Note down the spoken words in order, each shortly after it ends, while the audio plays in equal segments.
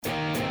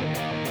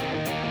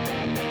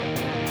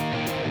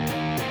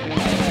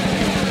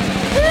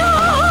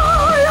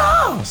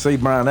See,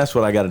 Brian, that's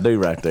what I got to do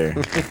right there.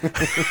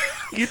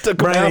 You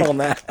took him out on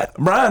that.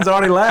 Brian's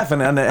already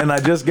laughing, and I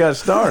just got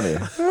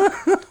started.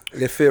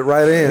 It fit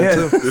right in,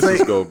 too. This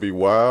is going to be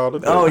wild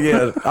today. Oh,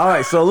 yeah. All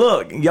right, so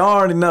look, y'all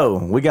already know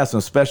we got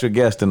some special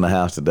guests in the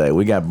house today.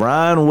 We got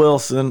Brian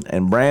Wilson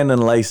and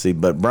Brandon Lacey,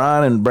 but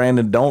Brian and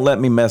Brandon, don't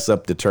let me mess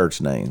up the church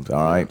names,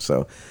 all right?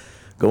 So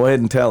go ahead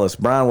and tell us.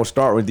 Brian, we'll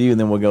start with you, and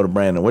then we'll go to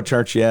Brandon. What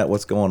church you at?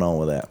 What's going on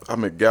with that?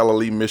 I'm at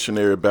Galilee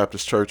Missionary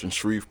Baptist Church in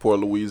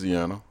Shreveport,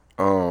 Louisiana.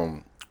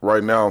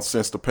 Right now,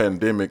 since the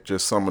pandemic,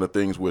 just some of the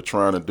things we're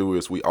trying to do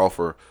is we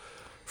offer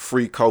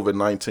free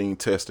COVID-19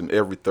 testing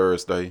every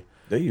Thursday.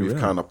 We've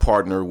kind of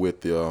partnered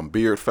with the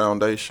Beard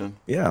Foundation,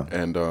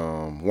 and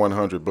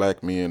 100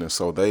 Black Men, and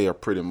so they are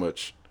pretty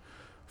much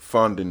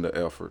funding the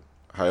effort.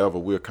 However,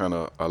 we're kind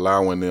of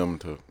allowing them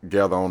to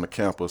gather on the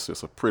campus.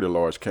 It's a pretty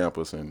large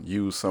campus, and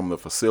use some of the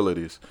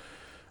facilities.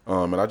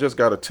 And I just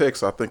got a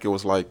text. I think it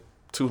was like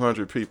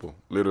 200 people,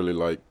 literally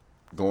like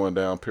going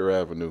down Pier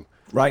Avenue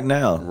right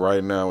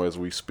now as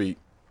we speak,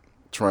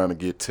 trying to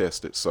get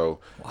tested. So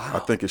I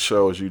think it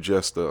shows you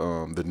just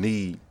the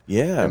need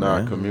in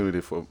our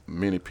community for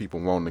many people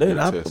wanting to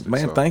get tested.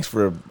 Man, thanks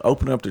for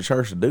opening up the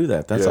church to do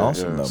that. That's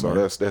awesome, though, so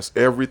man. that's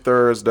every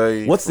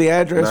Thursday. What's the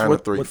address? 9 to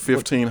 3,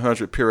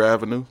 1500 Pier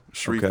Avenue,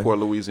 Shreveport,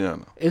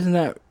 Louisiana. Isn't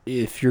that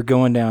if you're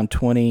going down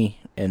 20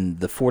 and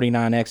the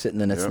 49 exit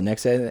and then it's the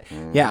next exit?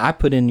 Yeah, I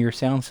put in your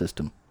sound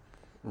system.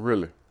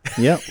 Really?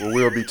 Yep. Well,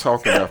 we'll be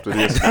talking after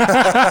this.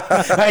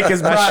 Hey,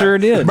 because I sure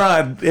did.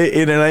 Brian,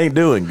 it ain't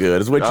doing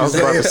good, is what you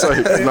said. I was about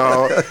to say,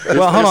 no.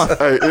 Well, hold on.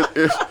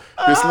 Hey,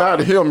 it's not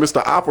him, it's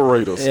the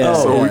operators. Yeah.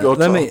 So we go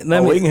let me can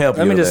help you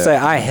Let me with just that.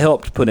 say I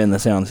helped put in the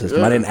sound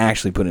system. I didn't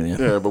actually put it in.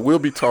 Yeah, but we'll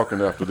be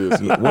talking after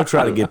this. We'll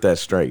try to get that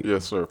straight.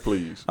 Yes, sir,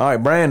 please. All right,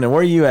 Brandon,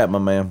 where are you at, my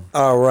man?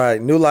 All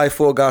right. New Life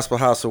Full Gospel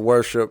House of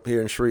Worship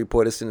here in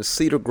Shreveport. It's in the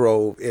Cedar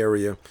Grove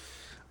area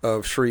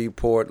of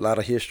Shreveport. A lot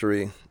of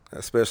history,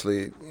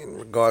 especially in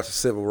regards to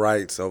civil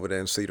rights over there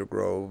in Cedar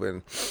Grove.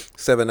 And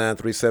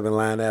 7937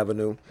 Line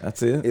Avenue.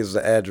 That's it. Is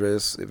the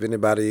address. If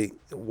anybody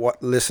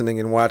listening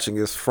and watching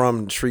is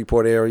from the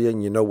Shreveport area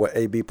and you know where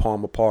A.B.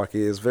 Palmer Park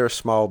is, very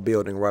small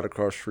building right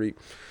across the street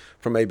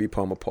from A.B.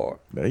 Palmer Park.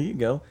 There you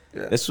go.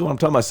 Yeah. This is what I'm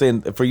talking about.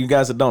 Saying for you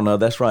guys that don't know,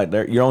 that's right.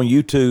 There, you're on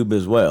YouTube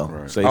as well.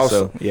 Right. See,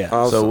 Awesome. So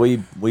Awesome. So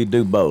we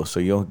do both. So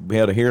you'll be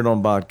able to hear it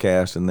on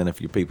podcast, and then if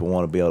you people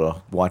want to be able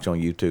to watch on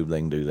YouTube, they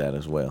can do that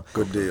as well.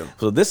 Good deal.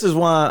 So this is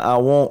why I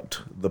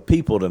want the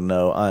people to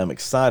know I am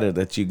excited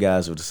that you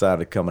guys have decided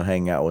to come and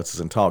hang out with us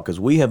and talk, because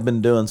we have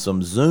been doing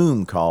some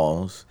Zoom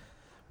calls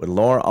with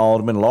Laura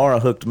Alderman. Laura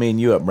hooked me and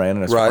you up,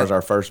 Brandon, as far as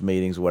our first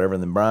meetings, whatever.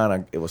 And then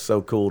Brian, it was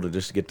so cool to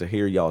just get to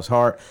hear y'all's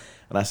heart.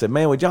 And I said,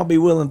 man, would y'all be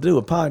willing to do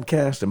a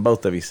podcast? And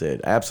both of you said,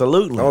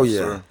 absolutely. Oh, yeah.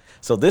 Sir.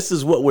 So this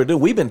is what we're doing.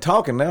 We've been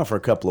talking now for a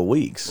couple of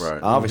weeks, Right.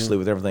 obviously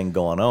with everything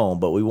going on,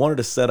 but we wanted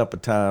to set up a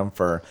time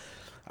for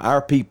our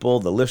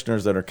people, the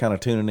listeners that are kind of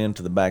tuning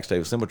into the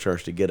Backstage Assembly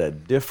Church, to get a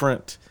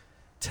different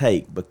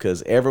take,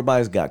 because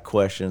everybody's got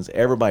questions.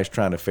 Everybody's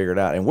trying to figure it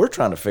out, and we're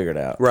trying to figure it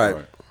out. Right.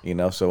 You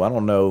know, so I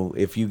don't know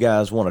if you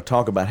guys want to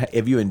talk about,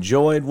 have you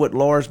enjoyed what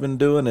Laura's been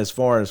doing as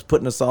far as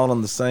putting us all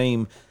on the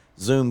same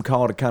Zoom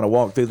call to kind of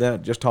walk through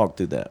that? Just talk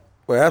through that.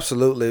 Well,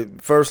 absolutely.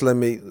 First, let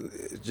me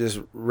just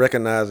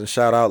recognize and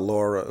shout out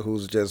Laura,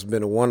 who's just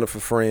been a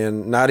wonderful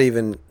friend, not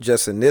even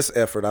just in this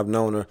effort. I've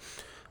known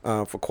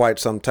her for quite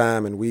some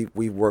time, and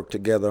we've worked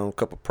together on a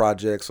couple of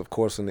projects, of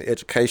course, in the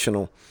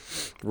educational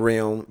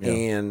realm. Yeah.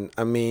 And,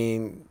 I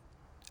mean,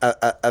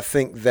 I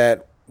think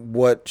that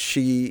what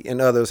she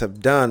and others have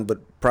done, but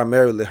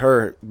primarily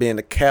her being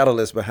the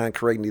catalyst behind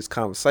creating these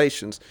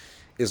conversations,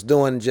 is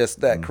doing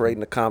just that,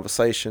 creating a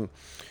conversation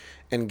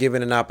and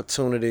giving an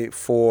opportunity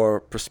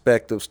for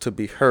perspectives to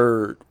be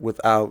heard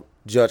without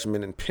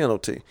judgment and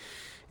penalty.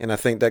 And I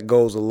think that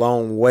goes a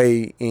long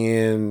way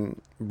in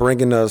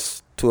bringing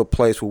us to a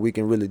place where we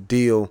can really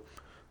deal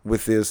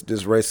with this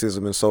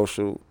racism and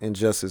social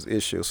injustice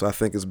issue. So I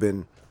think it's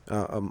been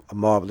a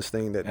marvelous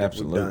thing that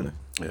we've done.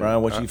 Yeah.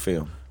 Brian, what you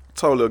feel?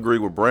 Totally agree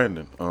with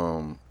Brandon.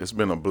 It's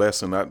been a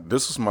blessing.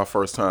 This is my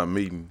first time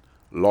meeting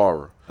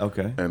Laura.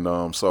 Okay.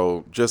 And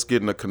so just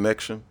getting a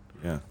connection,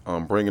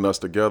 bringing us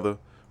together,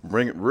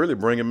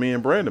 bringing me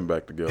and Brandon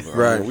back together.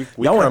 Right. I mean,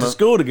 y'all went to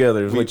school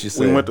together, is what you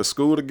said. We went to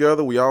school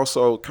together. We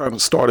also kind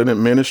of started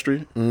in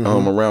ministry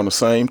around the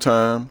same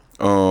time.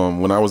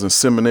 When I was in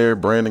seminary,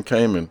 Brandon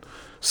came and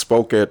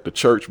spoke at the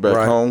church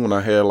back home when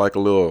I had like a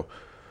little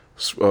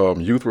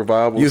youth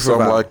revival,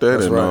 something like that.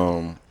 That's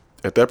and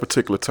at that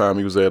particular time,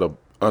 he was at a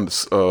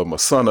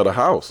son of the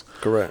house.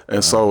 Correct.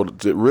 And so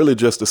really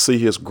just to see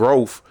his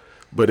growth.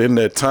 But in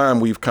that time,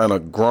 we've kind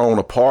of grown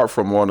apart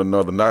from one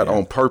another, not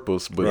on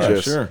purpose,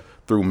 but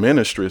through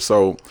ministry.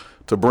 So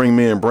to bring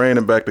me and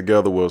Brandon back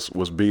together was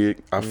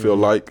big, I feel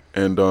like.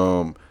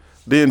 And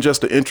then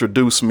just to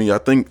introduce me, I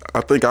think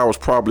I was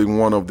probably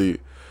one of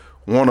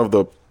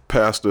the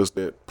pastors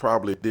that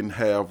probably didn't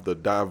have the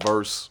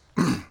diverse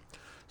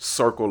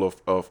circle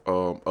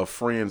of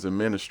friends in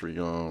ministry.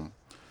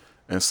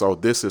 And so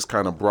this has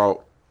kind of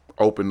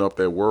opened up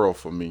that world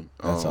for me.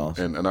 That's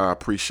awesome. And I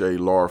appreciate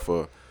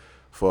Laura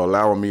for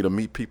allowing me to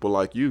meet people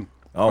like you.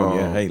 Oh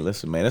yeah, hey,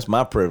 listen, man, it's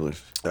my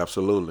privilege.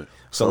 Absolutely.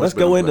 So let's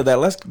go into that.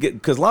 Let's get,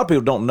 because a lot of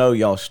people don't know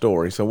y'all's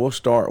story. So we'll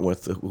start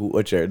with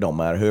whichever. It don't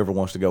matter. Whoever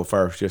wants to go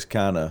first. Just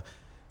kind of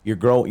your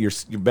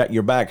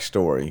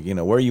backstory. You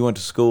know, where you went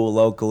to school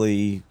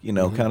locally. You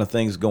know, kind of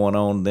things going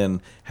on.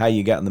 Then how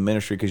you got in the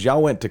ministry, because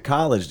y'all went to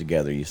college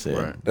together. You said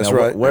right. That's now,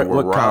 right. What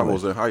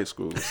rivals college? in high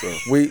school. So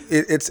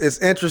It's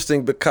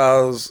interesting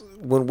because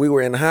when we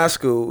were in high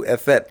school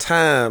at that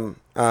time,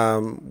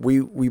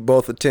 we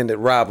both attended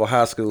rival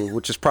high school,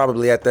 which is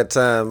probably at that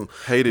time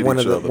Hated one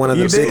each of the other. one of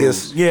You the did?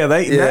 biggest.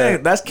 Yeah,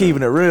 that's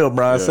keeping it real,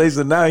 Brian. Yeah.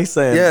 So now he's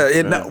saying,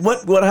 Yeah,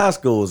 what high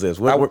school is this?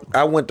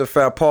 I went to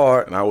Fair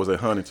Park. and I was at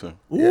Huntington.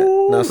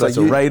 Ooh, No, so that's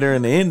a you- Raider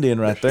and the Indian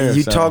right there.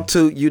 You son.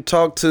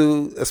 talk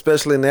to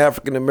especially in the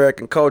African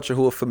American culture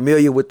who are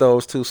familiar with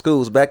those two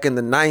schools. Back in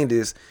the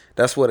 90s,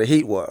 that's what the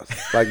Heat was.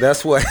 Like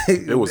that's what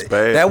It was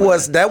bad, That man.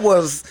 was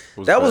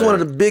one of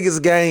bad. the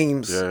biggest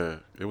games Yeah,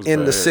 it was in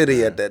the bad, city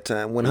man. at that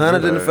time. When It was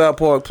Huntington and bad. Fair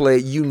Park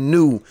played, you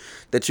knew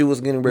that you was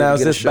getting ready Now to is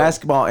get a this show.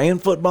 basketball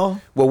and football?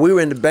 Well, we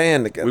were in the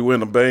band together. We were in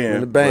the band.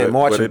 In the band, but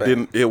marching it band.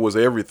 didn't. It was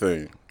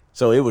everything.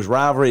 So it was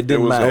rivalry. It It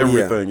didn't was matter.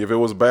 everything. If it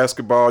was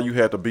basketball, you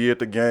had to be at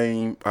the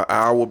game an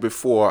hour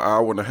before, an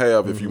hour and a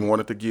half, if you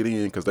wanted to get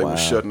in, because they Wow. were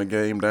shutting the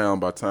game down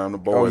by the time the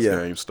boys' yeah.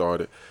 game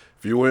started.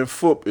 If you were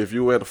if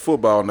you were at the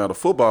football, now the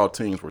football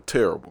teams were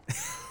terrible,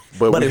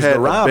 but we it's had the the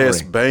rivalry.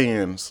 best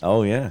bands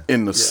Oh yeah.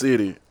 in the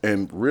city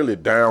and really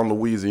down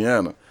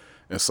Louisiana.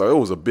 And so it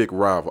was a big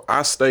rival.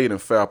 I stayed in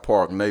Fair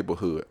Park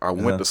neighborhood. I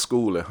went to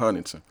school at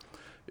Huntington.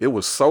 It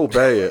was so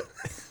bad.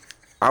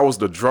 I was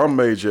the drum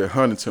major at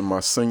Huntington my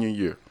senior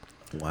year.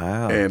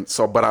 Wow. And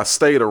so, but I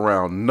stayed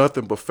around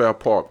nothing but Fair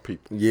Park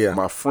people. Yeah.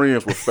 My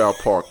friends were Fair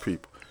Park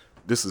people.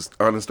 This is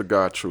honest to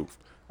God truth.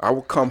 I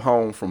would come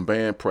home from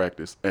band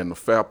practice and the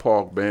Fair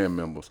Park band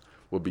members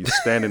would be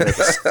standing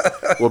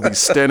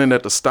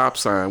at the stop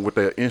sign with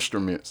their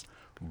instruments,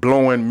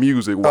 blowing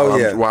music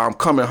while I'm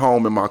coming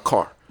home in my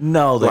car.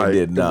 No, they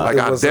did not.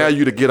 Like, I dare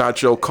you to get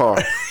out your car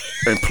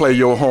and play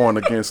your horn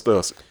against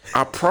us.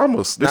 I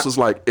promise. This is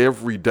like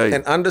every day.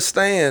 And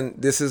understand,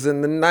 this is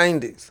in the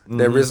 90s.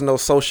 There is no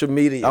social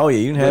media. Oh, yeah,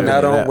 you didn't have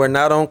any of that. We're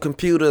not on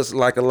computers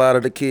like a lot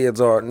of the kids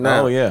are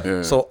now. Oh, yeah.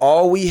 Yeah. So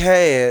all we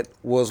had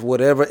was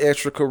whatever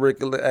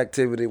extracurricular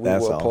activity we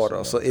That's were a part awesome,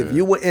 of. So if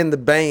you were in the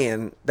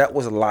band, that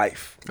was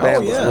life. Oh,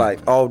 Band was yeah.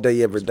 life, all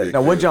day, every day.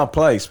 Now, what'd y'all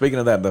play? Speaking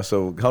of that, though,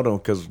 so hold on,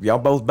 because y'all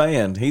both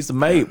band. He's the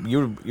mate.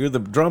 You're the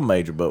drum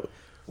major, but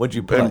what'd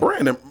you play? And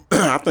Brandon,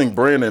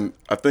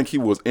 I think he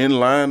was in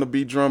line to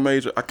be drum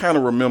major. I kind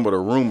of remember the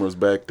rumors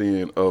back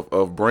then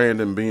of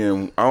Brandon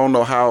being, I don't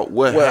know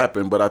what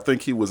happened, but I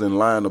think he was in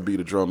line to be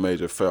the drum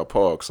major at Fair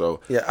Park. So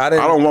Yeah, I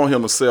don't want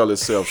him to sell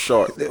himself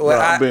short.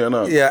 I'm being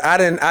honest. Yeah, I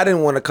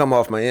didn't want to come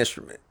off my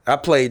instrument. I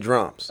played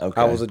drums.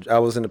 Okay. I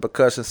was in the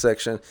percussion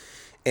section,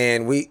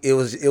 and it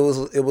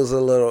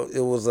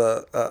was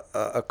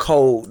a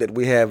code that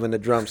we have in the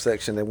drum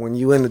section that when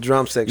you in the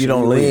drum section You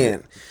don't leave it.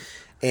 in.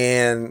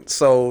 And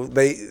so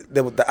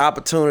the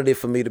opportunity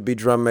for me to be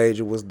drum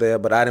major was there,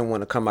 but I didn't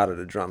want to come out of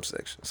the drum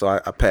section, so I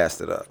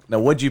passed it up. Now,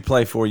 what'd you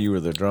play for? You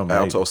were the drum major.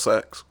 Alto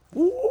sax.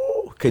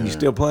 Ooh, can you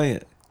still play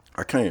it?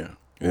 I can.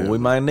 Well, Yeah. we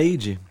might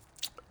need you.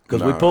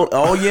 Because we Nah. pulled.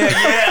 Oh yeah.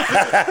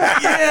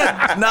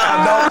 Yeah.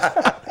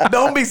 No,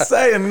 don't be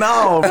saying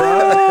no,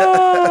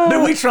 bro.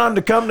 Dude, we trying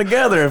to come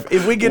together.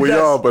 If we get We that,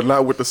 are, but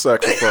not with the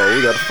saxophone.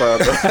 We got to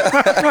find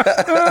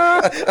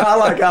out. I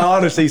like how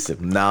honest he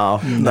said. No, I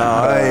ain't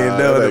that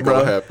doing it, ain't bro.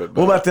 gonna happen, What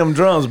man. about them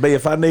drums, B?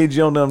 If I need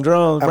you on them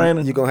drums,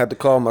 Brandon. You're gonna have to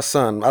call my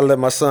son. I let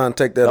my son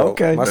take that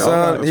Okay. over. My No,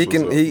 son, that's what's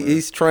up, man.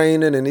 he's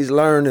training and he's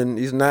learning.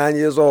 He's 9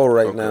 years old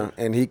right Okay. now,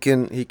 and he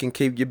can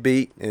keep your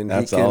beat, and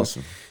That's he can.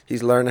 awesome.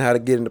 He's learning how to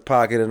get in the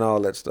pocket and all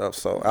that stuff.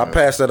 So I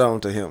pass that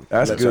on to him.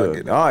 That's Let y'all good.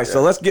 get it. All right,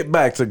 so let's get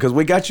back to because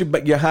we got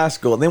your high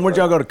school. Then where'd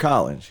y'all go to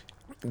college?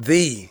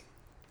 The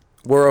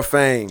world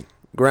fame,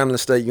 Grambling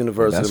State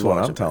University. That's what I'm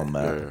marching talking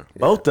band. about.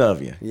 Both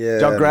of you. Yeah,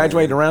 Y'all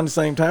graduated man. around the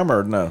same time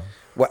or no?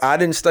 Well, I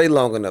didn't stay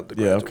long enough to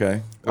Yeah.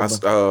 graduate.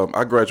 Okay.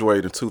 I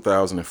graduated in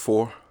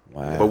 2004.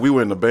 Wow. But we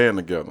were in the band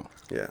together.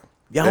 Yeah.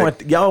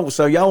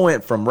 Y'all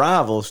went from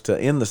rivals to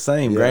in the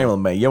same Yeah.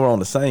 Grambling band. You were on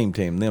the same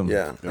team. Them.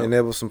 Yeah. Yep. And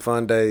there was some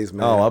fun days,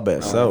 man. Oh, I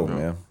bet so,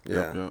 man.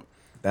 Yeah. Yep.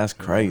 That's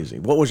crazy.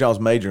 What was y'all's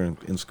major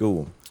in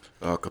school?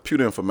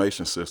 Computer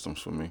information systems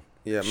for me.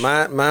 Yeah,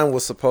 mine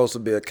was supposed to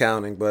be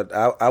accounting, but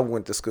I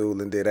went to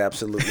school and did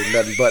absolutely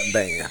nothing but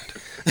band.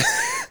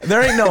 There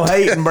ain't no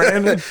hating,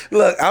 Brandon.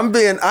 Look, I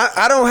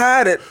don't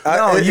hide it.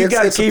 No, you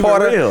got to keep it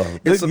real.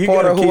 It's a You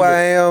part gotta of who keep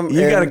I it- am.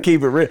 You got to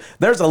keep it real.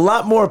 There's a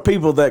lot more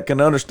people that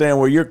can understand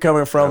where you're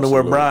coming from than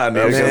where Absolutely. Brian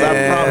is. 'Cause I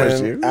Man,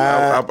 promise you.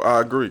 I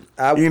agree.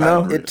 You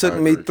know? It took I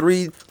me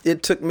agree.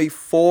 It took me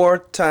 4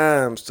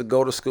 times to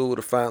go to school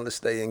to finally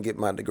stay and get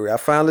my degree. I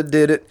finally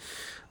did it.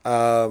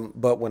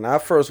 But when I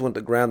first went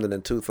to Grambling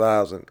in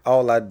 2000,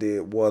 all I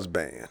did was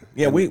band.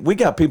 Yeah, we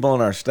got people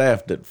on our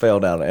staff that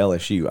failed out of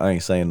LSU. I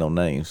ain't saying no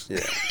names. Yeah,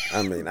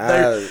 I mean,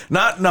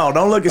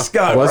 Don't look at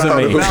Scott. Wasn't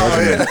me.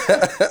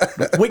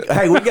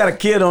 We got a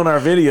kid on our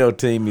video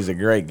team. He's a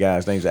great guy.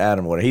 His name's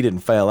Adam Water. He didn't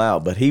fail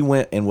out, but he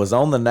went and was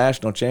on the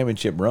national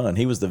championship run.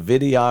 He was the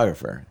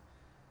videographer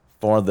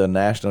for the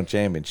national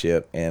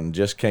championship and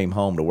just came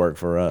home to work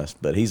for us.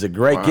 But he's a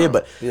great kid.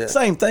 But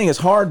same thing. It's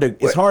hard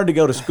to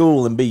go to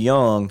school and be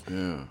young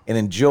and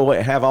enjoy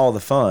it, have all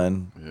the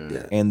fun,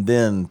 and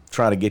then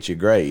try to get your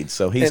grades.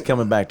 So he's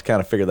coming back to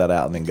kind of figure that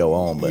out and then go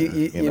on. But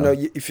you know,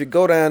 if you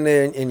go down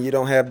there and you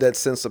don't have that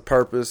sense of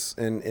purpose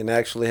and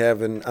actually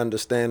have an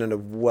understanding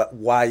of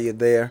why you're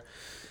there,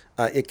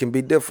 it can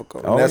be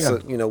difficult. And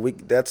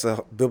that's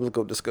a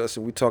biblical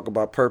discussion. We talk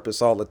about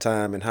purpose all the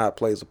time and how it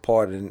plays a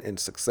part in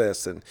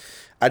success. And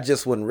I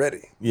just wasn't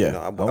ready. Yeah,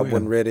 I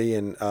wasn't ready.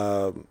 And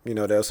there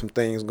were some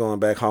things going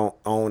back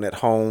on at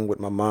home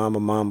with my mom. My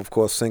mom, of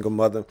course, single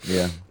mother.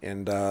 Yeah.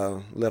 And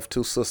left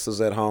 2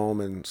 sisters at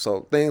home, and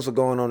so things were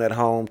going on at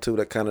home too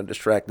that kind of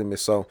distracted me.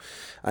 So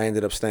I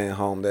ended up staying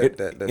home. It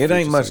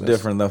ain't much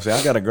different though. See,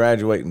 I got a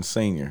graduating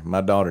senior.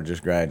 My daughter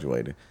just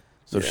graduated.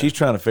 So she's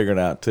trying to figure it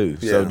out too.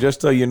 Yeah. So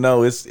just so you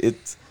know,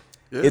 it's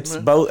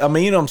both. I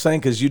mean, you know what I'm saying?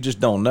 Because you just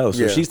don't know.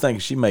 So she's thinking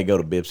she may go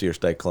to Bipsy or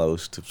stay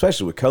close,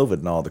 especially with COVID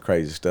and all the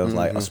crazy stuff. Mm-hmm.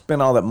 Like I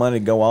spent all that money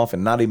to go off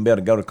and not even be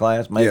able to go to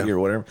class, maybe or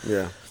whatever.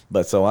 Yeah.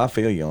 But so I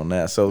feel you on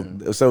that. So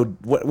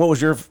what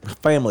was your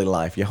family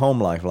life, your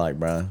home life like,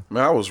 Brian?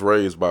 Man, I was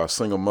raised by a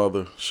single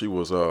mother. She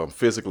was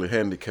physically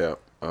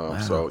handicapped. Wow.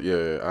 So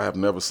I have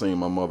never seen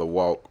my mother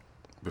walk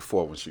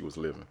before when she was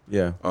living.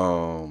 Yeah.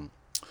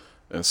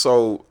 And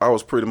so I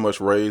was pretty much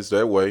raised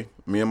that way,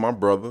 me and my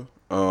brother.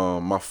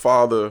 My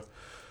father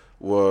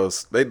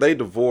was, they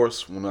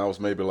divorced when I was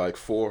maybe like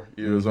 4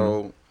 years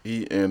old.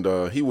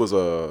 He was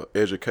a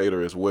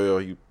educator as well.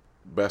 He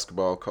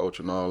basketball coach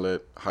and all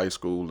that, high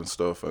school and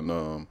stuff.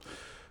 And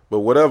but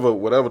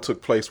whatever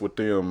took place with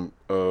them,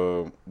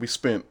 we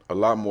spent a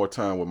lot more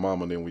time with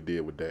mama than we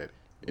did with daddy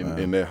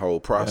in that whole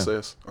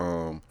process,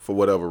 for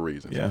whatever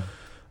reason. Yeah.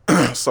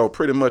 So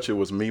pretty much it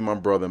was me, my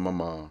brother, and my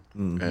mom.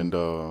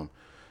 And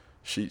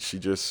she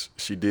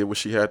did what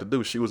she had to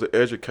do. She was an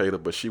educator,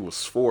 but she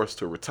was forced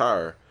to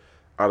retire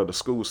out of the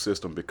school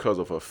system because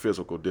of her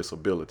physical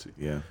disability.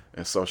 Yeah.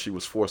 And so she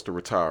was forced to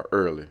retire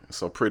early.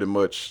 So pretty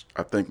much,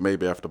 I think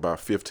maybe after about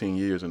 15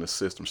 years in the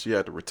system, she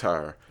had to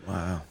retire.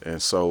 Wow.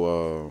 And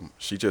so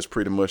she just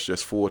pretty much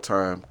just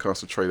full-time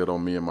concentrated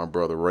on me and my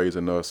brother,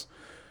 raising us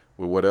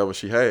with whatever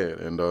she had.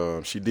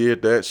 And she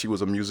did that. She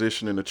was a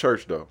musician in the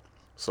church, though.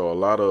 So a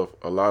lot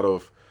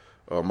of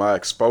my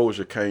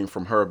exposure came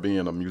from her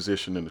being a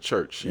musician in the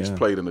church. She's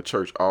played in the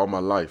church all my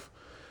life.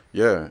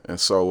 Yeah. And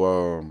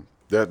so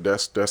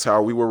that's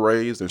how we were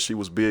raised, and she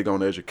was big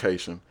on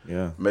education.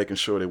 Yeah. Making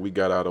sure that we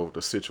got out of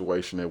the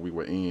situation that we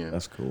were in.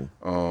 That's cool.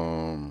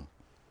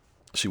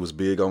 She was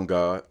big on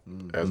God,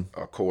 as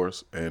of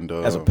course. And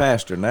as a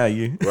pastor, now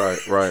you.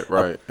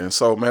 Right. And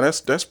so, man,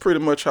 that's pretty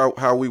much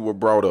how we were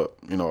brought up.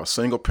 You know, a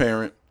single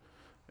parent,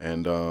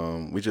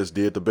 and we just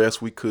did the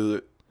best we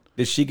could.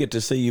 Did she get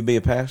to see you be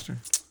a pastor?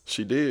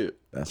 She did.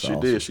 She awesome.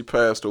 Did. She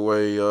passed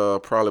away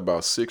probably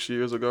about 6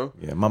 years ago.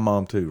 Yeah, my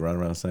mom too, right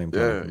around the same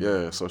time.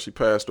 Yeah. So she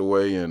passed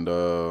away,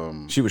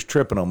 and she was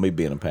tripping on me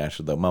being a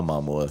pastor, though. My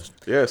mom was.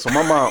 Yeah. So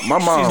my mom.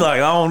 She's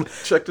like, I don't.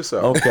 Check this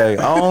out. Okay,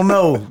 I don't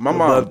know. My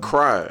mom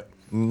cried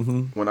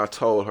when I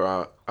told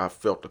her I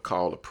felt the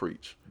call to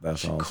preach. She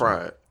awesome.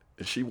 Cried,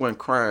 and she wasn't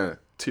crying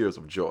tears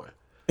of joy.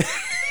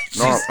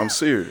 No, I'm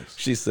serious.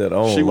 She said,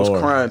 "Oh, she Lord."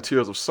 was crying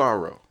tears of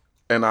sorrow.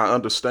 And I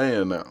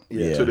understand now.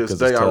 Yeah, to this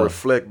day, I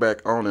reflect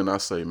back on it and I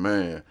say,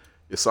 man,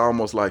 it's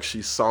almost like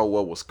she saw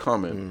what was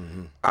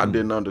coming. I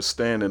didn't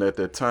understand it at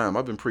that time.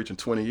 I've been preaching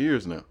 20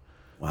 years now.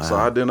 Wow. So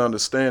I didn't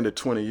understand it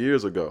 20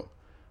 years ago.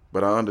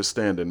 But I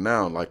understand it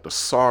now, like the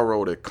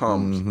sorrow that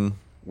comes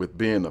with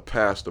being a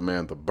pastor,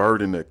 man, the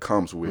burden that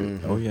comes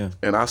with. Oh, yeah.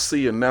 And I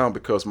see it now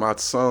because my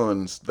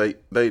sons, they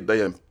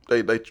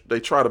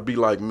try to be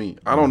like me.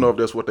 I don't know if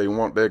that's what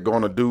they're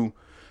going to do.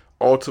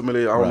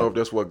 Ultimately, I don't know if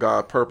that's what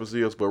God's purpose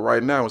is, but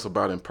right now it's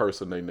about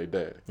impersonating their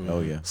daddy. Oh,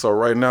 yeah. So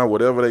right now,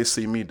 whatever they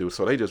see me do,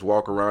 so they just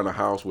walk around the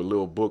house with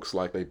little books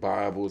like they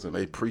Bibles and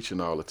they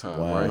preaching all the time,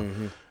 right?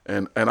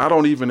 And I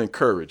don't even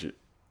encourage it.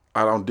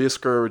 I don't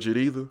discourage it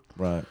either.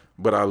 Right.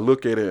 But I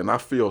look at it and I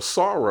feel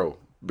sorrow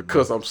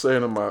because I'm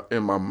saying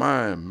in my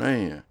mind,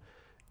 man,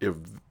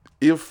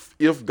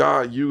 if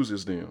God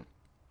uses them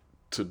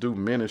to do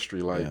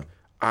ministry, like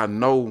I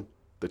know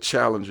the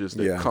challenges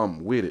that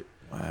come with it.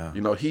 Wow.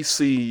 You know, they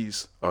see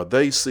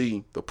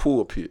the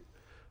pulpit.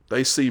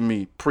 They see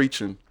me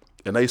preaching,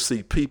 and they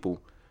see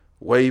people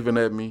waving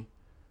at me,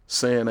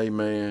 saying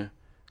amen,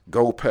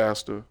 go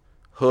pastor,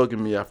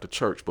 hugging me after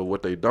church. But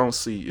what they don't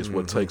see is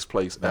what takes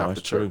place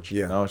after church. True.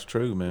 Yeah. No, it's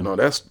true, man. You know,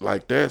 that's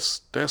like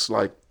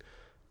the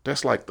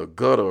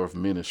gutter of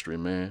ministry,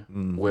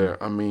 man.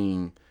 Where, I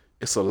mean,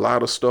 it's a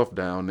lot of stuff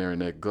down there in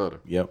that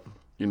gutter. Yep.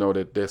 You know,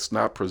 that's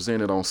not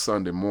presented on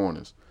Sunday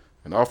mornings.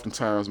 And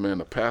oftentimes, man,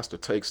 the pastor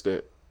takes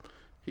that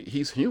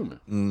he's human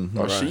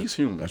or Right. she's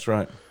human. That's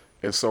right.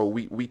 And so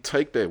we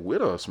take that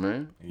with us,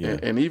 man. Yeah.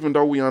 And even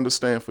though we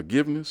understand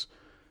forgiveness,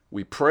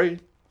 we pray.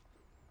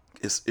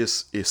 It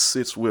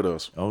sits with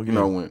us. Oh, yeah. You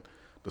know, when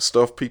the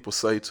stuff people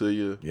say to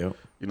you, Yep.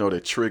 you know,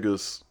 that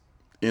triggers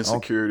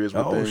insecurities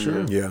Oh, within sure.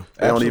 you. Yeah.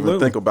 They don't even Absolutely.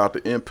 think about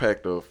the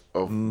impact of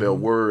their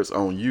words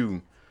on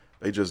you.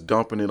 They just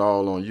dumping it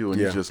all on you, and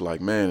Yeah. you're just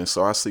like, man. And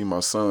so I see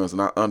my sons,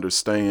 and I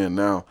understand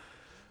now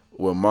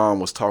what Mom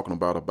was talking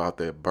about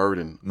that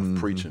burden of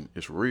preaching.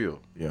 It's real.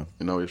 Yeah.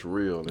 You know, it's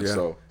real. And Yeah.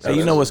 so Hey,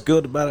 you know what's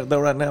good about it though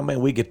right now, man?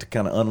 We get to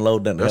kind of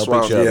unload that and that's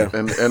help why, each other.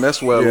 Yeah. and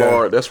that's where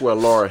Yeah.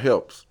 Laura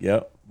helps.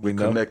 Yep. We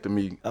know. Connecting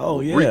me. Oh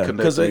yeah, reconnecting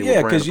because me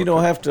with Brandon, you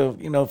don't have to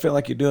feel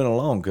like you're doing it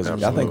alone. Because I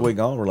think Absolutely. we can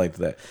all relate to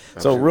that.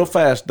 So real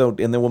fast though,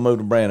 and then we'll move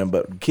to Brandon.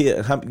 But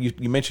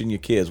you mentioned your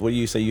kids. What do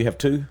you say? You have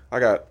two? I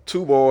got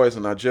 2 boys,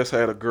 and I just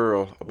had a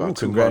girl about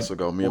 2 months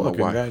ago. Me and my wife.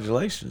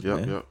 Congratulations, Yep,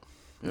 man. yep.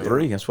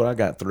 3. That's what I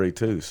got. 3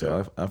 too.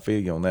 So I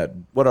feel you on that.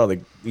 What are they?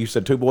 You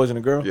said 2 boys and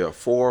a girl. Yeah,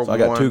 4. So I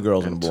got one, 2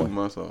 girls and a boy. 2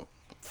 months old.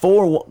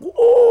 4.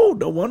 Oh,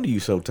 no wonder you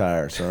so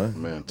tired,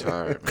 son. Man,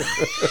 tired. Man.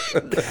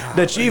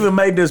 That you even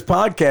made this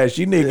podcast.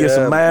 You need to get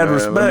some mad Man, let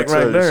me respect tell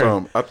right you there.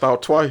 something. I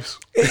thought twice.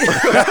 But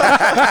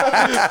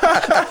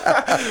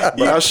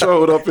I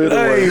showed up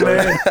anyway. Hey,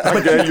 man.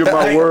 I gave you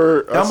my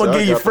word. I I'm said, gonna I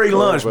give you got free the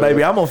lunch, club, man.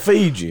 baby. I'm gonna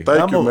feed you.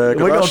 Thank you, man.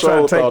 We're gonna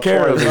try to take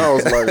care of you. you. I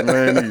was like,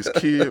 man, these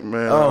kids,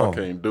 man, I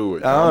can't do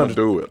it. I'm gonna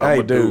do it. Hey,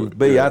 I'ma do dude, it.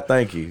 B, Yeah. I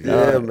thank you. Yeah,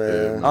 All right.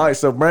 man. All right,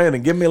 so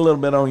Brandon, give me a little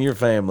bit on your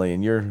family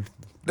and your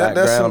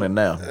background and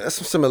now. There's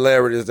some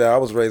similarities there. I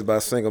was raised by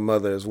a single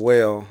mother as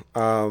well.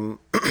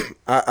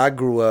 I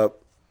grew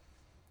up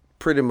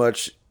pretty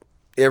much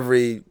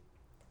every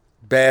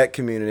bad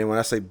community. And when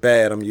I say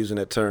bad, I'm using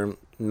that term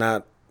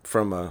not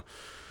from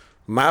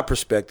my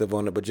perspective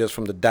on it, but just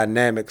from the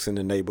dynamics in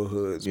the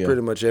neighborhoods. Yeah.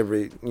 Pretty much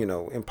every,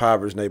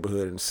 impoverished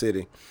neighborhood in the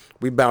city.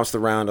 We bounced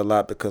around a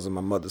lot because of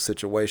my mother's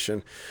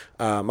situation.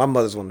 My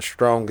mother's one of the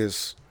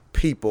strongest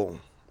people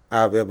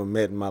I've ever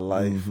met in my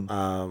life.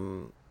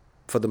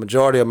 For the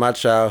majority of my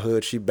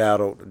childhood, she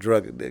battled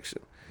drug addiction.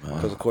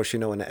 Because, of course,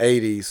 in the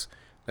 80s,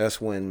 that's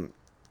when,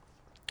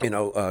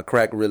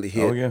 crack really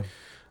hit Oh, yeah.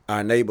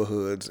 our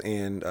neighborhoods.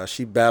 And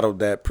she battled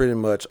that pretty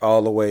much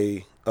all the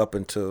way up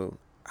until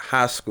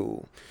high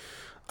school.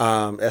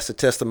 As a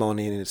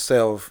testimony in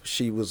itself,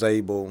 she was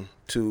able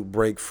to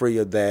break free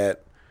of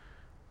that.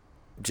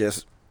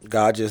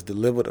 God just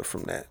delivered her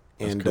from that.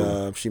 That's And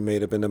cool. she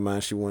made up in her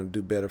mind she wanted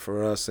to do better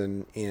for us.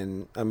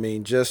 And I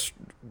mean, just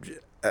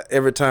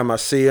every time I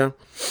see her,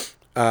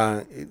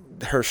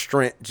 her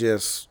strength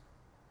just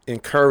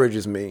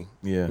encourages me.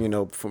 Yeah.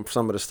 From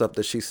some of the stuff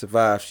that she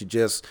survived.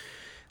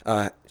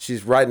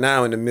 She's right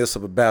now in the midst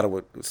of a battle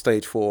with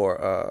stage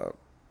 4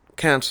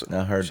 cancer.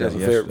 I heard she has that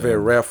a very, yesterday. very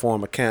rare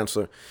form of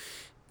cancer.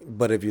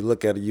 But if you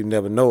look at it, you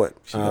never know it.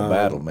 She's a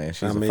battle, man.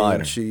 She's a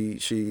fighter.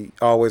 She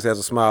always has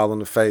a smile on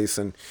the face,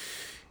 and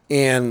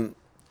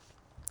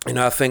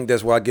I think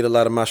that's where I get a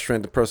lot of my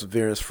strength and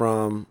perseverance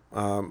from.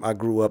 I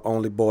grew up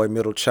only boy,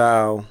 middle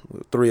child,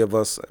 3 of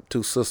us,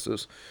 2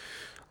 sisters.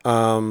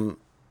 My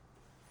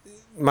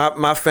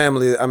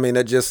family, I mean,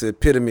 that's just the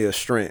epitome of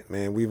strength,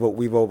 man.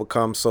 We've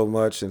overcome so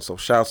much, and so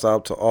shouts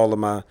out to all of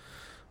my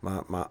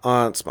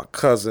aunts, my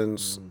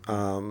cousins,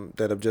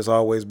 that have just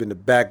always been the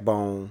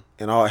backbone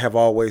and have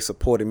always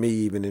supported me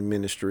even in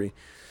ministry.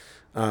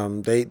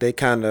 They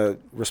kind of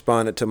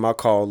responded to my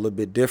call a little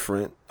bit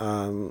different.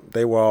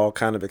 They were all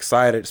kind of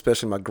excited,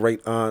 especially my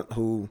great aunt,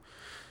 who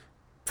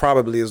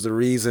probably is the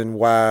reason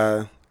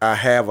why I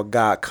have a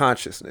God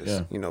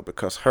consciousness,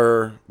 because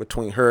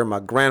between her and my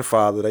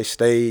grandfather, they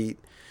stayed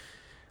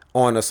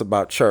on us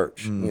about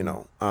church,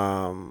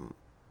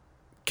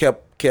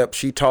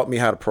 she taught me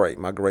how to pray.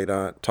 My great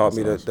aunt taught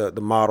me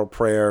the model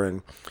prayer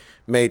and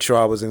made sure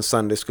I was in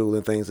Sunday school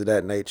and things of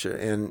that nature.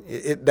 And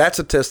that's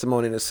a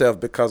testimony in itself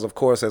because, of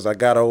course, as I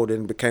got older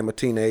and became a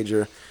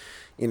teenager,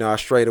 I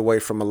strayed away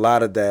from a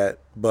lot of that.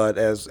 But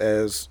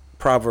as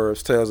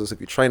Proverbs tells us, if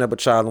you train up a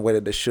child in the way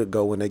that they should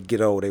go, when they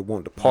get old, they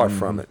won't depart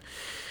from it.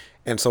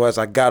 And so as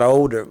I got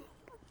older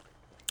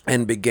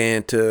and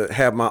began to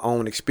have my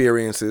own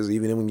experiences,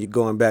 even when you're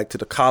going back to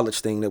the college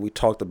thing that we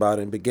talked about,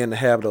 and began to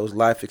have those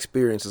life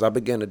experiences, I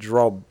began to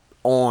draw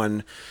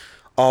on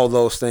all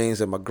those things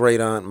that my great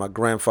aunt, my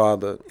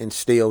grandfather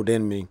instilled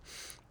in me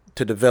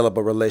to develop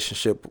a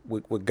relationship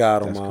with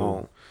God on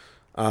my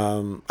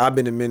own. I've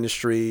been in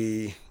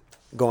ministry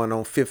going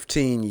on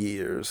 15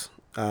 years.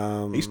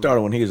 He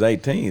started when he was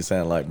 18. He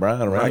sounded like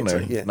Brian around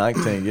 19, there. yeah.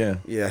 19, yeah.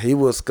 Yeah, he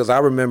was, because I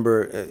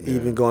remember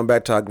even going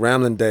back to our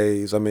Grambling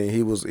days. I mean,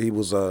 he was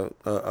a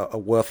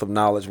wealth of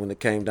knowledge when it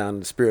came down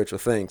to spiritual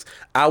things.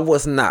 I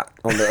was not.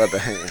 On the other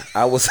hand,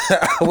 I was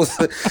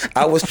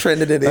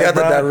trending in the Hey,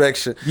 other Brian,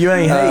 direction. You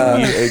ain't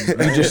hating.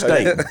 You just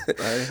stating.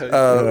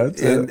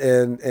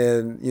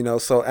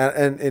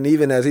 And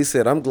even as he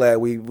said, I'm glad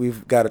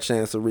we've got a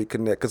chance to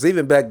reconnect. Because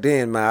even back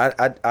then, man,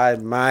 I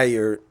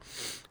admired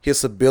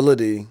his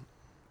ability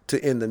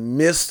to, in the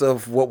midst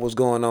of what was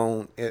going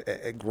on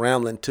at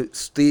Grambling, to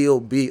still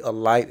be a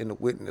light and a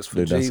witness for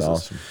Dude, that's Jesus.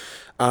 awesome.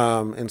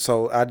 And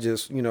so I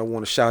just,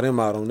 want to shout him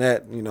out on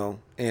that,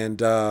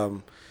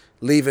 and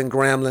leaving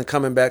Grambling,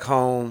 coming back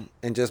home,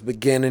 and just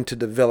beginning to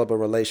develop a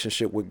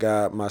relationship with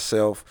God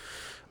myself.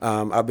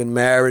 I've been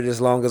married as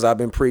long as I've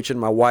been preaching.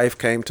 My wife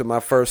came to my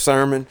first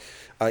sermon,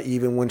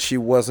 even when she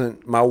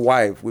wasn't my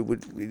wife.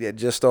 We had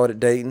just started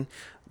dating.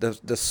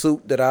 The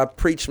suit that I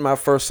preached my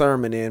first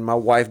sermon in, my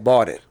wife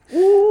bought it.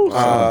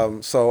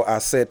 So I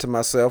said to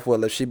myself,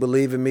 well, if she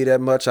believed in me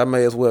that much, I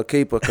may as well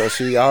keep her, because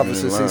she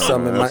obviously sees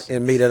something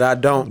in me that I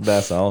don't.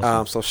 That's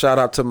awesome. So shout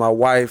out to my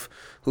wife,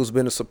 who's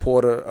been a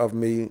supporter of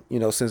me,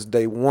 since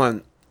day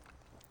one.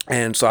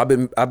 And so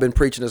I've been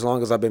preaching as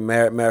long as I've been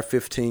married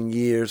 15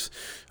 years.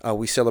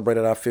 We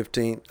celebrated our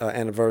 15th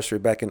anniversary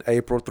back in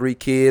April. 3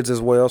 kids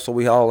as well, so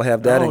we all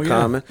have that in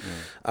common.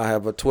 I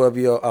have a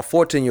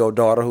 14-year-old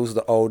daughter who's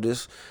the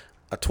oldest,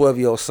 a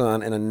 12-year-old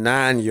son, and a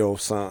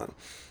 9-year-old son.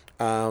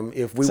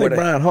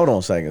 Brian, hold on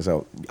a second.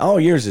 So all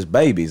yours is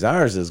babies.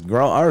 Ours is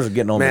grown. Ours is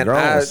getting on the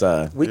grown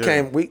side.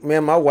 Me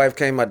and my wife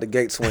came out the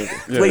gate swinging.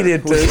 We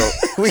did too.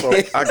 So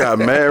I got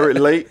married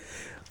late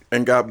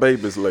and got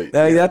babies late.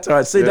 Hey, that's all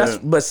right. See,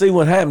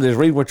 what happens is,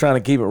 we're trying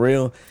to keep it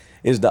real,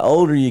 is the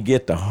older you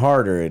get, the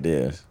harder it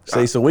is.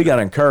 See, so we got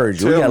to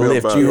encourage you. We got to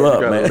lift you up,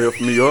 man. Lift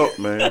me up,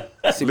 man.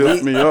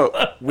 Lift me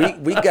up.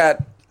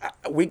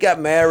 We got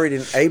married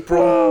in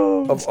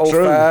April of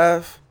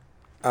 2005.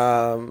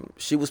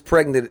 She was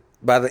pregnant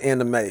by the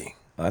end of May.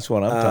 That's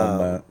what I'm talking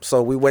about.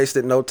 So we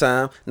wasted no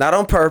time, not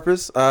on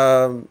purpose.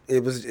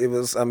 It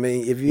was. I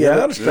mean, if you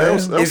I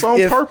understand. That's on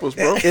purpose,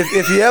 bro.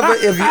 If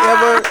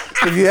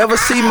you ever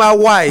see my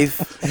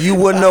wife, you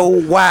will know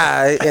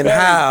why and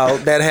how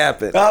that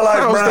happened. I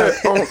like Brian.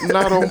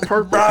 Not on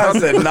purpose. Brian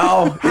said,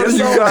 "No, you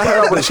gotta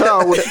have a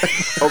child with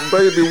a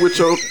baby with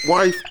your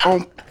wife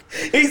on."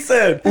 He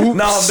said,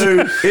 "No,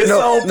 dude, it's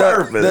on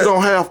purpose." You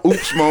don't have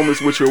oops moments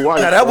with your wife.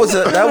 Now, that was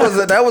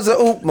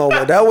a oop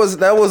moment. That was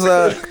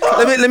a.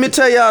 Let me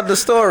tell y'all the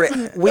story.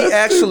 We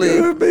actually,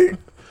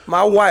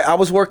 my wife. I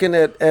was working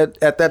at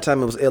that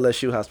time. It was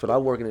LSU Hospital. I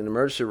was working in the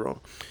emergency room.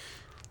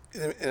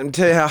 And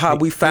tell you how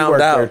we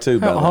found out. There too,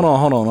 hold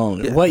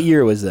on. Yeah. What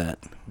year was that?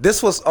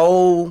 This was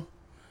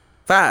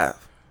 2005.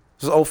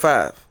 This was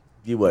 2005.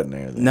 You wasn't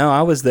there then. No,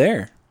 I was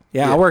there.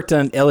 Yeah, I worked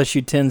on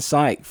LSU 10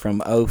 site from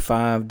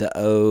 2005 to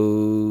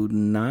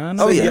 2009.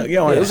 Oh, yeah.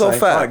 It was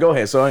 2005. All right, go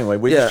ahead. So anyway,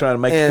 we're just trying to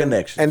make a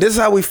connection. And this is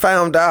how we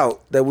found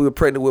out that we were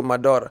pregnant with my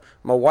daughter.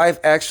 My wife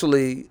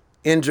actually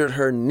injured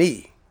her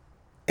knee.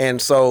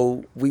 And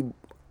so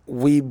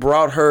we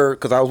brought her,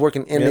 because I was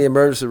working in the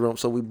emergency room,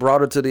 so we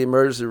brought her to the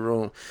emergency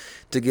room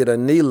to get her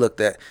knee looked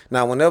at.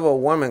 Now, whenever a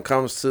woman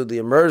comes to the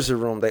emergency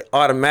room, they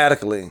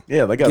automatically they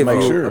got to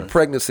make sure a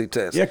pregnancy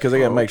test. Yeah, because they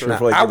got to make sure.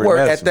 I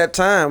worked at that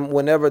time.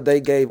 Whenever they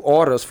gave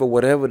orders for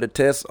whatever the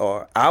tests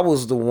are, I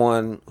was the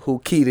one who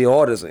keyed the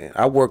orders in.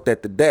 I worked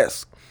at the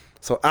desk,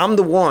 so I'm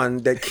the one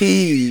that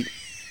keyed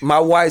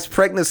my wife's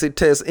pregnancy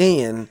test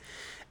in,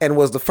 and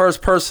was the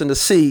first person to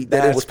see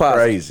that it was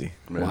positive. Crazy.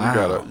 Man,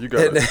 wow. you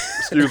got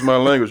excuse my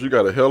language, you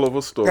got a hell of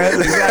a story.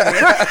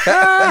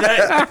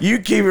 You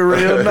keep it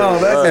real. No,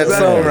 that's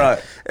exactly right.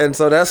 And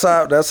so that's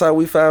how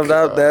we found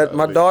out that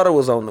my daughter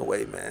was on the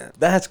way, man.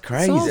 That's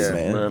crazy,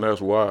 man. Man, that's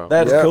wild.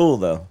 That's cool,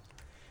 though.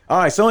 All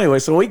right, so anyway,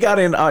 so we got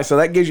in. All right, so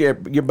that gives you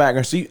your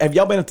background. So have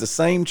y'all been at the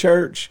same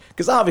church?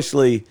 Because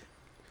obviously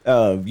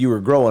you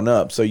were growing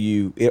up. So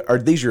are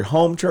these your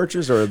home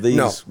churches, or are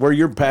these where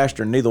you're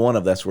pastor? Neither one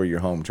of that's where your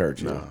home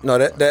church is. No,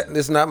 that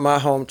is not my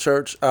home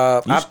church.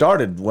 You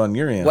started one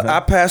you're in. Well, I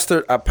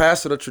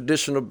pastored a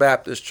traditional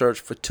Baptist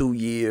church for 2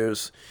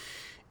 years,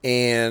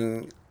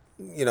 and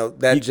you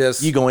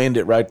you gonna end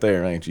it right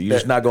there, ain't you? You're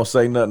just not gonna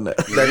say nothing.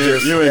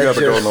 You ain't got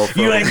to go no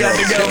further. You ain't got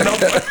to go no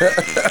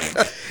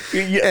further.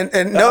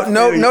 And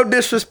no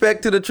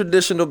disrespect to the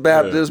traditional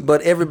Baptists,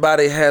 but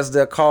everybody has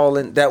their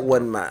calling. That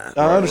wasn't mine.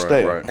 I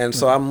understand. Right. And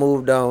so I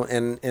moved on,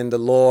 and the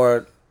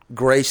Lord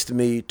graced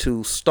me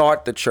to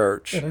start the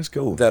church that's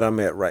cool. that I'm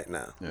at right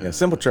now. Yeah,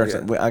 Simple Church.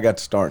 I got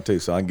to start too,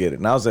 so I get it.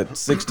 And I was at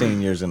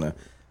 16 years in a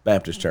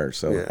Baptist church,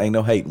 so ain't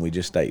no hating. We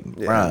just stating.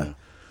 Yeah. Brian.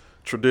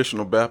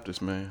 Traditional Baptist,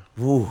 man.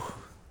 Ooh.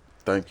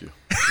 Thank you.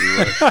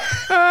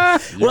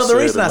 Well, the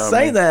reason I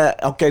say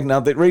that, now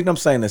the reason I'm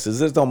saying this is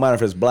this don't matter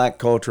if it's black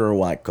culture or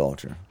white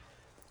culture.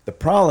 The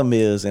problem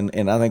is,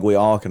 and I think we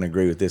all can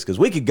agree with this, because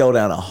we could go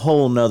down a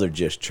whole nother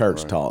just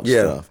church talk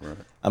stuff. Right.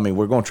 I mean,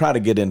 we're going to try to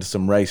get into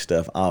some race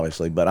stuff,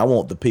 obviously, but I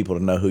want the people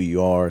to know who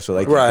you are so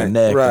they can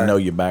connect and know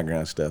your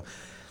background stuff.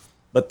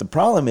 But the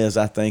problem is,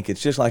 I think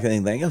it's just like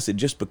anything else. It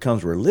just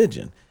becomes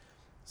religion.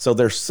 So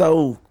they're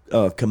so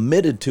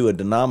committed to a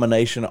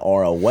denomination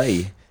or a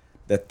way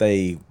that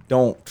they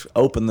don't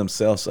open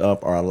themselves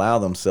up or allow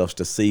themselves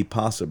to see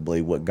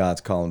possibly what God's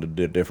calling them to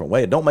do a different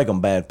way. It don't make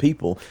them bad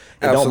people.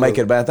 It don't make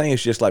it a bad thing.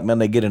 It's just like, man,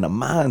 they get in a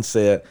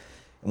mindset.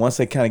 And once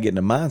they kind of get in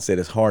a mindset,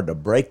 it's hard to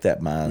break that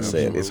mindset.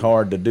 Absolutely. It's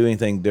hard to do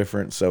anything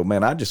different. So,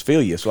 man, I just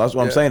feel you. So that's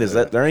what I'm saying is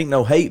that there ain't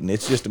no hating.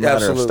 It's just a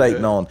matter of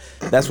stating on.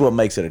 That's what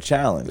makes it a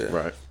challenge.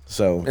 Right.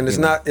 So and it's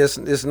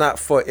not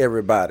for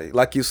everybody.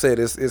 Like you said,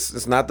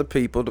 it's not the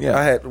people.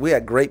 Yeah. We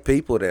had great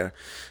people there,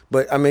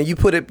 but I mean, you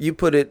put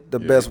it the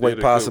best way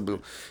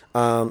possible.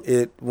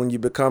 When you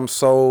become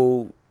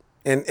so,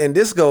 and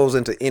this goes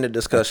into any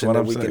discussion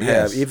that we can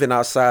have, even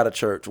outside of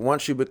church.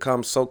 Once you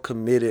become so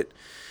committed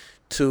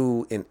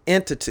to an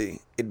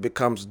entity, it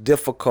becomes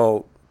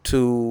difficult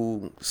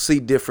to see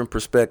different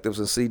perspectives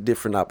and see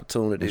different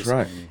opportunities. That's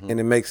right. Mm-hmm. And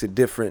it makes it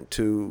different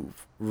to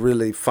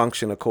really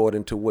function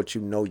according to what you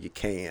know you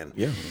can.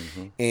 Yeah.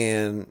 Mm-hmm.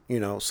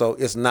 And, so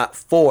it's not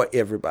for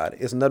everybody.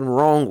 There's nothing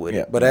wrong with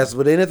it. But as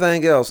with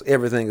anything else,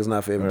 everything is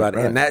not for everybody.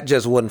 Right. And that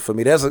just wasn't for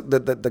me. There's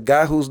the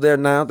guy who's there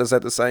now that's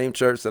at the same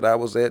church that I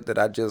was at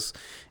it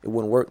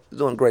wouldn't work. He's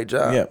doing a great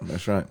job. Yeah,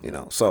 that's right.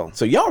 So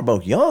y'all are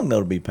both young,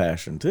 though, to be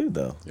pastoring, too,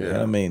 though.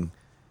 Yeah. I mean.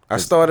 I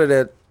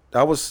started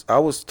I was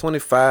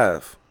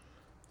 25.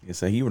 Yeah,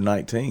 so you were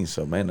 19,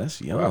 so, man, that's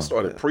young. Well, I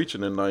started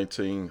preaching in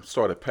 19,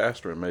 started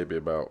pastoring maybe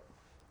about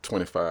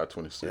 25,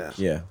 26.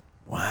 Yeah.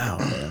 Wow,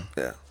 man.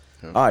 Yeah.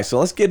 All right, so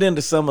let's get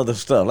into some of the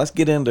stuff. Let's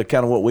get into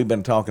kind of what we've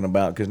been talking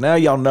about, because now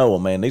y'all know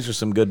them, man. These are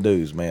some good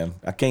dudes, man.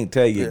 I can't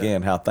tell you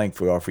again how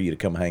thankful we are for you to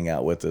come hang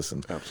out with us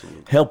and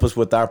help us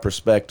with our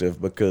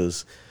perspective,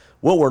 because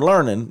what we're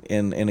learning,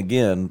 and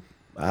again,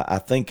 I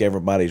think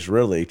everybody's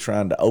really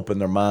trying to open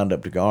their mind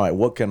up to go, all right,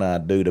 what can I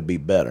do to be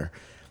better?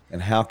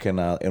 And how can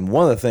I, and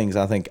one of the things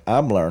I think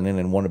I'm learning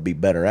and want to be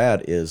better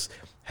at is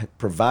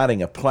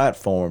providing a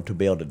platform to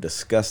be able to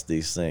discuss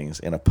these things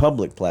in a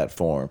public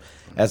platform,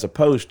 as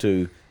opposed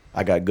to,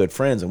 I got good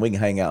friends and we can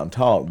hang out and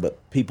talk, but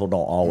people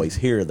don't always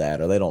hear that,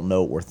 or they don't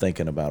know what we're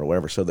thinking about or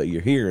whatever. So that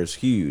you're here is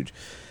huge.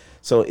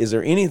 So is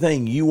there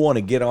anything you want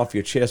to get off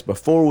your chest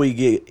before we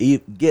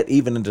get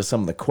even into some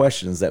of the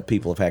questions that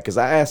people have had? Because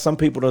I asked some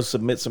people to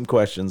submit some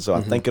questions, so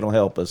I think it'll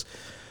help us.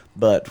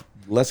 But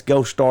let's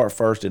go start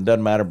first. It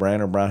doesn't matter,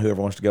 Brandon or Brian,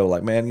 whoever wants to go.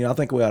 Like, man, I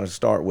think we ought to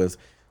start with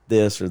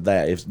this or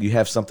that. If you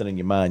have something in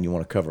your mind you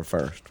want to cover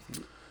first.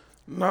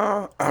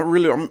 Nah,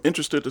 I'm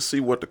interested to see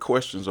what the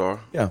questions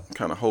are. Yeah.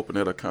 Kind of hoping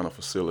that'll kind of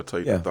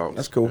facilitate the thoughts.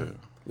 That's cool.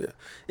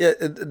 Yeah,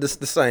 it's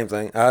the same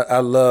thing. I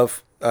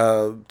love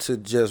to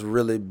just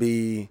really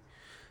be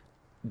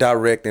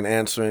direct in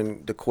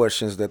answering the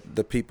questions that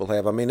the people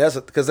have. I mean,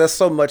 because there's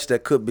so much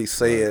that could be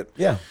said.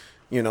 Yeah.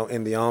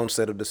 In the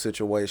onset of the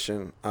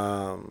situation,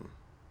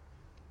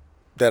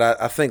 that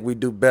I think we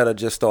do better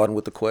just starting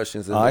with the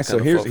questions. All right, so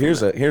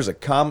here's a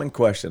common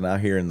question I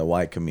hear in the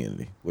white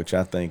community, which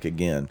I think,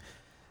 again,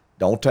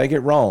 don't take it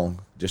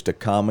wrong, just a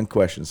common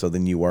question, so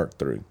then you work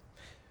through.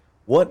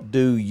 What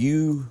do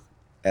you,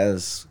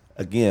 as,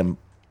 again,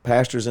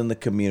 pastors in the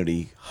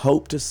community,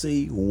 hope to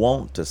see,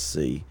 want to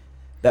see,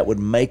 that would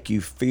make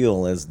you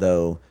feel as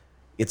though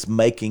it's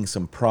making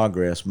some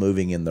progress,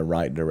 moving in the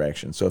right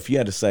direction? So if you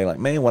had to say, like,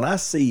 man, when I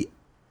see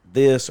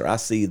this or I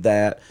see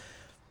that,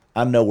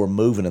 I know we're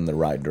moving in the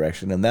right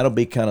direction. And that'll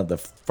be kind of the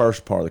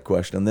first part of the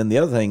question. And then the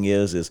other thing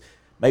is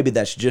maybe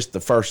that's just the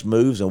first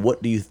moves, and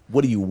what do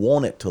you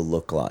want it to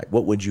look like?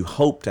 What would you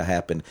hope to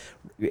happen?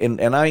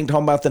 And I ain't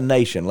talking about the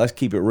nation. Let's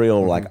keep it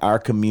real, like our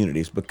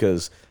communities,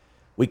 because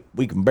we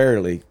can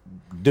barely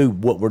do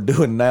what we're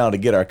doing now to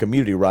get our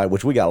community right,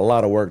 which we got a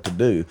lot of work to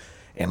do.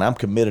 And I'm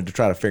committed to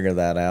try to figure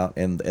that out.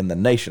 And the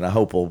nation, I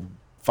hope, will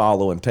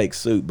follow and take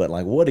suit. But,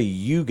 like, what do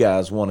you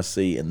guys want to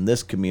see in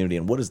this community,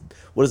 and what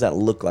does that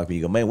look like when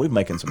you go, man, we're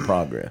making some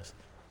progress?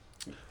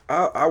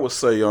 I would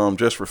say,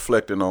 just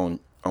reflecting on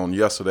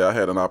yesterday, I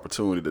had an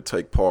opportunity to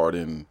take part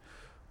in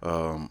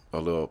a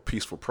little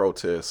peaceful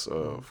protest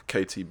of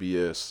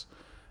KTBS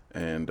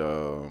and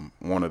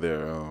one of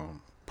their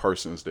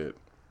persons that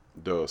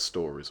does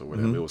stories or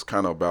whatever. It was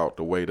kind of about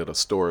the way that a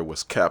story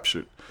was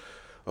captured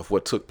of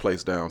what took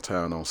place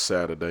downtown on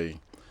Saturday.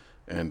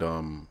 And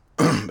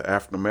the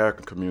African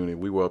American community,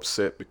 we were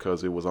upset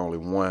because it was only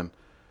one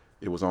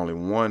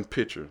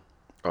picture.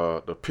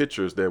 The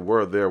pictures that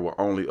were there were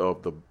only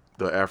of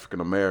the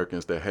African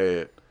Americans that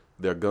had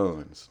their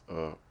guns,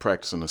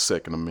 practicing the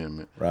Second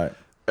Amendment. Right.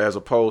 As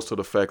opposed to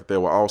the fact that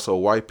there were also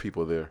white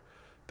people there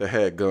that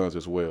had guns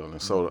as well.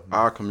 And so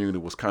our community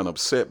was kind of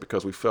upset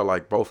because we felt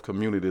like both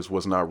communities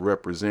was not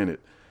represented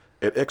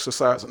at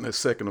exercising their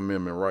Second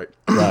Amendment right.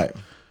 Right.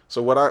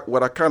 So what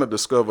I kind of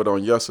discovered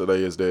on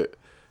yesterday is that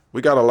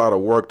we got a lot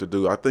of work to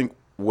do. I think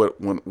what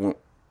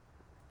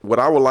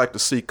I would like to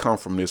see come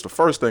from this, the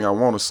first thing I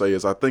want to say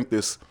is I think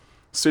this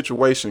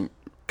situation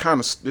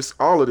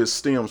all of this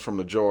stems from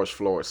the George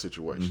Floyd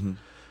situation.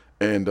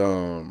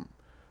 And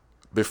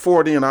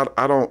before then,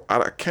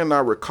 I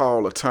cannot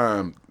recall a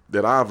time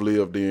that I've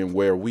lived in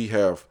where we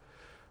have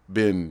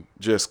been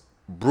just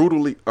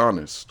brutally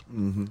honest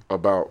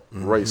about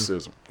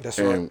racism. That's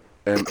right.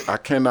 And I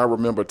cannot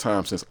remember a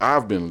time since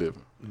I've been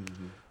living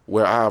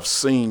where I've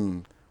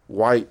seen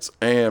whites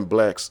and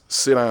blacks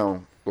sit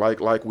down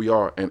like we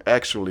are and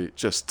actually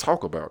just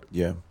talk about it.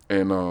 Yeah.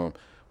 And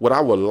what I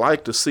would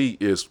like to see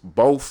is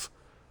both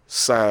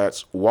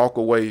sides walk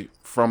away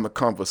from the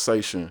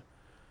conversation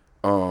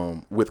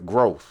with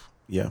growth.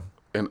 Yeah.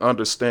 And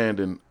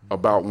understanding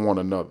about one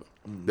another.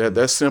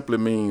 That simply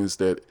means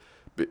that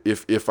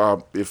if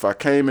I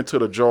came into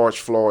the George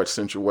Floyd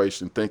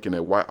situation thinking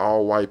that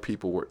all white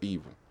people were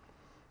evil,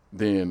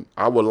 then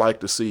I would like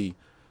to see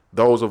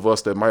those of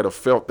us that might have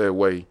felt that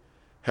way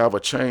have a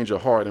change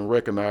of heart and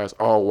recognize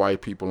all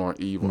white people aren't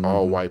evil,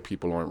 all white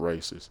people aren't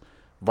racist.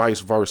 Vice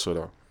versa,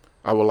 though.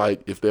 I would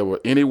like if there were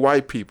any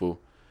white people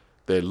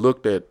that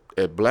looked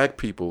at black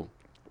people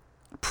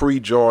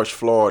pre-George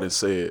Floyd and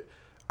said,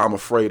 I'm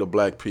afraid of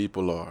black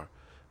people, or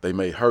they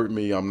may hurt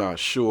me, I'm not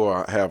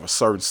sure, I have a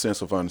certain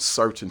sense of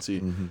uncertainty.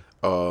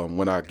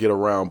 When I get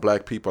around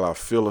black people, I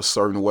feel a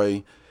certain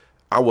way.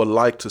 I would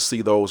like to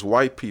see those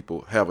white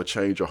people have a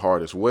change of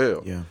heart as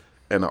well. Yeah.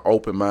 And an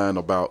open mind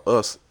about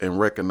us, and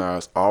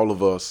recognize all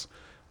of us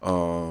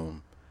are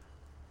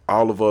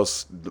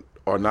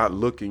not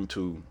looking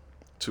to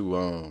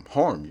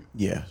harm you.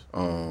 Yeah.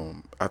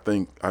 I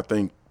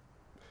think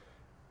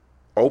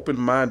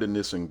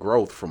open-mindedness and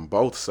growth from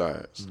both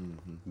sides.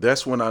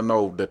 That's when I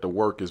know that the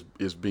work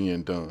is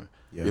being done.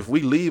 Yeah. If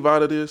we leave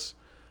out of this,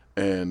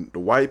 and the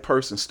white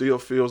person still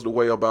feels the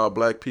way about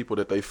black people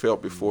that they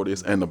felt before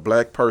this, and the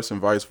black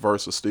person, vice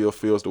versa, still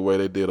feels the way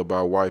they did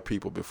about white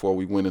people before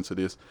we went into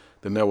this,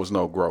 then there was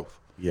no growth.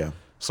 Yeah.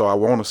 So I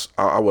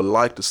would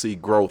like to see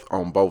growth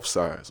on both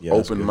sides, Yeah,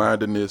 that's good.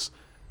 open-mindedness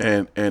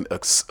and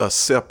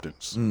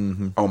acceptance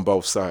on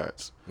both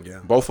sides. Yeah.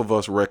 Both of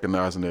us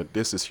recognizing that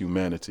this is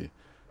humanity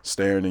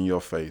staring in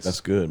your face.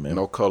 That's good, man.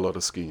 No color of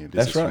the skin. This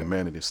That's is right.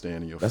 humanity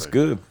staring in your That's face.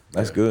 good.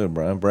 That's good,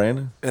 Brian.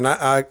 Brandon? And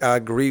I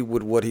agree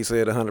with what he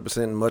said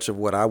 100%. Much of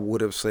what I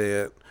would have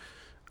said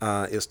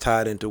is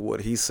tied into what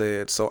he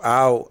said. So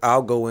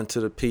I'll go into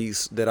the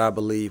piece that I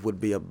believe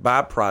would be a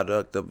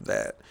byproduct of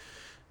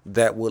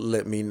that would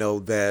let me know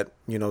that,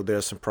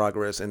 there's some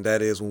progress, and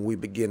that is when we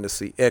begin to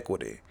see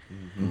equity.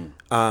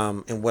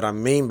 And what I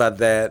mean by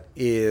that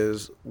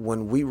is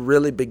when we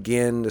really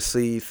begin to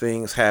see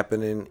things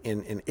happening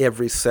in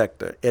every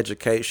sector,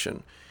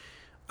 education,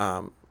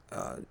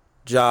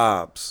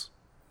 jobs,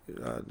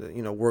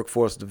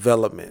 workforce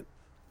development,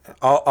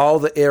 all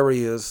the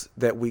areas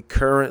that we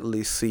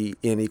currently see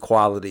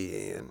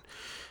inequality in,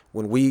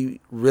 when we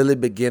really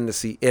begin to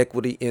see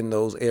equity in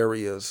those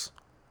areas,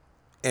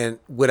 and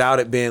without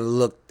it being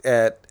looked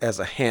at as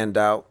a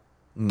handout,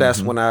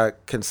 that's when I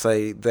can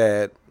say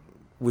that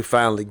we're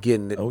finally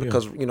getting it.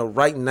 Because,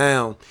 right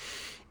now,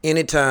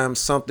 anytime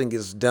something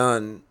is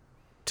done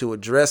to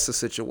address the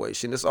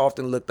situation, it's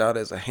often looked at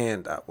as a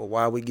handout. Well,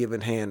 why are we giving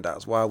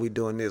handouts? Why are we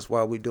doing this? Why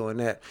are we doing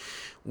that?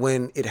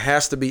 When it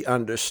has to be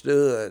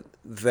understood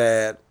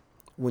that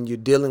when you're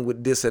dealing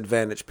with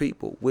disadvantaged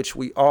people, which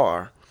we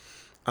are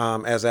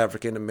as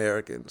African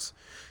Americans,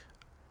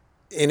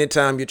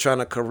 anytime you're trying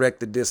to correct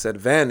the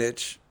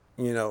disadvantage,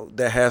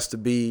 there has to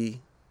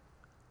be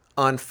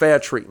unfair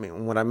treatment.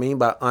 And what I mean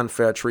by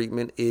unfair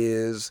treatment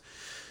is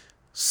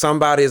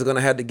somebody is going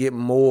to have to get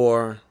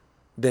more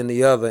than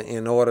the other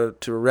in order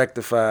to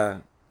rectify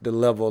the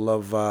level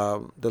of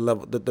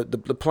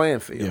the playing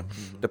field. Yeah.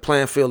 The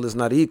playing field is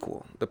not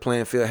equal. The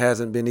playing field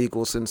hasn't been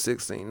equal since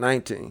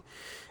 1619.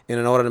 And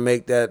in order to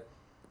make that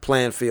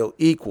playing field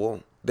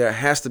equal, there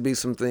has to be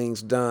some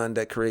things done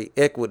that create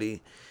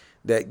equity,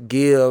 that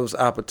gives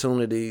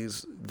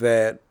opportunities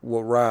that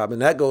will rob.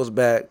 And that goes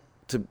back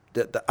to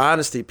the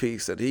honesty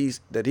piece that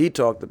he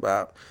talked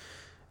about.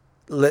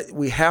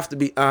 We have to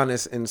be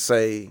honest and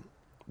say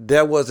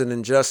there was an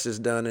injustice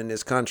done in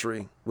this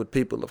country with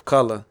people of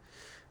color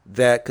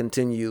that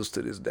continues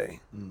to this day.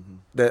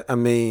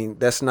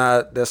 That's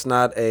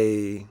not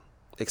a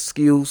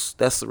excuse.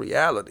 That's the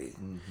reality.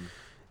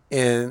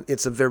 And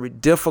it's a very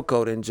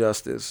difficult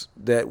injustice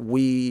that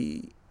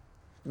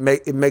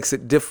it makes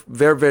it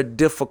very, very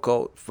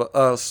difficult for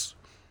us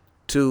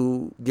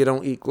to get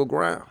on equal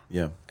ground.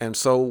 Yeah. And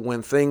so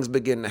when things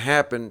begin to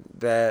happen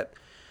that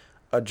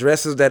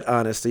addresses that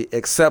honesty,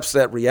 accepts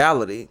that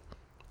reality,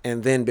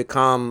 and then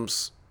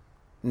becomes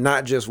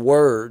not just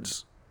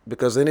words,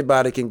 because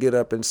anybody can get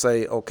up and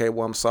say, okay,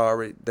 well, I'm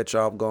sorry that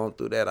y'all have gone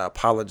through that. I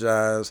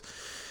apologize.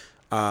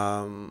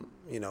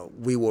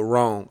 We were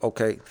wrong.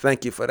 Okay,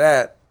 thank you for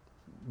that.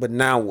 But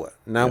now what?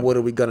 What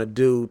are we going to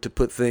do to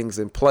put things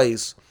in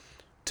place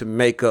to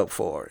make up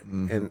for it?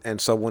 And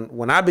so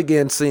when I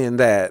began seeing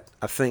that,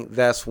 I think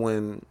that's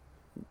when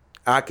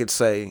I could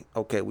say,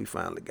 okay, we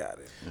finally got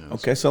it. Yeah.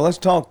 Okay, so let's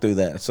talk through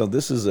that. So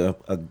this is a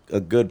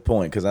good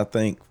point, because I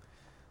think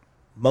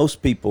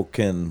most people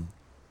can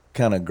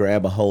kind of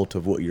grab a hold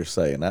of what you're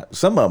saying.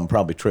 Some of them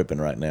probably tripping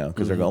right now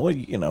because they're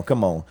going, well,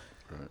 come on.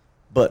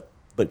 Right.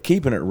 But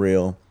keeping it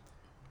real,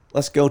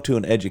 let's go to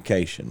an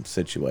education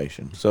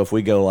situation. So if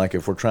we go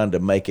if we're trying to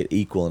make it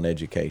equal in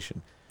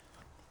education,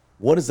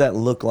 what does that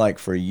look like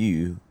for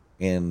you?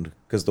 And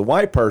because the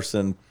white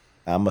person,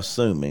 I'm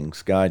assuming,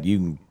 Scott, you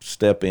can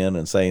step in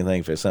and say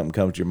anything if something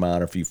comes to your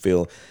mind, or if you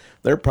feel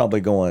they're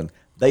probably going,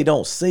 they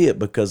don't see it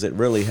because it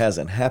really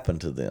hasn't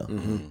happened to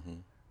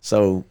them.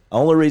 So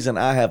only reason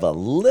I have a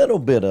little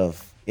bit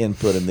of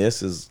input in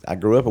this is I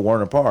grew up at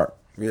Warner Park.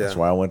 Yeah. That's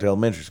where I went to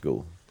elementary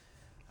school.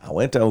 I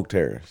went to Oak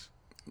Terrace.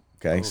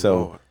 Okay,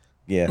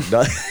 Yeah.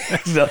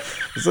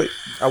 It's like,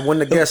 I wouldn't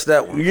have guessed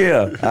that one.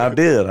 yeah, I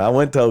did. I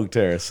went to Oak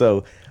Terrace.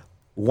 So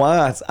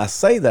why I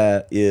say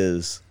that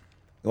is,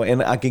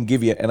 and I can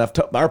give you, and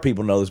our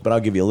people know this, but I'll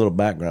give you a little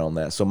background on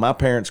that. So my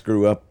parents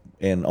grew up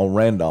on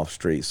Randolph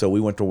Street, so we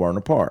went to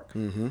Werner Park.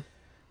 Mm-hmm.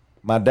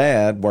 My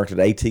dad worked at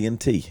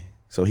AT&T,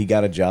 so he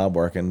got a job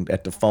working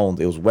at the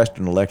phone. It was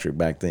Western Electric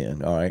back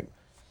then, all right?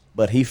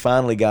 But he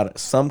finally got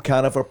some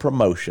kind of a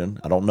promotion.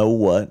 I don't know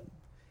what.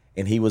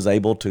 And he was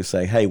able to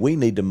say, hey, we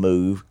need to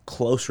move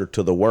closer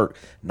to the work,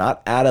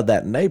 not out of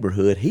that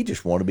neighborhood. He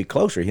just wanted to be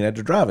closer. He didn't have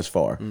to drive as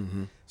far.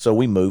 Mm-hmm. So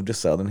we moved to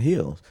Southern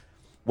Hills.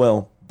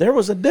 Well, there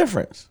was a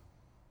difference.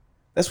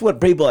 That's what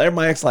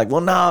everybody acts like,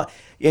 well, no.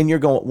 And you're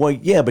going, well,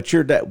 yeah,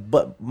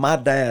 but my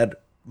dad,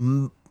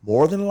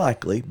 more than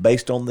likely,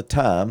 based on the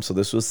time, so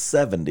this was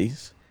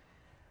 70s,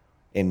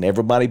 and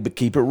everybody, but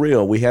keep it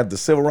real, we had the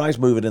Civil Rights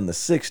Movement in the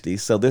 60s,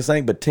 so this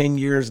ain't but 10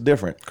 years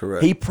different.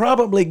 Correct. He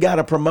probably got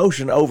a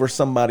promotion over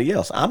somebody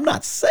else. I'm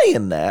not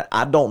saying that.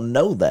 I don't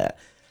know that.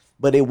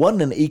 But it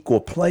wasn't an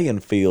equal playing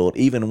field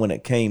even when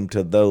it came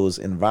to those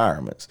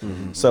environments.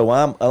 Mm-hmm. So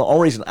the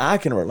only reason I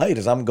can relate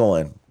is I'm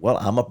going, well,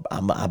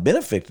 I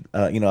benefited,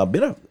 I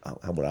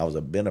was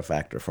a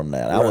benefactor from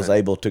that. Right. I was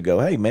able to go,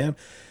 hey, man,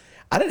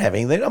 I didn't have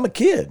anything. I'm a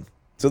kid.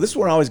 So this is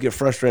where I always get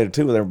frustrated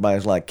too with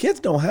everybody's like,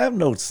 kids don't have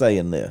no say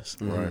in this.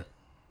 Right.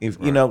 If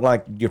you know,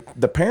 like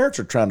the parents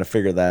are trying to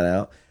figure that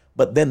out,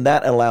 but then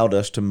that allowed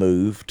us to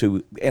move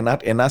to, and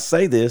I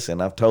say this,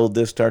 and I've told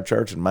this to our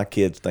church, and my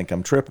kids think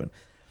I'm tripping.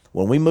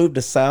 When we moved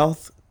to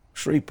South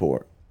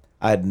Shreveport,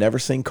 I had never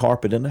seen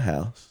carpet in the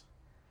house.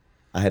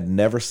 I had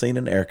never seen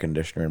an air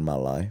conditioner in my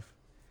life.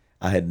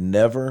 I had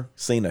never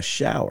seen a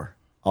shower.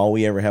 All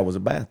we ever had was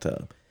a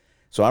bathtub.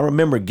 So I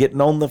remember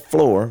getting on the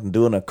floor and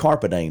doing a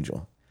carpet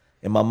angel.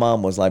 And my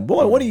mom was like,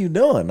 boy, what are you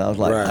doing? I was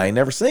like, I ain't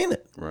never seen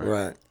it.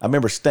 Right. I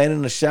remember standing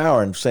in the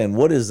shower and saying,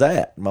 what is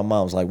that? And my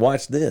mom was like,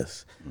 watch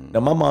this. Now,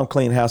 my mom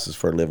cleaned houses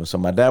for a living. So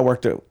my dad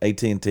worked at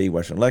AT&T,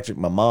 Western Electric.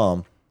 My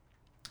mom,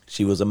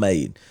 she was a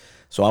maid.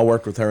 So I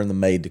worked with her and the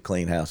maid to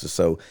clean houses.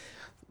 So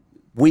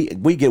we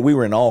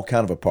were in all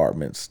kind of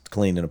apartments,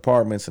 cleaning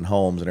apartments and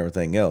homes and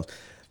everything else.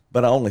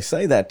 But I only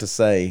say that to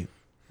say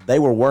they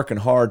were working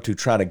hard to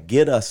try to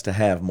get us to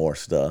have more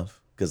stuff.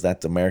 Because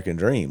that's the American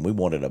dream. We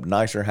wanted a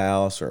nicer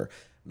house or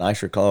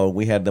nicer clothes.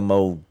 We had them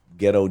old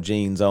ghetto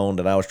jeans on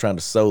that I was trying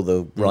to sew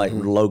the right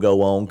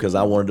logo on because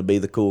I wanted to be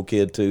the cool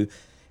kid too.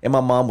 And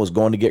my mom was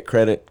going to get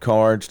credit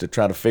cards to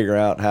try to figure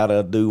out how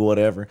to do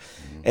whatever.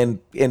 And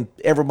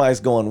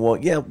everybody's going, well,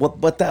 yeah,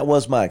 but that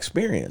was my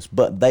experience.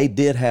 But they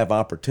did have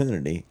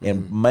opportunity,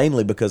 and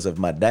mainly because of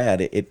my dad,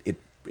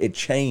 it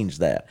changed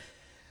that.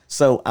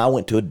 So I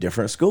went to a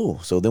different school.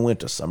 So then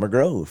went to Summer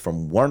Grove,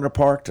 from Werner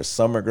Park to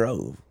Summer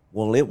Grove.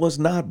 Well, it was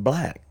not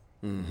black.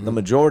 Mm-hmm. The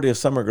majority of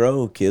Summer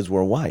Grove kids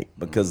were white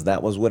because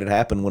that was what had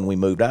happened when we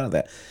moved out of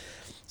that.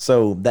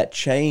 So that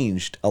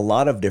changed a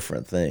lot of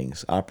different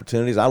things,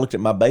 opportunities. I looked at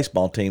my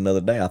baseball team the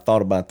other day. I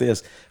thought about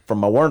this. From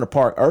my Werner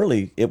Park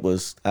early, it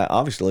was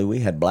obviously we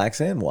had blacks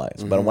and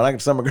whites. Mm-hmm. But when I got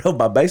to Summer Grove,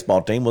 my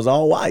baseball team was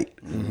all white.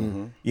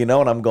 Mm-hmm. You know,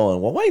 and I'm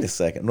going, well, wait a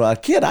second. Well,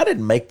 kid, I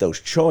didn't make those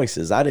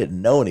choices. I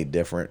didn't know any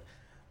different,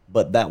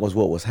 but that was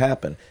what was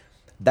happening.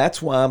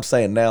 That's why I'm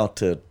saying now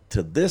to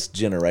this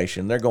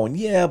generation, they're going,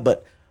 yeah,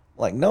 but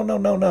like,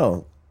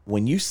 no.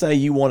 When you say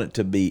you want it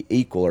to be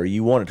equal or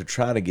you want it to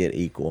try to get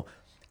equal,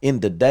 in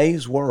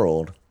today's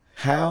world,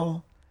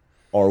 how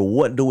or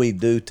what do we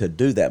do to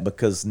do that?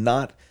 Because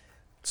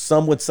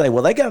some would say,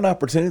 well, they got an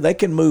opportunity, they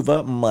can move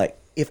up. I'm like,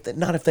 if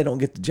they don't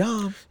get the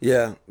job.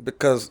 Yeah,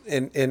 because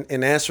in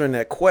answering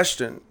that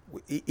question,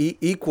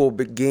 equal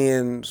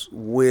begins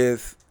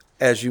with,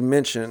 as you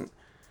mentioned,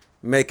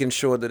 making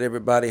sure that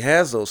everybody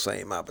has those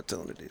same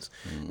opportunities.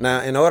 Mm-hmm.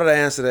 Now, in order to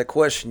answer that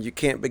question, you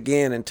can't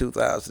begin in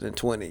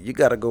 2020. You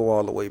got to go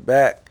all the way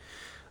back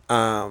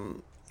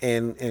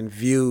and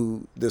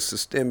view the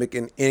systemic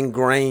and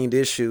ingrained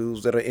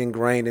issues that are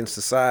ingrained in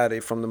society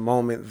from the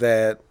moment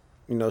that,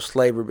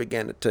 slavery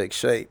began to take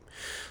shape.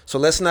 So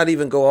let's not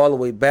even go all the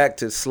way back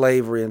to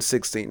slavery in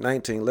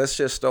 1619. Let's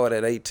just start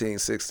at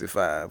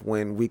 1865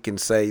 when we can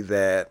say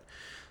that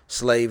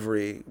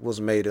slavery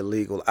was made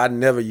illegal. I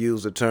never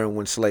use the term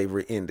when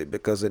slavery ended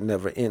because it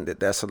never ended.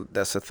 That's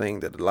a thing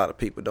that a lot of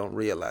people don't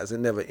realize. It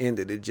never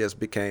ended. It just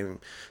became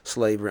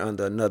slavery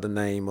under another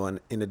name or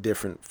in a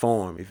different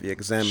form. If you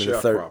examine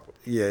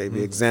you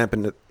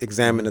examine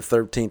the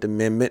 13th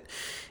Amendment,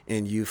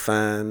 and you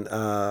find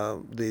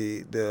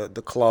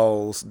the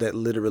clause that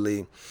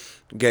literally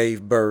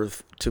gave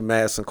birth to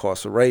mass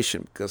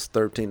incarceration, because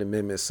 13th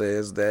Amendment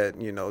says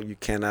that, you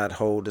cannot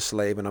hold a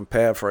slave, and I'm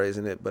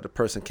paraphrasing it, but a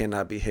person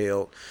cannot be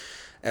held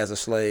as a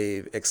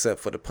slave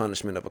except for the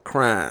punishment of a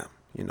crime.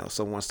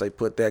 So once they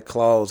put that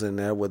clause in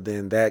there, well,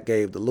 then that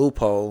gave the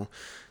loophole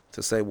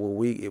to say,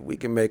 well, if we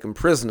can make them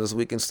prisoners,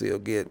 we can still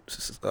get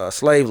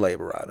slave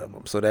labor out of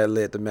them. So that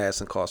led to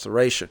mass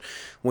incarceration.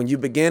 When you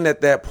begin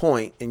at that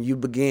point, and you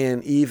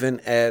begin even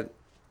at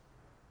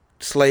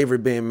slavery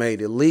being made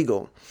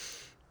illegal,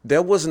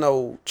 there was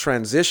no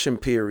transition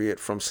period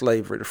from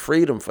slavery to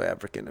freedom for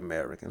African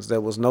Americans.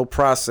 There was no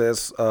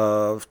process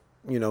of,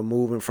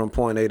 moving from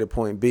point A to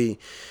point B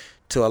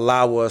to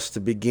allow us to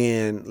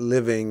begin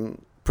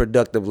living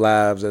productive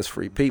lives as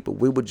free people.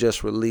 We were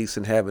just released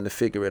and having to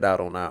figure it out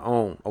on our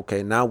own.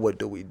 Okay, now what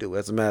do we do?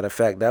 As a matter of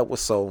fact, that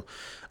was so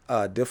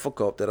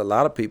difficult that a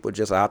lot of people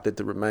just opted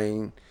to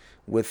remain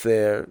with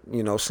their,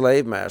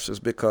 slave masters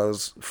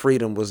because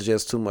freedom was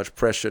just too much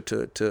pressure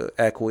to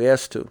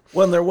acquiesce to.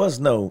 Well, there was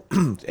no,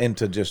 and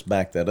to just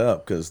back that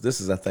up, because this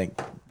is, I think,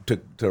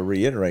 to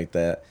reiterate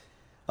that,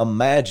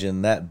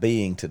 imagine that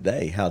being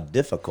today, how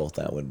difficult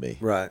that would be.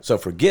 Right. So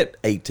forget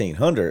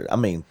 1800. I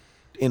mean,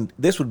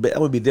 that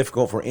would be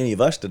difficult for any of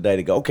us today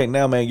to go, okay,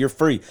 now, man, you're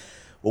free.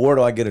 Well, where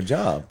do I get a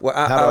job? Well,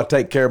 how do I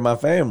take care of my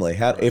family?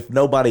 If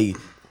nobody,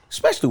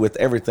 especially with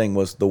everything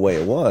was the way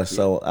it was.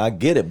 So I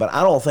get it, but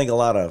I don't think a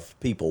lot of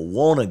people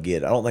want to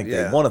get it. I don't think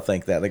they want to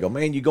think that. They go,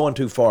 man, you're going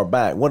too far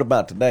back. What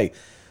about today?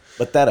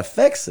 But that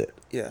affects it.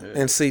 Yeah.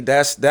 And see,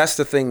 that's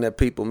the thing that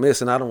people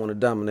miss, and I don't want to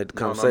dominate the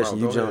conversation.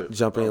 You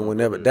jump in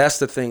whenever. That's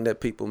the thing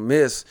that people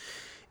miss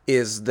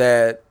is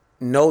that,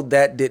 no,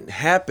 that didn't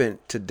happen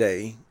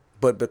today,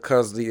 but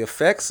because the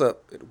effects of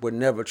it were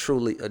never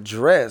truly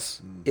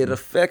addressed, it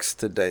affects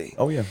today.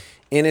 Oh, yeah.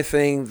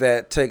 Anything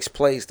that takes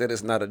place that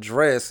is not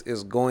addressed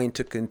is going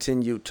to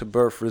continue to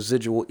birth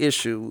residual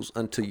issues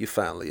until you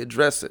finally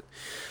address it.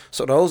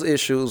 So those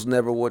issues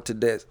never were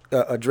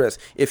addressed.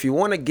 If you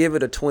want to give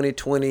it a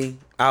 2020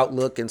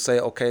 outlook and say,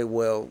 okay,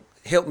 well,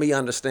 help me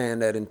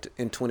understand that in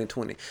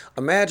 2020.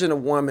 Imagine a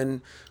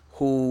woman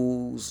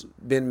who's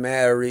been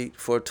married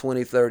for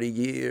 20, 30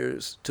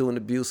 years to an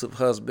abusive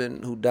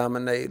husband who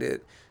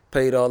dominated,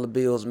 paid all the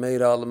bills,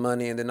 made all the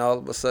money, and then all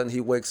of a sudden he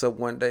wakes up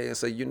one day and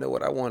says, you know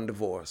what, I want a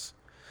divorce.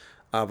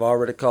 I've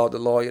already called the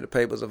lawyer. The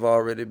papers have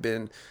already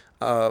been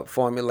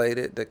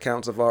formulated. The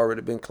accounts have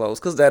already been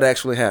closed, because that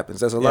actually happens.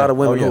 There's a lot of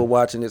women who are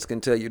watching this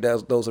can tell you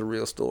those are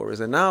real stories.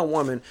 And now a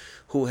woman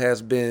who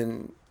has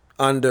been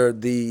under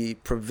the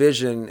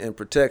provision and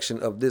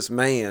protection of this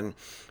man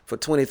for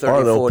 20,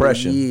 30, 40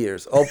 oppression.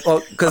 Years.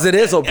 Because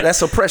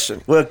that's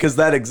oppression. Well, because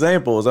that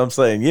example is, I'm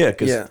saying,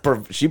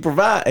 because he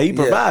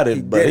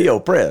provided, but he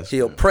oppressed. He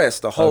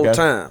oppressed the whole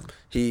time.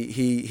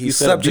 He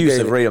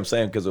subjugated. Abusive, Ray, I'm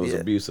saying, because it was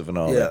abusive and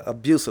all that. Yeah,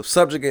 abusive.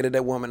 Subjugated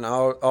that woman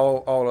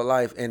all her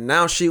life. And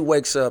now she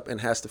wakes up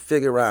and has to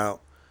figure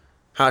out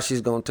how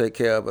she's going to take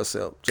care of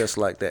herself just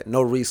like that.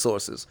 No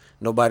resources.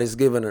 Nobody's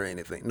giving her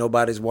anything.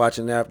 Nobody's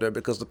watching after her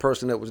because the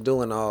person that was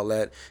doing all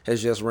that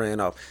has just ran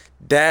off.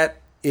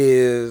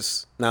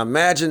 Now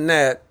imagine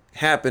that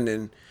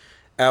happening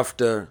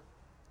after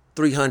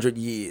 300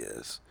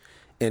 years.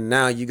 And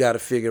now you got to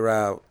figure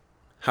out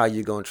how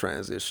you're going to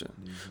transition.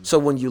 Mm-hmm. So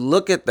when you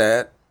look at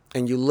that,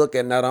 and you look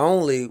at not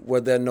only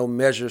were there no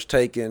measures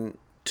taken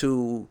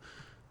to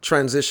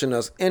transition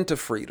us into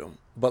freedom,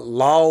 but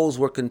laws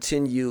were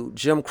continued,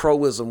 Jim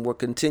Crowism were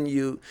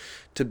continued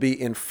to be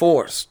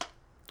enforced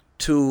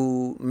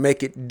to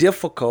make it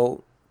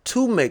difficult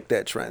to make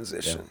that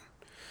transition.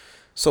 Yeah.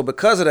 So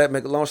because of that,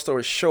 make a long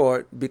story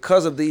short,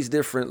 because of these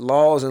different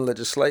laws and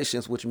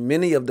legislations, which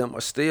many of them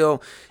are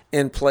still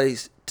in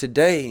place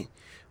today,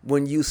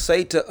 when you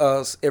say to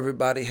us,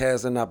 everybody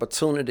has an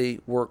opportunity,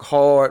 work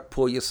hard,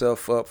 pull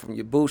yourself up from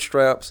your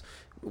bootstraps,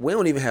 we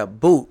don't even have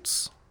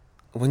boots.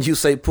 When you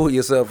say pull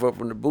yourself up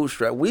from the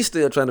bootstrap, we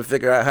still trying to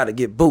figure out how to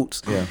get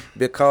boots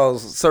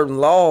because certain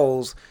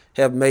laws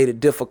have made it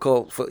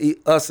difficult for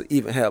us to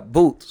even have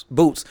boots.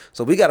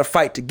 So we got to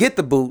fight to get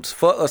the boots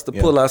for us to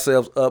pull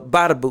ourselves up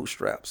by the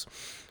bootstraps.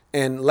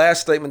 And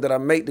last statement that I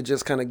make to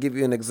just kind of give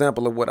you an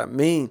example of what I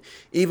mean,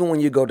 even when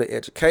you go to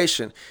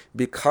education,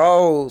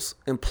 because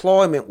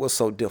employment was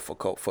so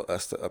difficult for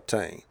us to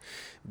obtain,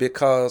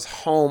 because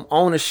home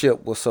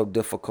ownership was so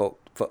difficult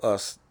for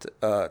us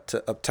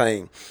to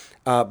obtain,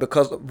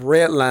 because of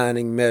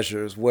redlining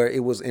measures where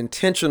it was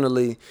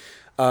intentionally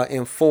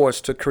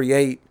enforced to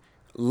create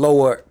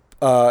lower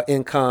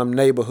income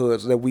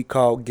neighborhoods that we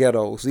call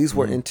ghettos. These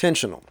were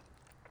intentional.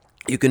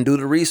 You can do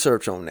the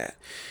research on that.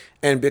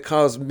 And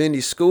because many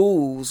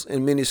schools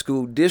and many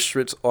school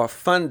districts are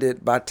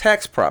funded by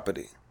tax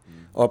property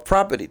or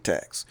property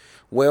tax.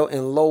 Well,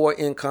 in lower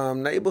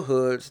income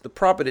neighborhoods, the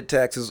property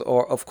taxes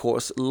are, of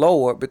course,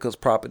 lower because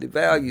property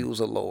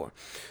values are lower.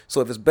 So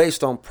if it's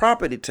based on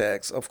property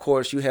tax, of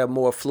course, you have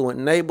more affluent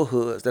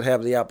neighborhoods that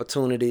have the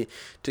opportunity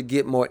to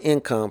get more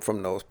income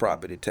from those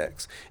property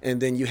tax.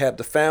 And then you have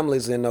the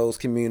families in those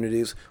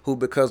communities who,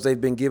 because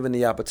they've been given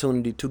the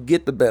opportunity to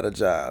get the better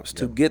jobs,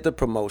 to get the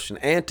promotion,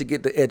 and to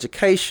get the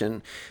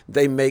education,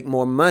 they make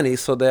more money,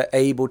 so they're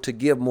able to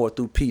give more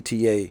through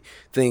PTA,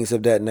 things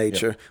of that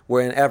nature.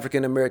 Where in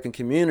African American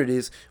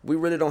communities, we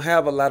really don't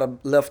have a lot of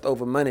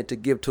leftover money to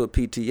give to a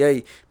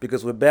PTA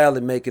because we're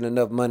barely making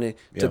enough money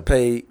to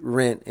pay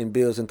rent and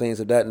bills and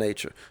things of that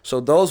nature. So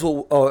those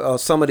are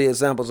some of the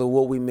examples of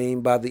what we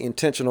mean by the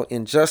intentional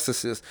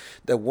injustices,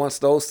 that once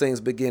those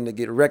things begin to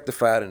get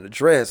rectified and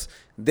addressed,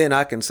 then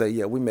I can say,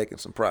 we're making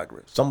some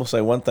progress. So I'm going to say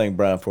one thing,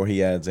 Brian, before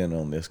he adds in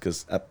on this,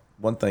 because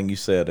one thing you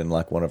said in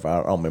like one of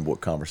our, I don't remember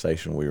what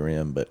conversation we were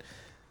in, but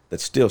that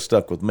still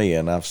stuck with me,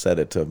 and I've said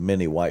it to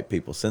many white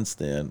people since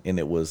then, and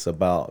it was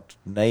about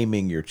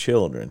naming your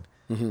children.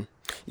 Mm-hmm.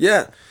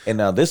 Yeah. And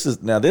now this is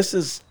going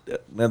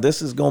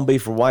to be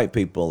for white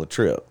people a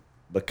trip,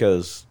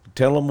 because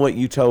tell them what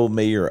you told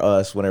me or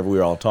us whenever we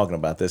were all talking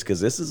about this,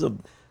 because this is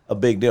a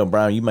big deal.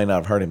 Brian, you may not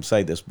have heard him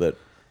say this, but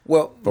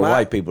for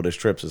white people, this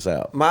trips us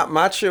out.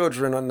 My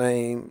children are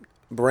named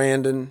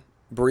Brandon,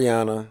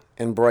 Brianna,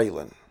 and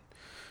Braylon.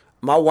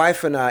 My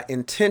wife and I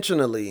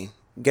intentionally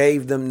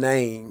gave them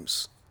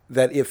names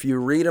that if you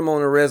read them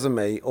on a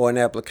resume or an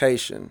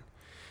application,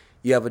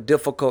 you have a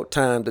difficult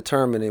time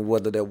determining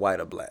whether they're white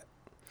or black.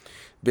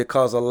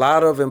 Because a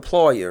lot of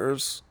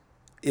employers,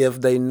 if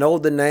they know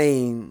the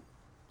name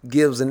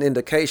gives an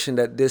indication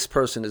that this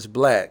person is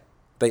black,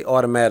 they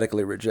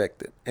automatically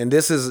reject it. And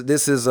this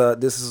is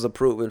a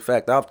proof. In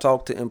fact, I've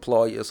talked to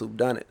employers who've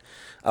done it.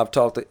 I've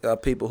talked to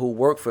people who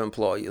work for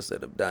employers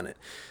that have done it.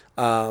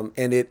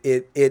 And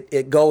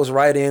it goes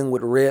right in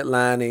with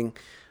redlining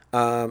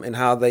and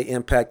how they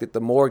impacted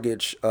the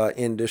mortgage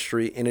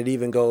industry, and it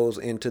even goes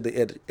into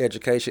the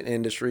education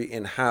industry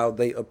and how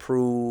they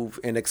approve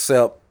and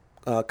accept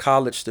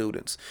college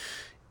students.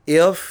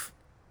 If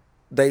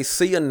they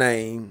see a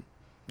name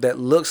that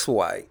looks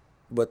white,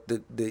 but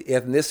the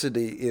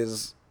ethnicity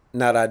is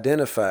not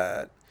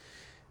identified,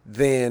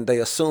 then they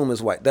assume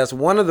it's white. That's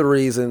one of the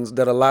reasons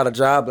that a lot of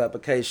job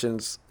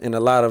applications and a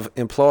lot of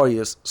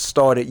employers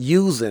started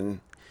using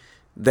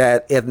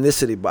that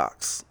ethnicity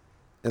box.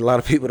 And a lot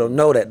of people don't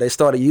know that. They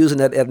started using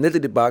that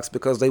ethnicity box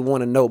because they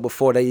want to know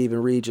before they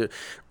even read your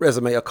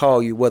resume or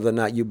call you whether or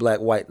not you black,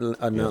 white,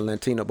 or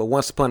non-Latino. But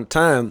once upon a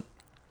time,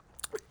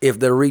 if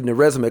they're reading the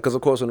resume, because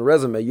of course on the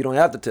resume, you don't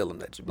have to tell them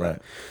that you're black.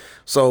 Right.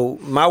 So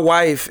my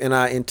wife and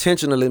I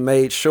intentionally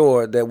made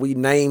sure that we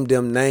named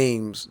them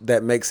names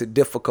that makes it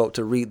difficult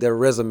to read their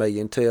resume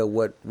and tell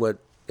what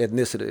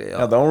ethnicity they are.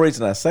 Now, the only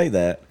reason I say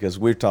that, because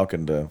I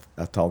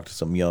talked to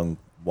some young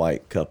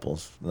white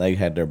couples, and they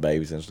had their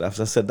babies and stuff.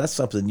 So I said, that's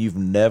something you've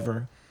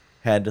never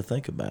had to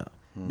think about.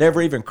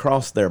 Never even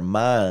crossed their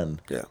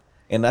mind. Yeah.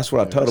 And that's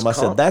what I told them. I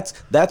said,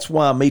 that's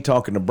why me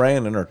talking to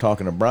Brandon or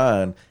talking to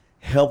Brian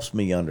helps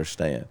me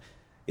understand.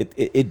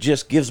 It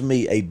just gives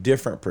me a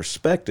different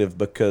perspective,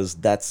 because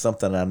that's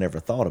something I never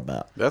thought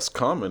about. That's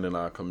common in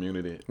our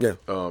community. Yeah.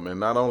 And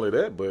not only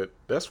that, but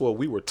that's what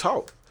we were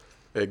taught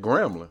at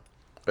Grambling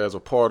as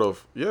part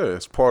of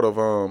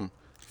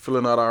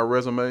filling out our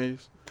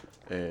resumes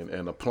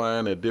and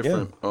applying at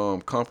different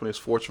companies,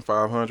 Fortune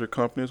 500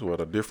 companies, or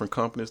the different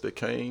companies that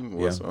came.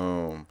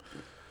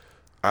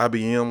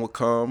 IBM would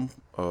come,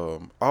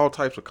 all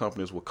types of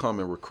companies would come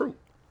and recruit.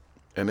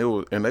 And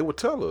they would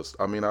tell us,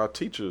 our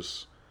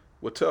teachers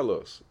would tell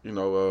us,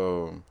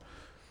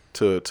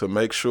 to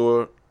make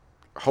sure,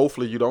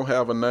 hopefully you don't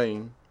have a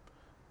name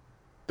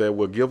that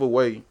will give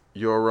away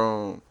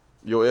your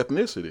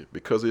ethnicity,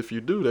 because if you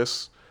do,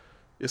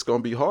 it's going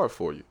to be hard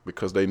for you,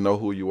 because they know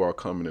who you are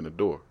coming in the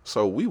door.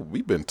 So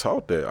we've been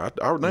taught that.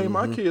 I name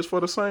my kids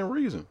for the same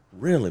reason.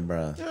 Really,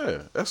 Brian?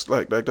 Yeah, that's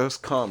that's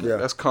common. Yeah.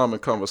 That's common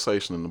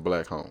conversation in the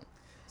black home.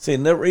 See,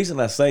 and the reason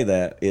I say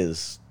that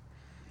is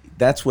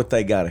that's what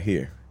they got to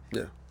hear.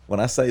 Yeah.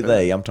 When I say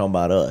they, I'm talking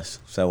about us.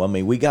 So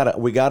we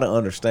gotta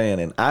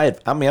understand. And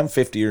I'm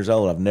 50 years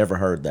old. I've never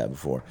heard that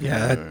before.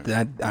 Yeah,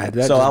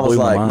 that so I was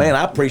like, man,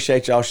 I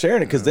appreciate y'all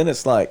sharing it, because then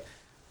it's like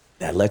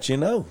that lets you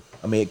know.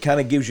 It kind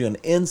of gives you an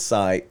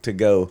insight to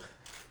go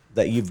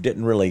that you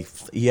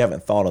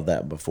haven't thought of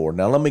that before.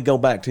 Now let me go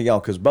back to y'all,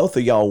 because both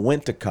of y'all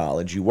went to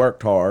college. You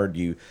worked hard.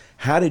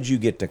 How did you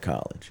get to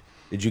college?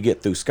 Did you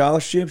get through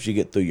scholarships? You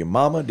get through your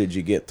mama? Did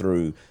you get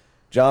through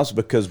jobs?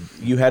 Because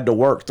you had to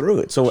work through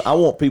it. So I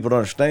want people to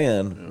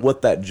understand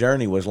what that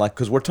journey was like,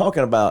 because we're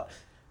talking about,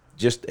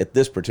 just at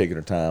this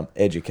particular time,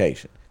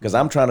 education. Because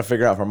I'm trying to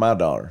figure out for my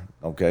daughter,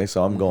 okay?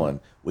 So I'm going,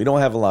 we don't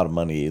have a lot of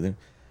money either.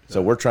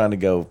 So we're trying to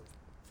go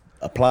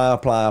apply,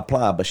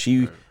 but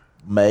she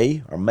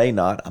may or may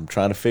not, I'm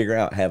trying to figure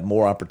out, have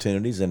more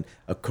opportunities. And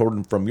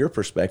according from your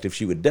perspective,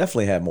 she would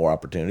definitely have more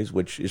opportunities,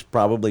 which is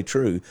probably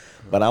true.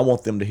 But I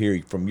want them to hear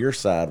from your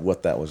side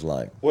what that was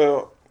like.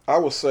 Well, I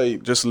would say,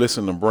 just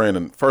listen to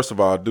Brandon. First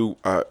of all,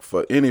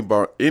 for any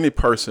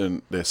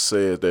person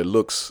that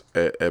looks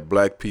at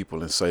black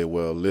people and say,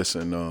 well,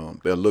 listen,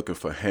 they're looking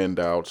for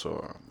handouts,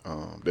 or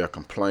they're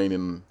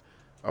complaining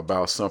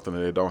about something that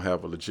they don't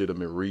have a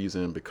legitimate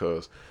reason,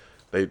 because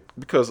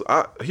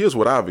here's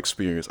what I've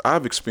experienced.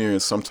 I've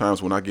experienced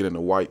sometimes when I get in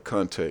a white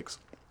context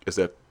is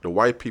that the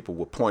white people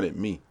will point at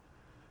me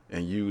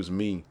and use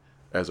me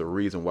as a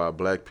reason why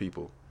black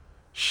people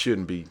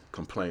shouldn't be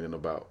complaining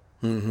about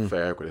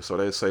fair equity. So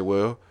they say,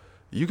 well,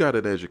 you got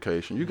an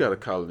education, you got a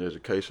college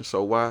education,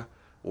 so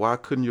why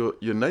couldn't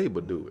your neighbor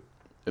do it?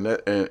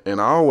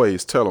 And I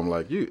always tell them,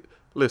 like, you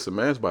listen,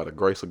 man, it's by the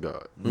grace of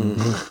God.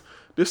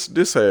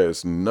 This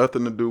has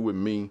nothing to do with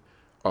me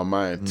or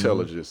my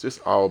intelligence. It's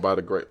all by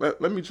the grace. Let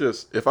me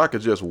just, if I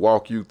could just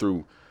walk you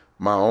through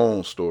my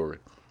own story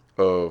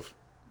of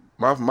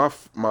my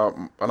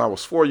when I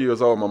was 4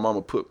 years old, my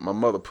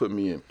mother put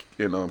me in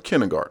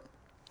kindergarten.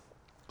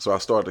 So I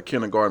started the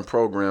kindergarten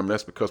program.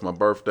 That's because my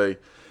birthday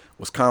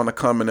was kind of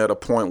coming at a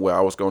point where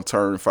I was going to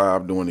turn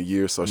 5 during the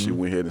year, so she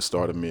went ahead and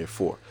started me at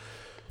 4.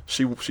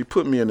 She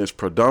put me in this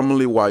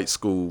predominantly white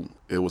school.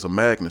 It was a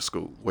magnet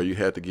school where you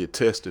had to get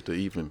tested to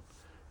even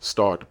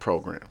start the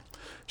program.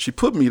 She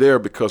put me there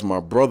because my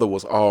brother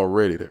was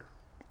already there.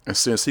 And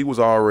since he was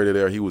already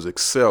there, he was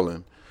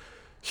excelling.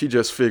 She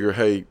just figured,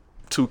 hey,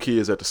 2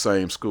 kids at the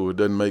same school, it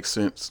doesn't make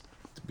sense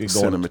to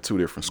send them to 2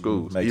 different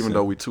schools. Even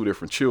though we 2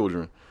 different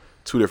children,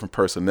 2 different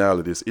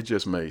personalities, it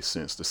just made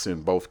sense to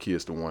send both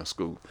kids to one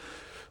school.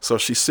 So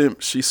she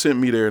sent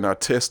me there, and I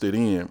tested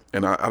in,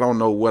 and I don't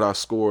know what I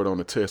scored on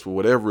the test, but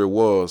whatever it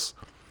was,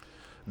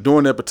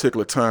 during that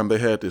particular time, they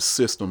had this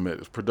system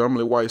at a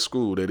predominantly white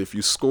school that if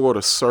you scored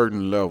a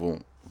certain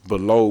level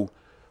below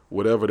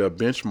whatever their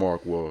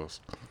benchmark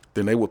was,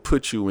 then they would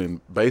put you in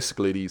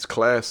basically these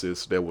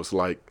classes that was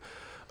like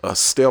a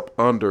step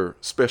under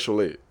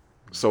special ed.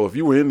 So if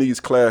you were in these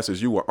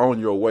classes, you were on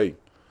your way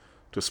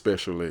to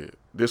special ed.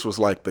 This was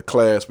like the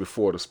class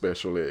before the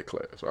special ed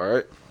class, all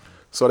right?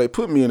 So they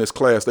put me in this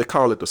class. They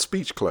call it the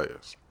speech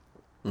class.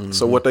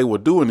 So what they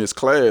would do in this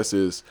class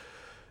is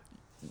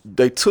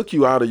they took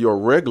you out of your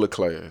regular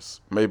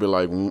class, maybe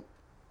like,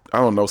 I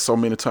don't know, so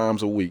many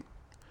times a week,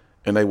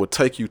 and they would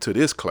take you to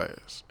this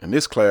class. And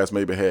this class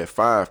maybe had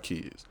 5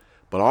 kids.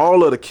 But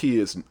all of the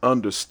kids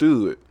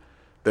understood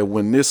that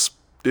when this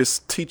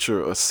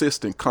teacher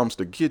assistant comes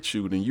to get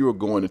you, then you're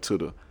going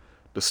into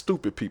the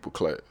stupid people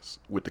class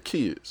with the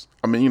kids.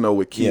 I mean,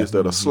 with kids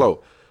that are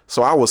slow.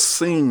 So I was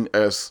seen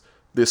as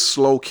this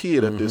slow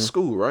kid at this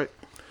school, right?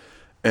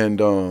 And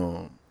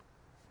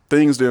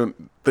things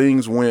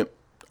went,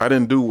 I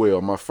didn't do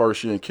well my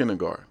first year in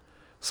kindergarten.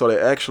 So they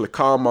actually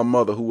called my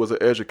mother, who was an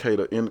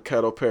educator in the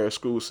Caddo Parish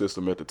school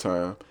system at the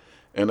time,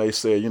 and they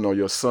said,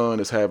 your son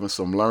is having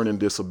some learning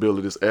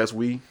disabilities, as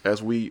we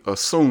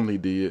assumed he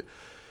did,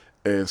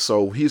 and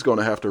so he's going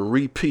to have to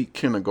repeat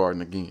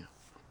kindergarten again.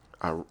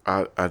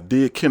 I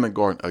did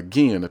kindergarten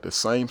again at the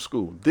same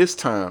school. This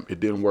time, it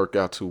didn't work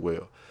out too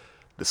well.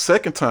 The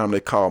second time they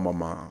called my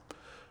mom,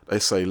 they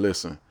say,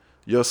 listen,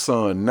 your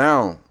son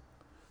now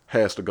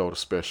has to go to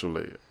special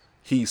ed.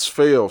 He's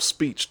failed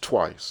speech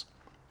twice.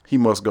 He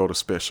must go to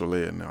special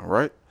ed now,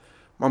 right?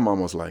 My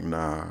mom was like,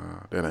 nah,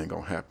 that ain't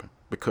going to happen.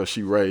 Because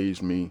she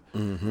raised me,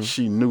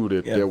 she knew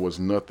that there was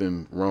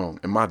nothing wrong.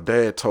 And my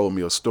dad told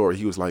me a story.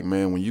 He was like,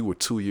 man, when you were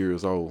 2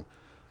 years old,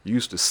 you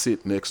used to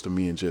sit next to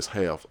me and just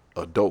have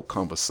adult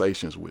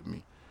conversations with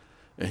me.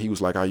 And he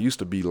was like, I used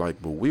to be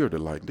like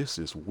bewildered, like, this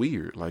is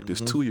weird. Like, this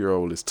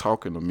 2-year-old is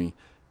talking to me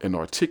and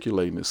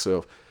articulating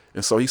itself.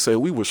 And so he said,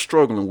 we were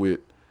struggling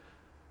with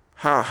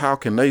how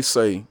can they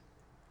say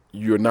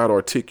you're not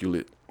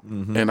articulate?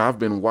 And I've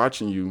been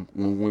watching you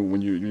when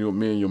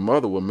me and your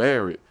mother were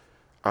married.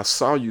 I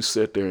saw you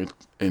sit there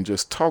and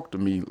just talk to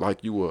me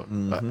like you were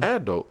an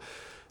adult.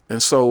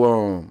 And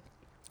so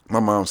my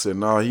mom said,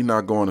 no, he's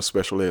not going to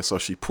special ed. So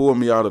she pulled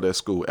me out of that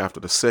school after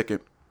the second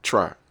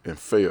try and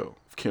failed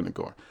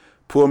kindergarten.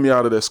 Pulled me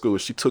out of that school.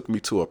 She took me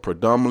to a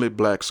predominantly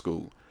black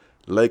school,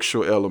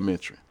 Lakeshore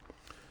Elementary.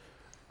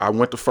 I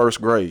went to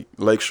first grade.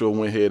 Lakeshore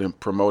went ahead and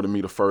promoted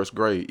me to first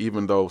grade,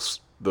 even though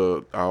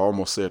I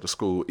almost said the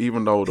school,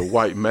 even though the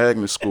white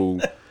magnet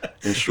school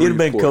in Shreveport. You'd have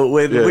been cool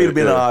with it. We'd have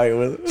been all right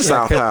with it.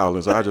 South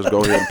Highlands. I just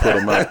go ahead and put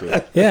them out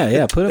there.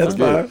 Yeah, put them out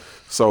there.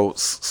 So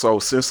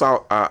since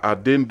I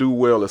didn't do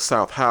well at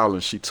South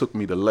Highlands, she took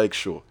me to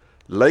Lakeshore.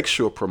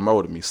 Lakeshore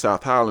promoted me.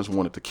 South Highlands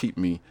wanted to keep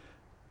me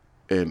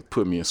and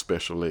put me in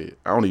special ed.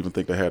 I don't even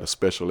think they had a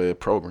special ed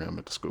program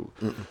at the school.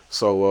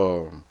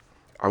 So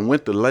I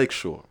went to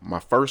Lakeshore. My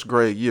first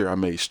grade year, I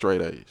made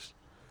straight A's.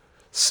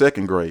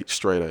 Second grade,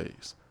 straight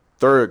A's.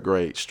 Third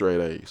grade,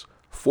 straight A's.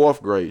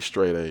 Fourth grade,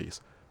 straight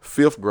A's.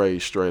 Fifth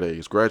grade, straight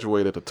A's.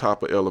 Graduated at the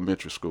top of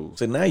elementary school.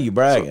 So now you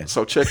bragging.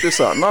 So check this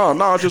out. No,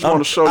 I just want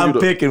to show you. I'm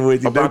picking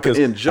with you about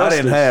the injustice. I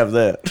didn't have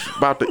that.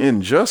 About the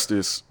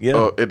injustice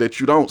that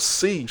you don't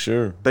see.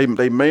 Sure. They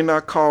may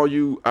not call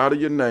you out of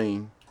your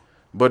name,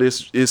 but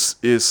it's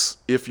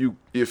if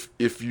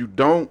you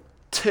don't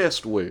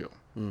test well,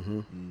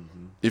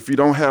 if you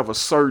don't have a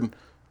certain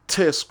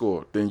test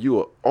score, then you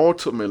are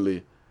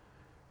ultimately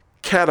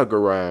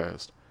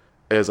categorized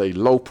as a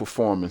low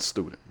performing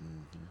student.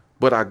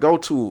 But I go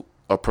to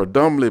a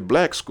predominantly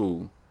black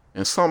school,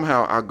 and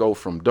somehow I go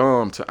from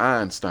dumb to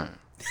Einstein.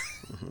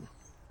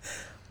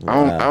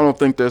 Wow. I don't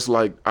think that's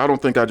like, I don't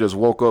think I just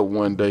woke up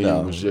one day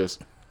and was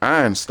just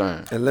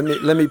Einstein. And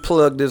let me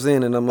plug this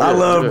in, and I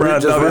love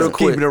Brad. Just real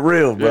quick. Keeping it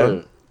real, bro.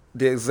 Yeah.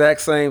 The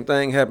exact same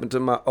thing happened to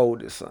my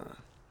oldest son.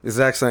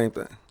 Exact same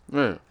thing.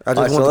 Yeah. I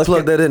just want to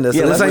plug that in there.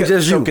 So this ain't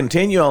just you. So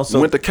continue on.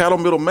 So went to Cattle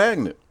Middle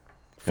Magnet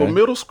for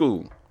middle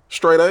school,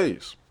 straight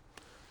A's.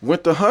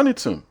 Went to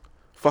Huntington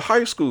for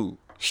high school,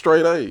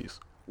 straight A's.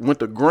 Went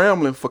to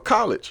Grambling for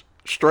college,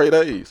 straight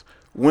A's.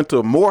 Went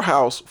to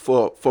Morehouse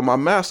for my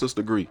master's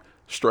degree,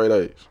 straight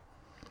A's.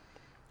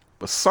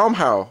 But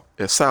somehow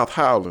at South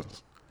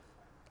Highlands,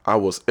 I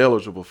was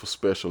eligible for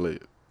special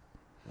ed.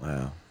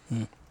 Wow.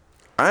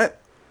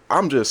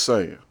 I'm just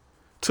saying,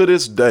 to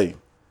this day,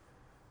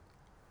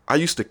 I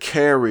used to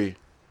carry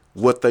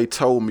what they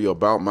told me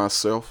about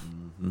myself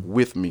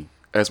with me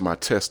as my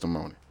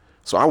testimony.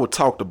 So I would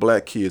talk to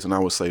black kids and I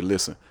would say,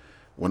 listen,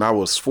 when I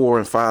was 4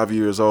 and 5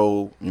 years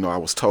old, I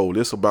was told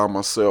this about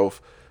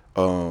myself,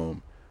 but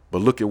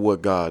look at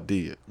what God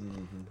did.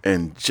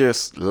 And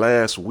just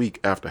last week,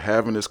 after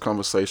having this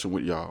conversation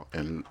with y'all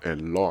and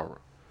Laura,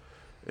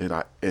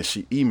 and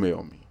she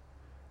emailed me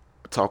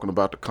talking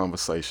about the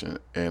conversation,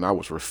 and I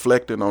was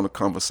reflecting on the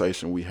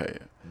conversation we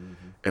had.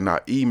 And I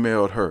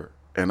emailed her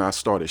and I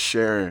started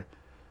sharing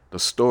the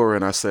story,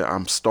 and I said,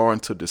 I'm starting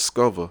to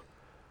discover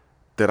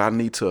that I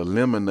need to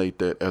eliminate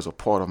that as a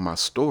part of my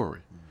story,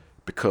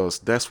 because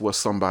that's what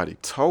somebody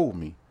told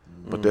me,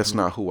 but that's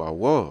not who I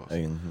was.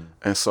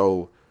 And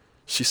so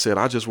she said,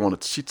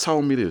 she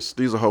told me this,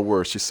 these are her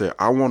words. She said,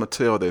 I want to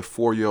tell that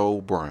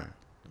 4-year-old Brian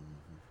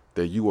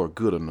that you are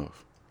good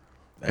enough.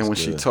 And when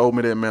she told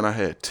me that, man, I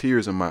had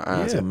tears in my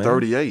eyes at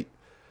 38,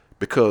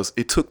 because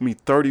it took me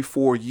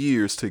 34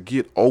 years to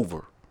get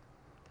over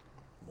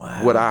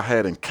what I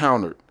had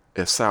encountered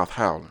at South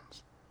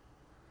Howlands.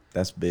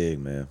 That's big,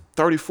 man.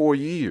 34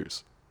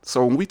 years.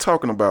 So when we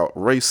talking about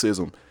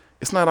racism,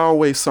 it's not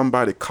always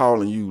somebody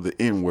calling you the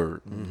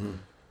N-word.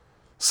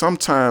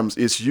 Sometimes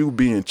it's you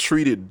being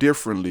treated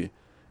differently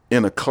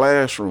in a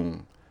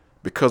classroom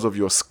because of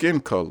your skin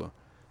color.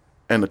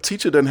 And the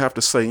teacher doesn't have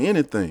to say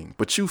anything,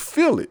 but you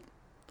feel it.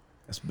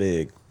 That's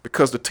big.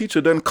 Because the teacher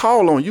doesn't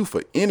call on you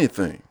for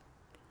anything.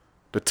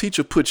 The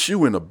teacher puts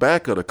you in the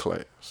back of the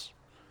class.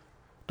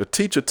 The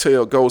teacher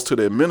goes to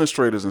the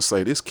administrators and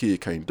say, this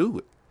kid can't do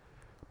it.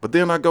 But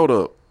then I go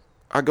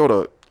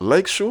to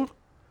Lakeshore,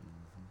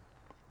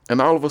 and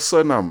all of a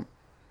sudden I'm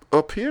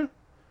up here.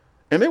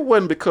 And it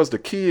wasn't because the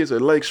kids at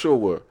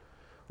Lakeshore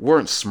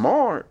weren't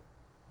smart.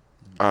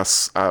 I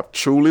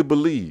truly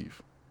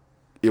believe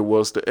it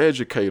was the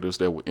educators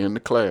that were in the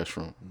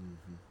classroom.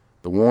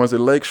 The ones at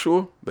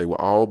Lakeshore, they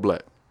were all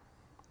black.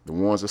 The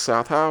ones at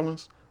South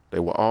Highlands, they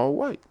were all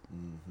white.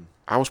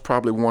 I was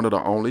probably one of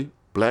the only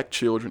black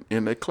children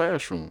in their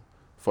classroom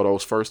for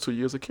those first 2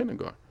 years of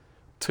kindergarten.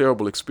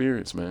 Terrible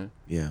experience, man.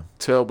 Yeah.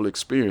 Terrible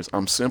experience.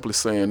 I'm simply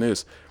saying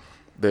this,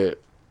 that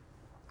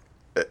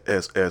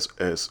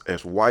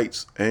as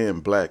whites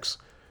and blacks,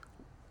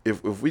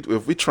 if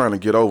we trying to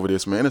get over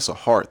this, man, it's a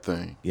hard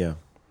thing. Yeah.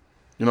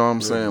 You know what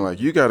I'm saying?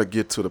 Like, you got to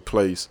get to the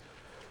place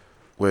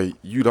where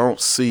you don't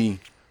see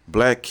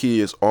black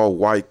kids or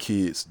white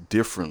kids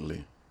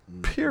differently,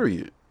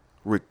 period.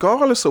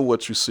 Regardless of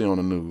what you see on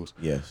the news.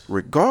 Yes.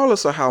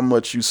 Regardless of how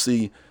much you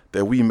see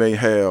that we may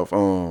have,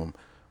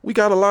 we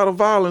got a lot of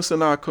violence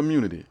in our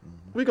community.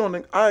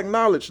 I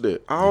acknowledge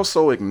that. I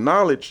also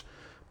acknowledge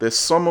that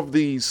some of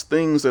these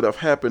things that have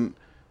happened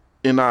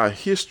in our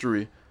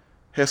history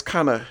has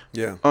kind of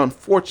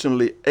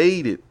unfortunately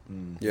aided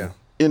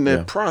in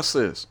that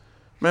process.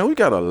 Man, we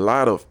got a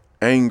lot of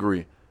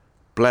angry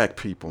black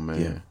people,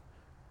 man,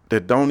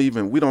 that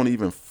we don't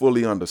even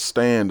fully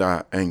understand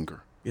our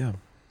anger. Yeah.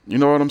 You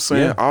know what I'm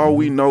saying? Yeah. All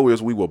we know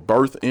is we were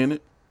birthed in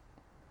it.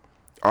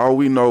 All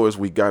we know is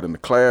we got in the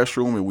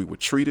classroom and we were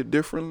treated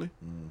differently.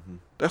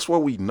 That's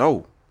what we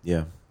know.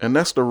 Yeah. And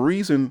that's the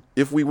reason,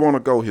 if we want to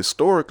go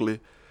historically,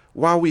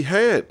 why we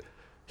had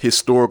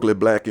historically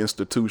black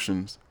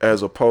institutions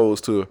as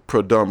opposed to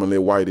predominantly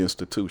white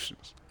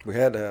institutions. We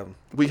had to have them.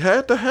 We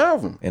had to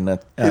have them. And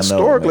that,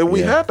 historically,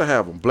 we had to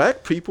have them.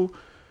 Black people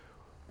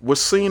were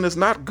seen as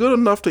not good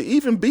enough to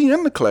even be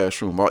in the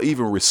classroom or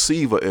even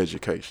receive an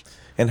education.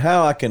 And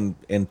how I can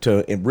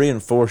to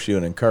reinforce you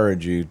and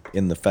encourage you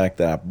in the fact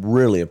that I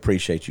really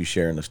appreciate you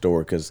sharing the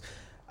story, because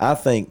I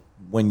think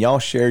when y'all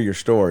share your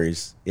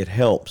stories, it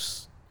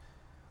helps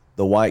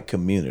the white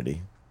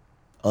community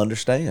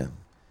understand.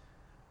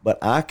 But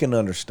I can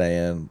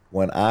understand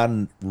when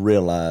I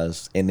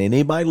realize, and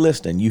anybody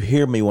listening, you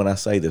hear me when I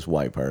say this,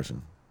 white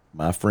person,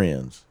 my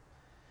friends,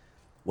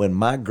 when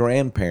my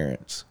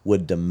grandparents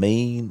would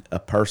demean a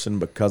person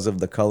because of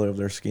the color of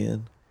their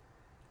skin,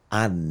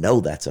 I know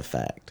that's a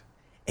fact.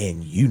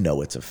 And you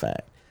know it's a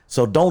fact.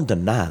 So don't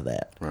deny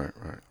that. Right.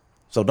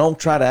 So don't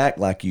try to act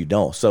like you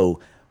don't. So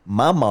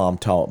my mom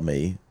taught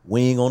me,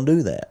 we ain't gonna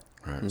do that.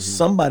 Right.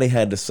 Somebody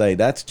had to say,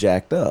 that's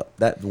jacked up.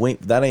 That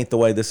ain't the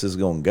way this is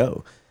gonna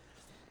go.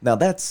 Now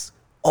that's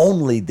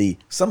only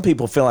some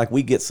people feel like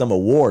we get some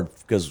award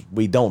because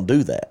we don't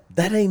do that.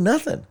 That ain't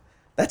nothing.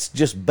 That's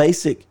just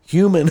basic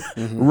human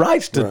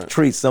rights to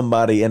treat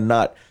somebody and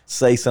not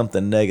say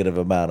something negative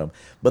about them.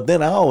 But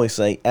then I always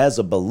say, as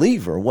a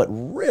believer, what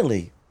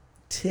really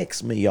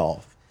ticks me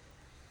off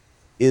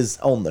is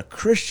on the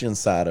Christian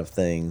side of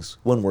things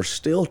when we're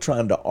still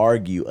trying to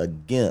argue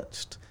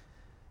against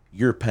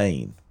your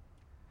pain.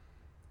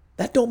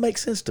 That don't make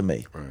sense to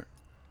me. Right.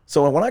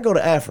 So when I go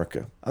to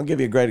Africa, I'll give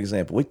you a great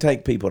example. We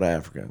take people to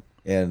Africa,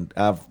 and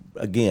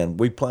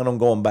we plan on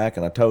going back,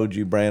 and I told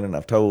you, Brandon,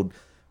 I've told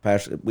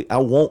Pastor, I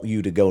want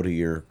you to go to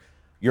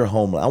your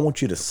homeland. I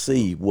want you to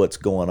see what's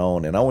going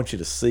on, and I want you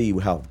to see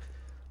how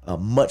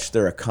much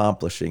they're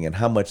accomplishing and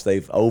how much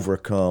they've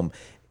overcome,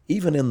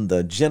 even in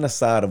the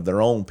genocide of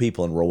their own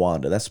people in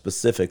Rwanda. That's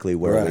specifically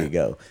where we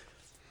go.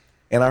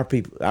 And our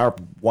people, our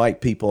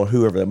white people, or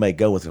whoever that may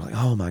go with, are like,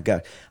 oh my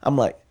God. I'm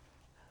like,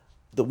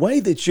 the way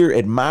that you're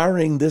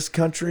admiring this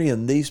country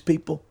and these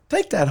people,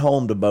 take that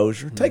home to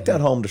Bossier, take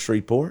that home to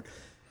Shreveport,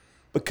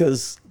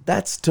 because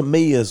that's, to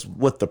me, is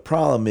what the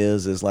problem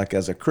is like,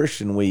 as a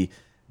Christian, we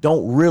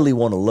don't really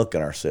want to look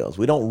at ourselves.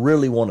 We don't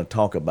really want to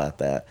talk about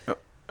that.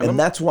 And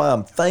that's why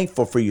I'm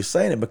thankful for you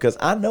saying it, because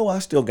I know I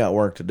still got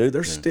work to do.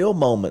 There's still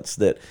moments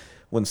that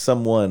when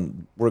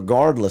someone,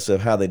 regardless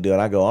of how they do it,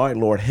 I go, all right,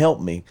 Lord,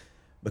 help me.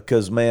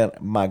 Because, man,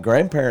 my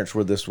grandparents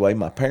were this way.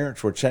 My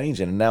parents were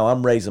changing. And now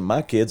I'm raising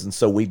my kids. And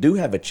so we do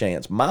have a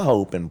chance. My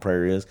hope and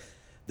prayer is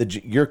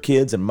that your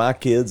kids and my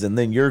kids and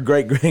then your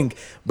great-grand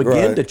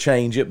begin to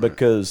change it,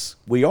 because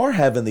we are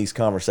having these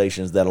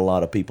conversations that a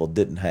lot of people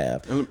didn't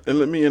have. And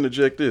let me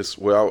interject this.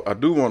 Well, I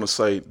do want to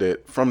say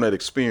that from that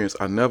experience,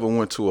 I never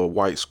went to a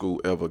white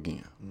school ever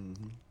again.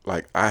 Mm-hmm.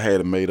 Like, I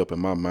had it made up in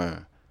my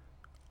mind,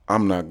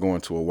 I'm not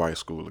going to a white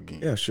school again.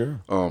 Yeah, sure.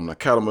 The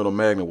Catamount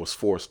Magnet was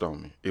forced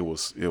on me.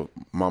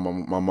 My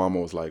mama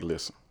was like,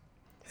 listen.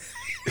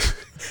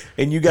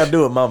 And you got to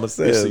do what Mama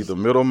says. It's either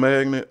Middle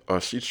Magnet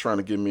or she's trying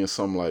to get me in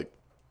some, like,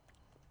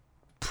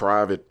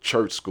 private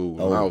church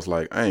school. And I was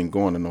like, I ain't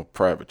going to no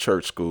private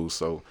church school,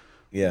 so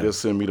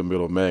just send me to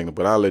Middle Magnet.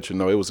 But I'll let you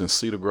know, it was in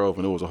Cedar Grove,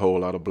 and there was a whole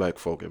lot of black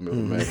folk at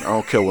Middle Magnet. I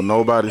don't care what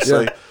nobody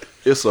say.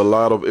 It was a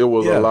lot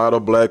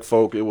of black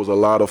folk. It was a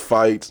lot of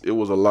fights. It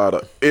was a lot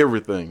of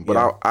everything.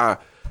 But I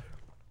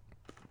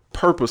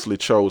purposely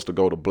chose to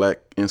go to black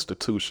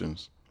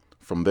institutions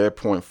from that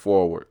point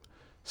forward,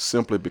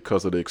 simply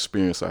because of the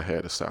experience I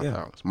had at South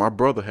Highlands. My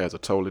brother has a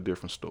totally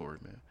different story,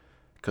 man,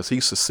 because he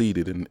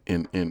succeeded in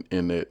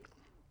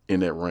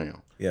that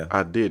realm. Yeah,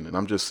 I didn't. And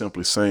I'm just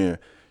simply saying,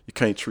 you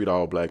can't treat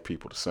all black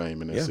people the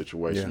same in that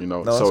situation. You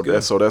know,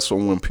 so that's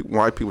when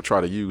white people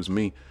try to use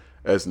me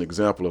as an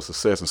example of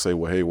success and say,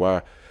 well, hey,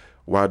 why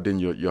didn't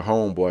your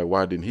homeboy,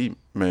 why didn't he?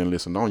 Man,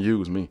 listen, don't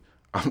use me.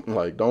 I'm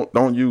like,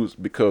 don't use,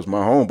 because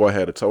my homeboy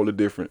had a totally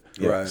different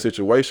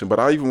situation. But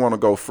I even want to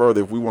go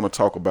further. If we want to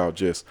talk about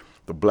just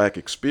the black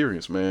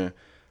experience, man,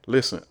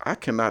 listen, I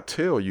cannot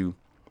tell you,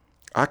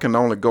 I can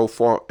only go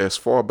as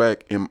far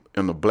back in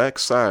the black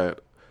side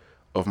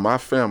of my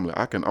family.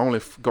 I can only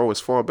go as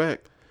far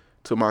back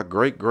to my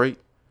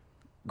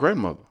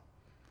great-great-grandmother.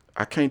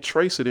 I can't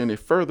trace it any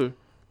further,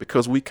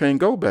 because we can't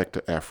go back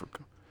to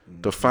Africa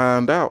to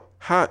find out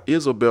how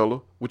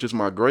Isabella, which is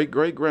my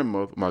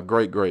great-great-grandmother, my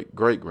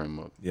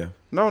great-great-great-grandmother. Yeah.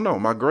 No,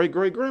 my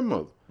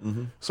great-great-grandmother.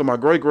 Mm-hmm. So my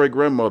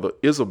great-great-grandmother,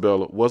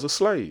 Isabella, was a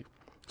slave.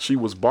 She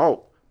was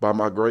bought by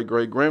my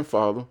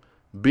great-great-grandfather,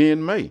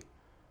 Ben May.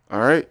 All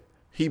right?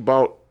 He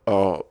bought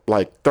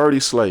like 30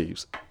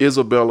 slaves.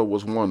 Isabella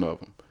was one of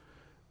them.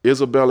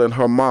 Isabella and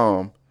her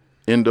mom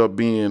ended up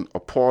being a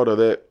part of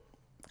that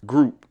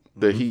group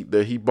that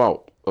he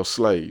bought of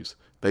slaves.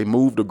 They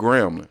moved to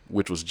Grambling,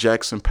 which was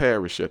Jackson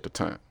Parish at the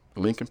time,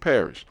 Lincoln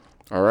Parish.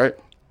 All right.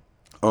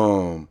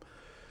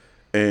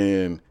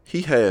 And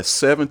he had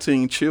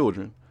 17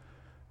 children,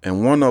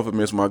 and one of them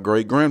is my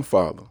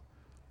great-grandfather,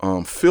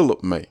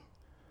 Philip May.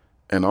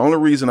 And the only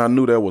reason I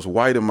knew there was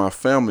white in my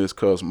family is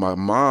because my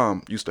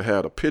mom used to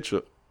have a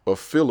picture of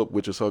Philip,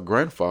 which is her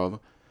grandfather,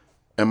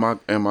 and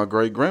my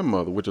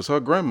great-grandmother, which is her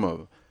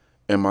grandmother.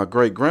 And my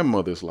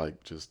great-grandmother is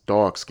like just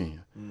dark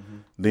skin. Mm-hmm.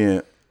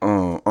 Then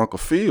Uncle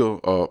Phil,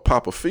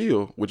 Papa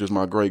Phil, which is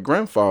my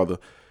great-grandfather,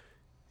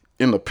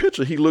 in the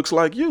picture, he looks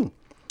like you.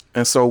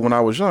 And so when I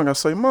was young, I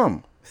say,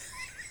 Mama,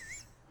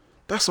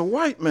 that's a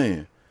white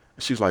man.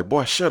 And she's like,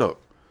 boy, shut up.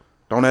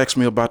 Don't ask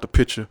me about the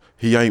picture.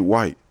 He ain't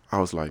white. I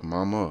was like,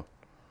 Mama,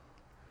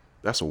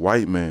 that's a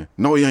white man.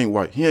 No, he ain't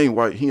white. He ain't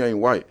white. He ain't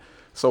white.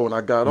 So when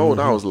I got old,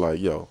 I was like,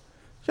 yo,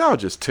 y'all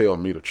just tell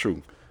me the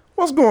truth.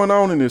 What's going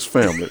on in this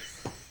family?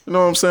 You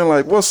know what I'm saying?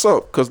 Like, what's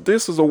up? Because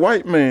this is a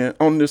white man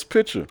on this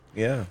picture.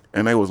 Yeah.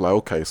 And they was like,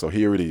 okay, so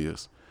here it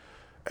is.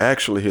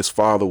 Actually, his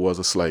father was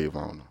a slave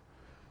owner.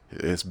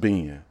 It's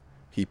Ben.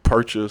 He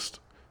purchased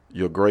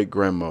your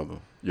great-grandmother,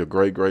 your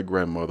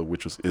great-great-grandmother,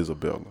 which was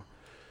Isabella.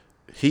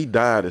 He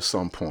died at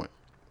some point,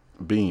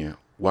 Ben,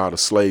 while the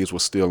slaves were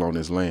still on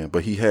his land.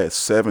 But he had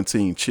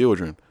 17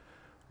 children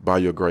by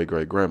your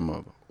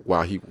great-great-grandmother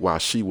while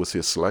she was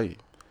his slave.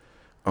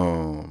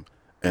 And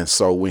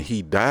so when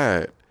he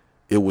died,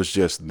 it was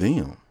just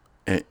them.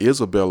 And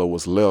Isabella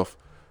was left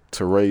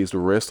to raise the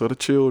rest of the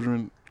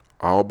children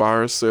all by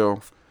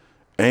herself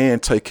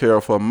and take care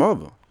of her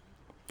mother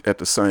at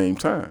the same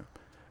time.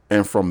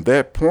 And from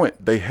that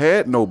point, they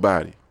had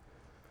nobody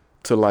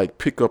to like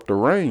pick up the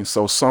reins.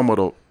 So some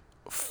of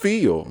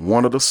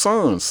the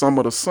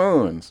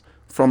sons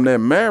from their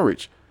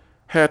marriage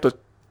had to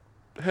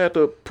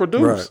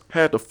produce,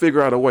 had to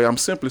figure out a way. I'm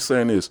simply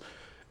saying this,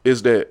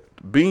 is that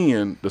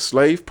being the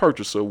slave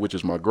purchaser, which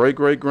is my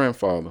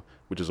great-great-grandfather,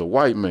 which is a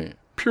white man,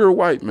 pure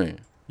white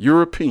man,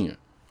 European,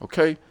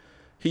 okay?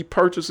 He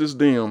purchases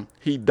them,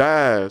 he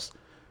dies,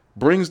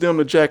 brings them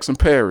to Jackson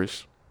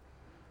Parish,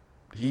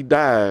 he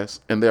dies,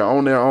 and they're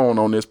on their own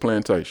on this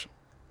plantation.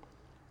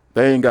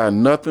 They ain't got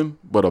nothing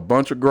but a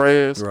bunch of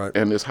grass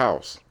and this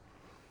house.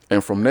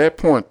 And from that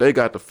point, they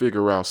got to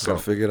figure out something. Got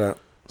to figure it out.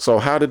 So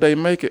how did they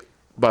make it?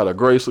 By the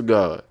grace of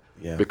God.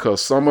 Yeah.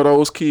 Because some of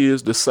those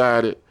kids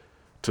decided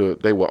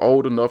they were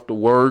old enough to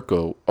work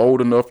or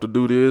old enough to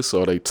do this,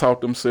 or they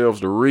taught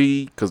themselves to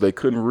read because they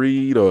couldn't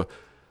read, or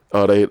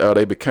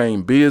they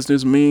became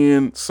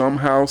businessmen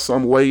somehow,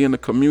 some way in the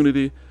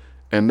community,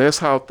 and that's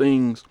how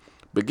things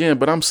began.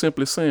 But I'm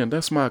simply saying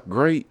that's my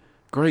great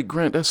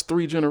grand. That's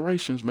 3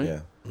 generations, man.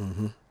 Yeah.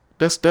 Mm-hmm.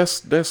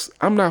 That's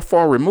I'm not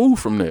far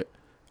removed from that.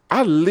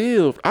 I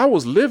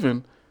was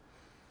living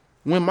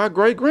when my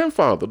great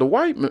grandfather,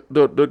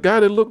 the guy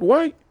that looked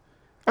white,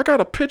 I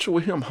got a picture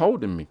with him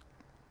holding me.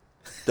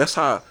 That's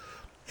how.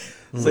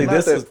 See,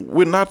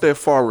 we're not that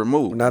far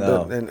removed.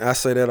 And I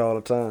say that all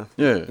the time.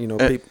 Yeah,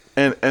 people.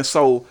 And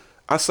so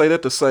I say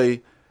that to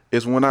say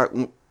is when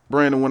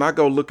I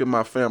go look at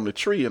my family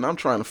tree and I'm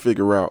trying to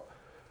figure out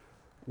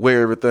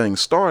where everything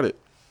started.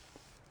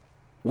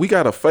 We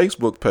got a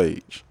Facebook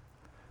page,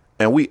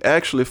 and we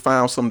actually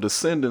found some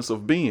descendants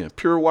of being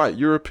pure white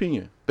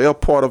European. They're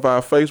part of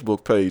our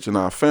Facebook page in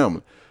our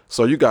family.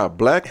 So you got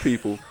black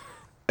people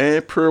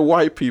and pure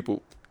white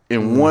people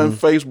in one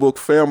Facebook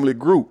family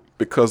group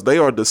because they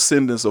are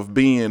descendants of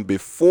being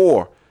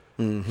before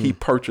he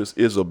purchased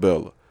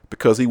Isabella,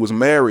 because he was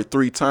married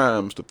 3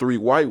 times to 3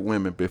 white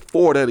women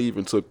before that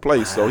even took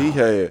place. Wow. So he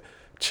had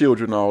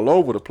children all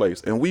over the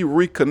place, and we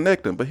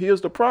reconnecting. But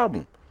here's the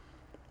problem.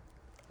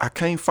 I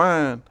can't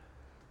find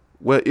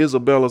where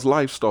Isabella's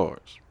life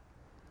starts.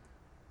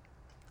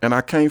 And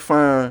I can't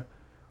find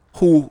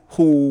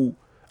who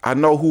I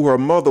know who her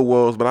mother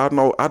was, but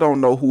I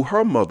don't know who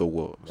her mother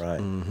was. Right.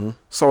 Mm-hmm.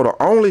 So the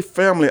only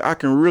family I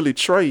can really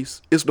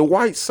trace is the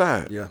white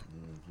side. Yeah.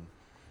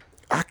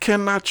 I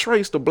cannot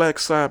trace the black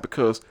side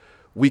because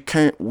we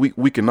can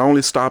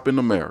only stop in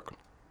America.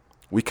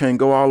 We can't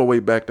go all the way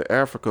back to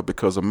Africa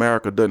because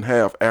America doesn't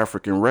have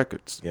African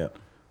records. Yeah.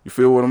 You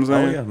feel what I'm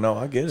saying? Oh yeah, no,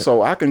 I get it.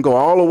 So I can go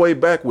all the way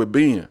back with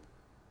Ben,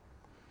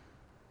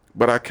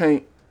 but I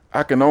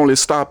can only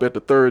stop at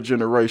the 3rd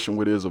generation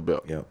with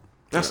Isabel. Yeah.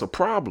 That's a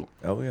problem.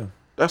 Oh yeah.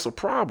 That's a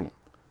problem.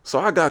 So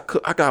I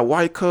got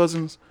white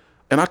cousins,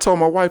 and I told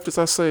my wife this.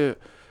 I said,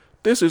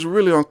 this is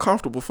really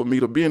uncomfortable for me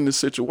to be in this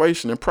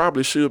situation, and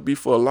probably should be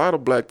for a lot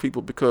of black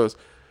people, because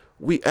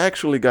we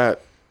actually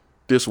got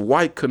this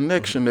white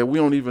connection that we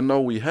don't even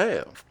know we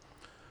have,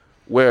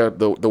 where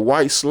the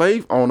white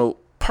slave owner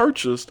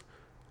purchased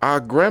our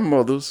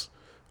grandmothers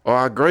or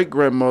our great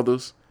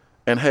grandmothers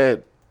and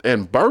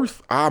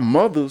birthed our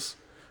mothers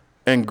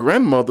and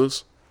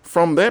grandmothers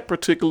from that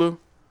particular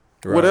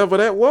whatever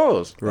that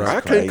was. Right.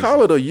 I can't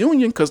call it a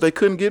union because they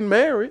couldn't get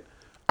married.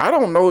 I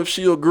don't know if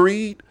she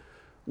agreed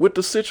with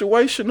the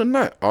situation or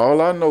not.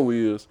 All I know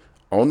is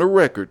on the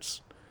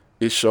records,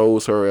 it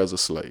shows her as a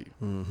slave.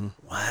 Mm-hmm.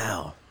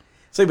 Wow.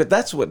 See, but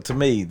that's what, to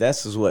me,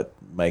 this is what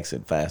makes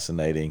it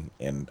fascinating,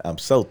 and I'm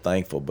so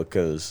thankful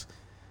because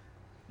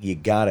you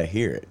got to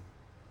hear it.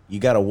 You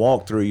got to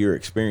walk through your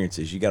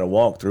experiences. You got to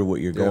walk through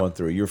what you're going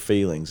through, your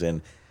feelings.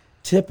 And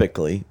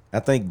typically, I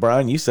think,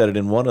 Brian, you said it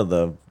in one of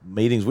the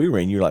meetings we were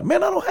in. You're like,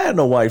 man, I don't have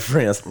no white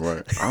friends.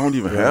 Right. I don't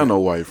even have no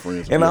white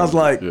friends. And I was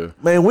like,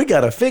 man, we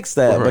got to fix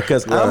that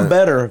because I'm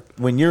better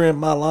when you're in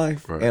my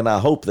life. Right. And I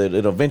hope that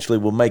it eventually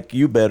will make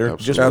you better.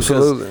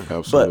 Absolutely.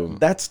 But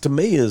that's, to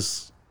me,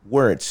 is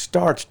where it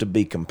starts to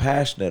be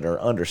compassionate or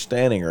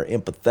understanding or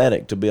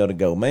empathetic, to be able to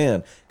go,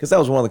 man, because that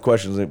was one of the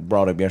questions that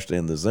brought up yesterday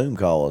in the Zoom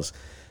call is,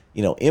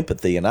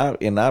 empathy. And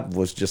I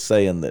was just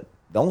saying that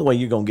the only way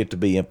you're going to get to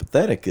be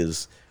empathetic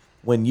is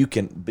when you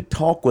can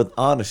talk with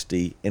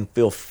honesty and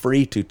feel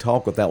free to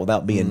talk with that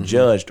without being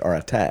judged or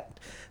attacked.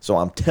 So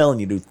I'm telling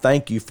you, dude,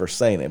 thank you for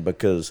saying it,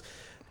 because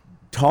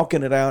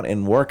talking it out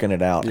and working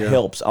it out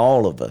helps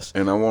all of us.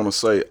 And I want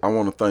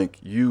to thank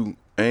you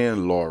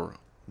and Laura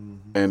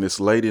and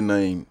this lady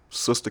named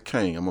Sister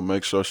Kane. I'm going to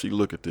make sure she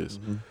look at this.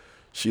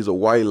 She's a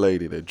white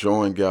lady that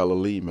joined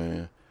Galilee,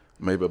 man,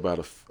 maybe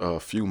about a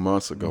few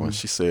months ago. And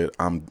she said,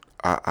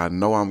 I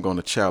know I'm going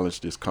to challenge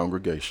this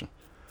congregation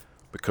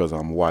because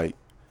I'm white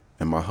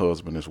and my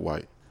husband is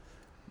white.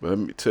 But let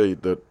me tell you,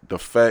 the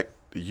fact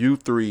that you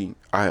 3,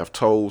 I have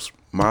told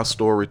my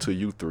story to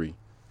you 3,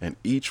 and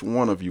each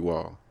one of you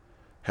all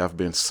have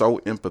been so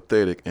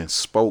empathetic and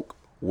spoke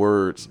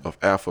words of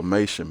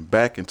affirmation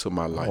back into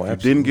my life. You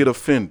didn't get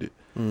offended.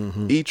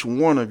 Each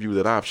one of you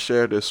that I've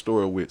shared this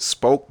story with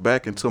spoke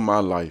back into my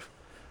life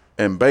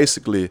and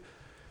basically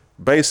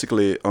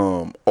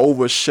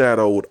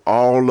overshadowed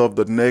all of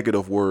the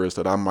negative words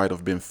that I might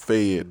have been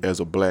fed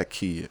as a black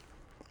kid.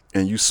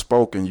 And you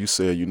spoke and you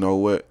said, you know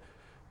what?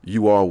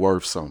 You are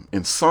worth something.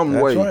 In some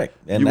way, right.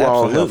 And you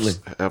absolutely.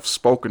 all have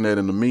spoken that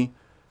into me.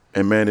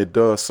 And man, it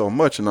does so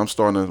much. And I'm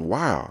starting to,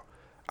 wow,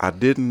 I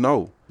didn't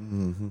know.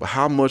 But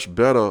how much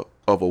better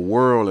of a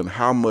world and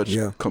how much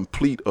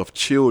complete of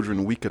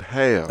children we could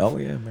have. Oh,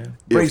 yeah, man.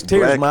 Brings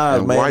tears in my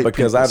eyes, man,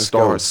 because I just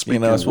start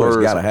speaking that's what's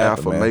words gotta of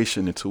happen,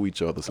 affirmation into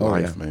each other's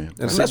life, man.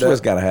 And that's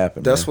what's got to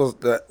happen, that's man.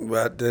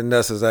 And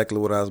that's exactly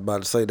what I was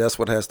about to say. That's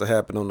what has to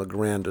happen on a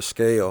grander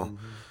scale.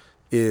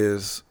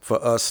 Is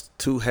for us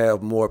to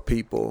have more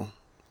people,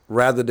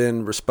 rather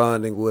than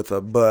responding with a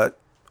but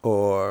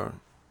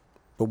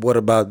what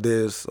about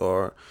this,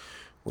 or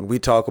when we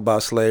talk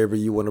about slavery,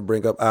 you want to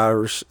bring up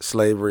Irish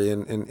slavery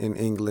in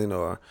England,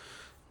 or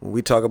when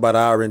we talk about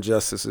our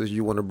injustices,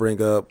 you want to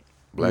bring up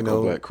black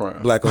on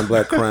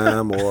black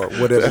crime, or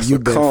whatever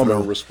you've been through. That's a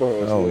common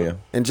response. Oh yeah.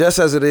 And just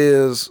as it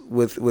is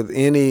with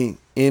any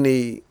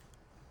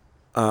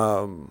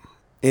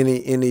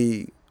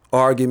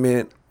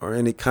argument or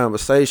any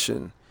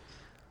conversation,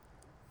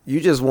 you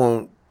just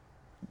want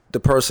the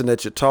person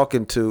that you're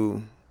talking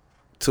to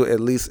at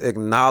least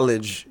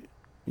acknowledge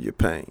your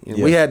pain.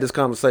 And we had this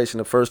conversation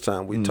the first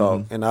time we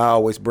talked, and I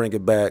always bring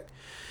it back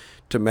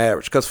to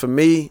marriage, because for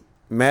me,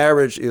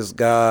 marriage is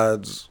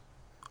God's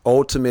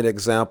ultimate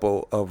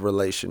example of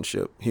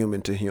relationship,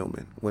 human to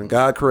human. When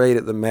God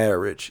created the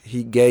marriage,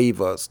 he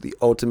gave us the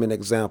ultimate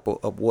example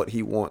of what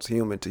he wants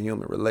human to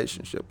human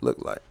relationship look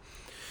like.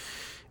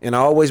 And I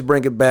always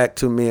bring it back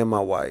to me and my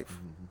wife.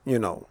 You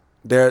know,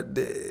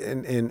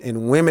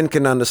 and women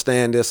can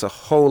understand this a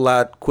whole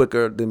lot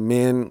quicker than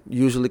men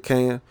usually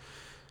can.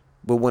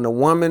 But when a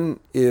woman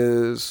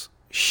is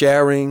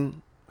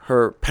sharing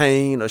her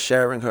pain or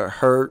sharing her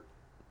hurt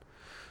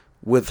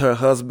with her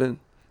husband,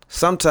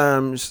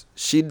 sometimes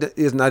she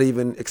is not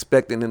even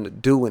expecting him to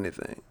do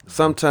anything.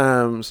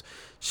 Sometimes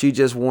she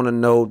just want to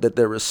know that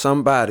there is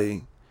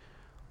somebody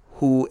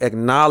who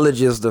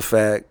acknowledges the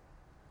fact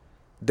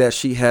that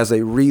she has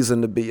a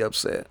reason to be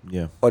upset,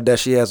 or that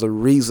she has a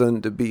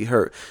reason to be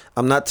hurt.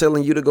 I'm not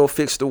telling you to go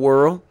fix the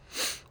world.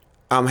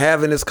 I'm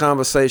having this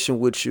conversation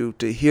with you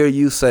to hear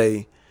you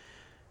say,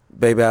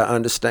 baby, I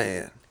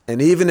understand.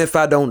 And even if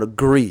I don't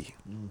agree,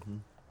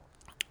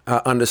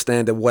 I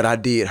understand that what I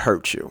did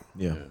hurt you.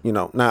 Yeah. You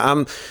know,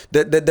 now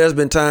there's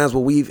been times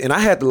where and I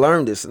had to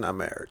learn this in our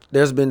marriage.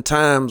 There's been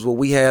times where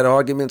we had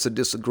arguments or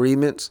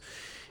disagreements,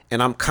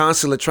 and I'm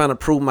constantly trying to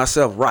prove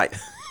myself right.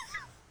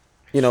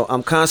 You know,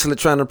 I'm constantly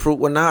trying to prove,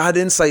 well, no, I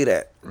didn't say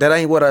that. That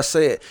ain't what I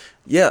said.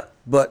 Yeah,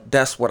 but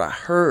that's what I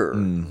heard.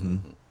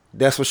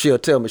 That's what she'll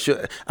tell me.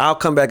 I'll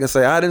come back and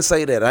say, I didn't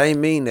say that. I ain't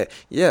mean that.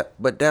 Yeah,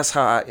 but that's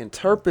how I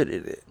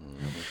interpreted it.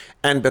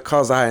 And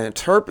because I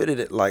interpreted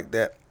it like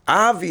that,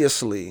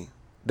 obviously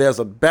there's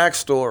a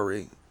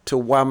backstory to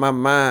why my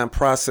mind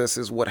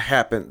processes what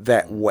happened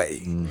that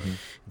way.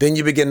 Then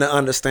you begin to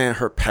understand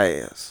her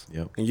past.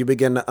 And you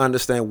begin to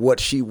understand what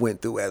she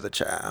went through as a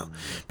child.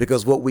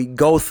 Because what we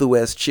go through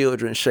as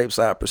children shapes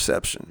our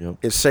perception.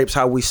 It shapes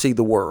how we see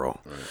the world.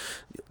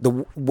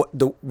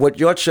 What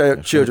your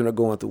children are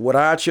going through, what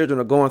our children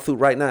are going through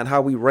right now, and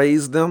how we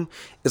raise them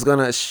is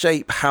going to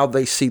shape how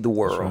they see the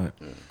world.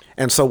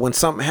 And so when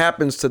something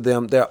happens to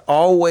them, they're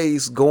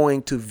always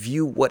going to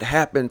view what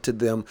happened to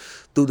them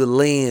through the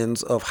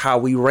lens of how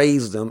we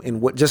raised them.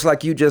 And what, just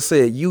like you just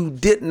said, you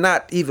did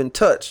not even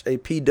touch a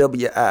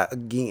PWI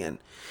again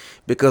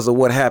because of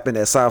what happened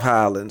at South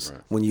Highlands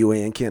when you were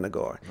in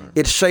kindergarten.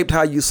 It shaped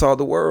how you saw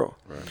the world.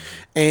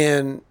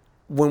 And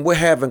when we're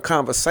having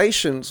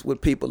conversations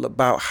with people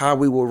about how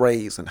we were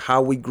raised and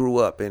how we grew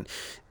up, and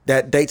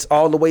that dates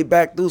all the way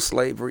back through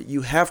slavery,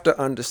 you have to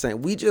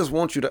understand. We just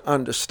want you to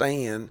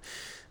understand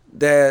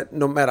that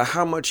no matter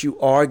how much you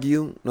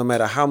argue, no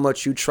matter how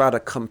much you try to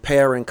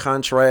compare and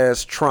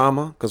contrast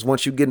trauma, because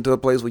once you get into a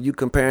place where you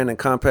comparing and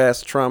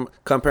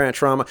comparing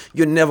trauma,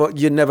 you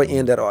never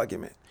end that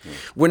argument.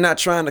 We're not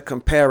trying to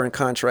compare and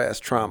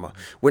contrast trauma.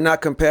 We're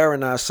not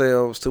comparing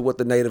ourselves to what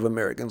the Native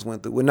Americans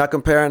went through. We're not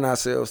comparing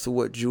ourselves to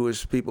what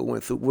Jewish people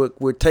went through.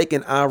 We're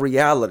taking our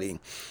reality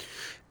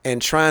and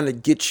trying to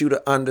get you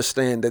to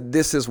understand that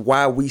this is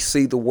why we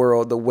see the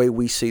world the way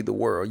we see the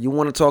world. You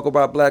want to talk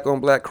about black on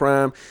black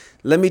crime?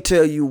 Let me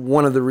tell you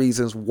one of the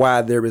reasons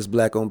why there is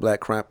black on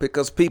black crime.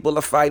 Because people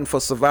are fighting for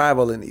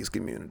survival in these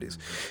communities.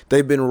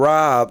 They've been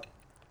robbed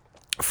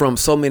from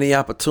so many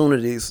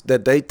opportunities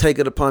that they take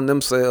it upon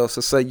themselves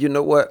to say, you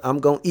know what, I'm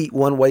going to eat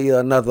one way or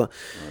another.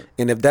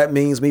 And if that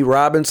means me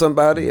robbing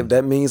somebody, if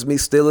that means me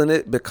stealing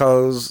it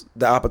because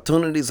the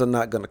opportunities are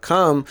not going to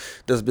come,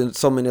 there's been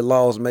so many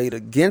laws made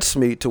against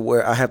me to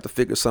where I have to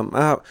figure something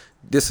out.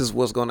 This is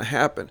what's going to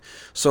happen.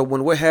 So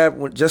when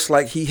just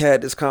like he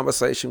had this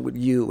conversation with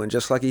you, and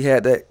just like he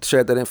had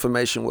shared that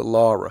information with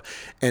Laura,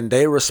 and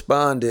they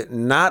responded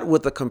not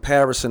with a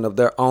comparison of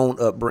their own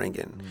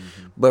upbringing,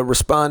 but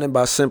responding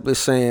by simply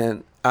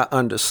saying, I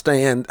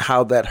understand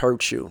how that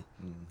hurts you.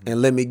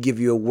 And let me give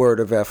you a word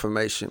of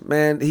affirmation.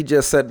 Man, he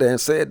just sat there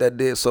and said that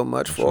did so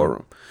much for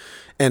him.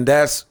 And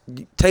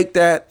take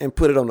that and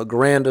put it on a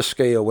grander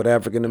scale with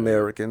African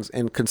Americans,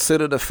 and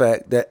consider the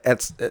fact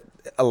that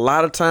a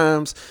lot of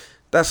times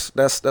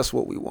that's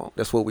what we want.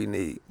 That's what we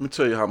need. Let me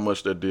tell you how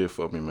much that did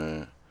for me,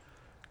 man.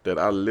 That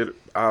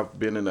I've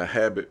been in a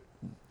habit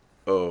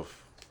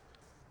of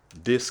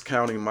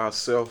discounting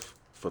myself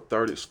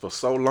for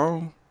so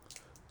long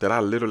that I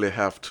literally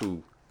have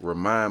to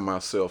remind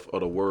myself of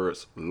the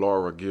words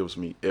Laura gives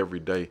me every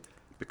day,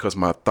 because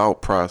my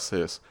thought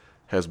process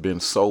has been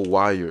so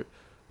wired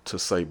to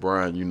say,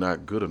 Brian, you're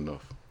not good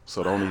enough.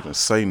 So don't even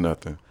say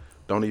nothing.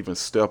 Don't even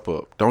step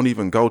up. Don't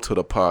even go to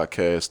the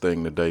podcast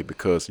thing today,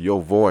 because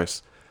your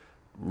voice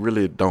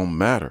really don't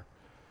matter.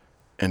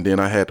 And then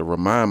I had to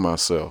remind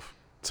myself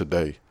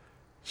today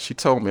She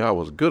told me I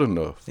was good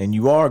enough. And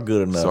you are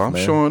good enough, So I'm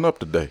man. showing up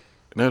today.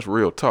 And that's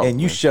real talk. And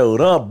you man.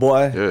 showed up,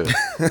 boy.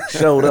 Yeah.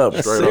 Showed up.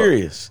 Straight up.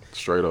 Serious.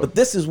 Straight up. But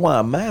this is why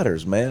it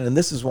matters, man. And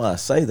this is why I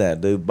say that,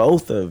 dude.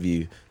 Both of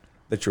you,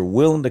 that you're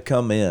willing to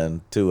come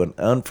in to an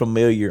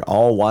unfamiliar,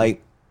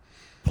 all-white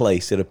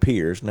place, it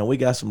appears. Now, we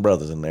got some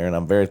brothers in there, and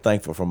I'm very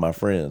thankful for my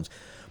friends.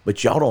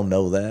 But y'all don't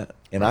know that.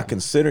 And I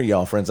consider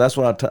y'all friends. That's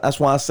what that's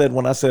why I said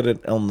when I said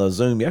it on the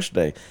Zoom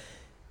yesterday.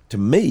 To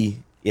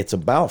me, it's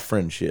about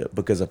friendship.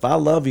 Because if I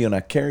love you and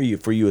I care you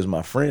for you as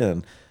my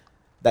friend,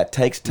 that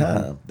takes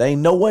time. There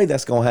ain't no way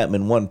that's going to happen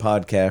in one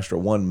podcast or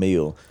one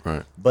meal.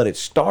 Right. But it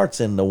starts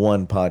in the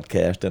one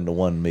podcast and the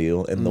one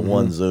meal and the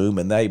one Zoom.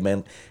 And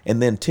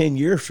and then 10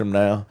 years from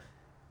now,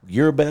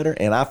 you're better.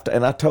 And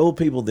I told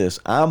people this.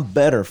 I'm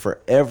better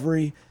for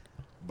every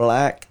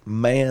black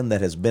man that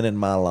has been in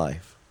my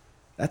life.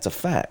 That's a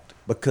fact.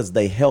 Because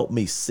they help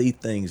me see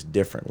things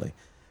differently.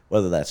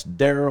 Whether that's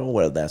Daryl,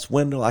 whether that's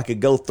Wendell. I could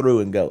go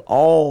through and go.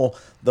 All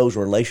those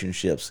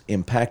relationships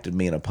impacted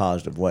me in a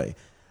positive way.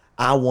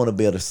 I want to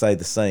be able to say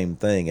the same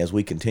thing as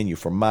we continue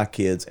for my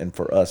kids and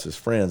for us as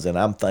friends. And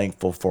I'm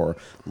thankful for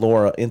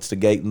Laura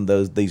instigating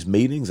these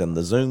meetings and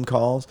the Zoom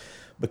calls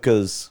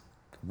because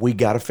we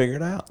got to figure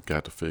it out.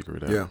 Got to figure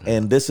it out. Yeah.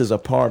 And this is a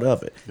part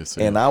of it. Yes,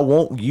 and I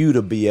want you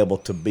to be able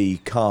to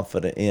be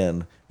confident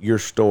in your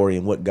story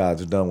and what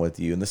God's done with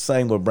you. And the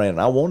same with Brandon.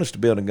 I want us to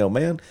be able to go,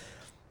 man,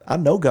 I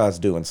know God's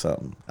doing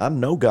something. I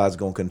know God's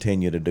going to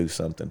continue to do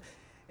something.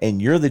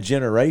 And you're the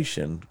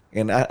generation,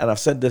 and I've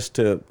said this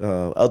to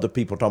other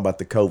people talking about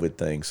the COVID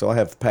thing. So I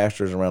have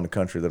pastors around the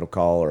country that'll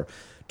call or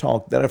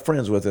talk that I have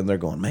friends with, and they're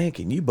going, man,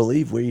 can you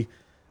believe we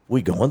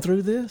going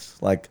through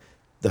this? Like,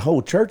 the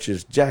whole church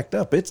is jacked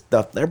up. It's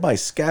stuff.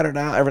 Everybody's scattered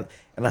out.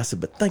 And I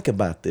said, but think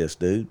about this,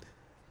 dude.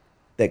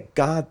 That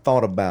God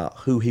thought about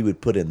who he would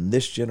put in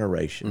this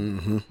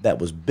generation that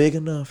was big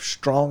enough,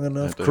 strong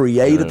enough,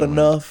 creative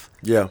enough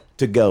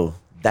to go,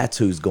 that's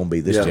who's going to be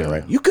this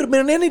generation. You could have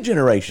been in any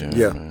generation.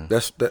 Yeah,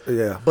 that's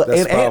that. But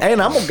that's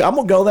and I'm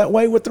gonna go that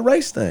way with the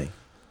race thing.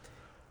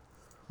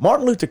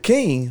 Martin Luther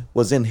King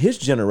was in his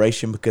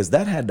generation because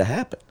that had to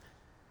happen.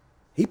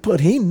 He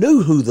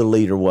knew who the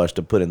leader was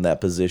to put in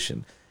that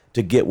position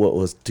to get what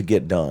was to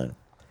get done.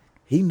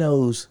 He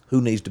knows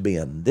who needs to be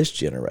in this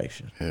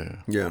generation.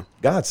 Yeah.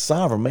 God's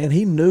sovereign, man.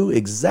 He knew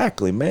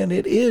exactly, man.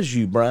 It is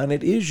you, Brian.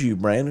 It is you,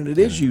 Brandon. It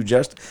is you,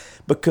 Justin.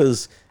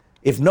 Because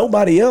if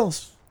nobody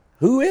else,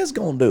 who is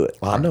going to do it?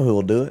 Well, I know who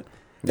will do it.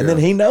 And then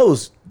he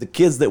knows the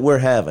kids that we're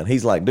having.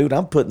 He's like, dude,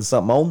 I'm putting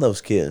something on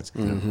those kids.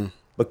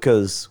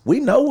 Because we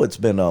know what's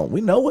been on.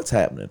 We know what's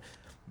happening.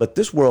 But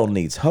this world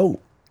needs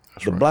hope.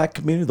 That's the black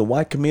community, the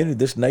white community,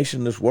 this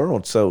nation, this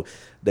world. So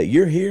that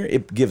you're here,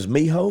 it gives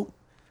me hope.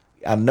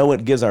 I know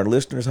it gives our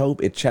listeners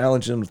hope. It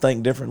challenges them to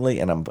think differently.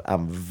 And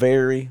I'm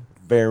very,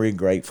 very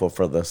grateful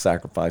for the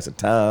sacrifice of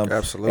time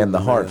and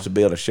the hearts to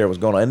be able to share what's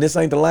going on. And this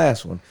ain't the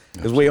last one.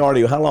 Because we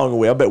already, how long are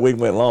we? I bet we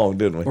went long,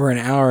 didn't we? We're an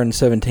hour and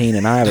 17,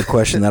 and I have a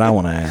question that I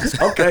want to ask.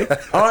 Okay.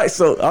 All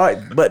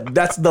right. But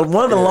that's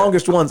one of the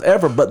longest ones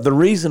ever. But the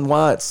reason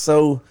why it's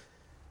so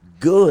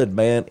good,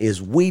 man,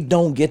 is we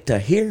don't get to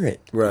hear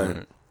it.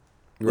 Right.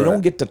 We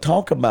don't get to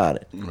talk about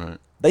it. Right.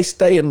 They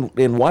stay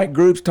in white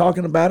groups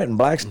talking about it, and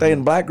blacks stay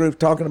in black groups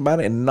talking about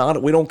it,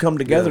 and we don't come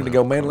together to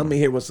go, man, let me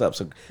hear what's up.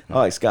 So,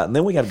 all right, Scott, and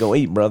then we got to go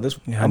eat, brothers.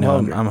 Yeah, I'm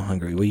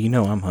hungry. Well, you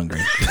know I'm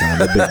hungry.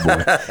 I'm a big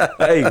boy.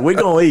 Hey, we're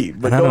going to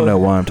eat. But I don't know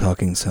why I'm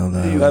talking so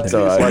loud. That's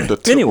all right. It's like the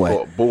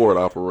typical board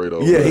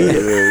operator. Yeah, he's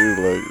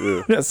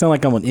like, That sound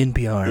like I'm on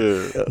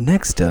NPR. Yeah.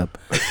 Next up.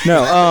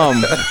 No,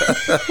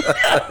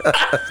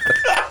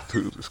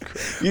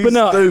 You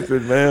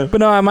stupid, man. But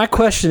no, my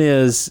question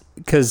is,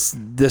 because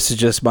this is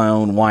just my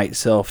own white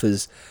self,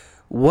 is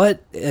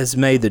what has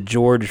made the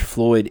George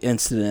Floyd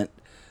incident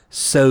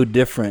so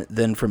different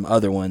than from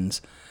other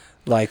ones?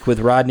 Like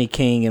with Rodney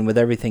King and with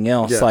everything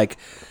else. Yeah. Like,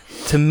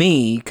 to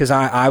me, because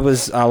I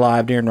was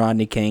alive during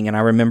Rodney King and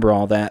I remember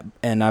all that,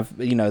 and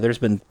there's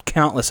been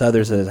countless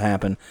others that has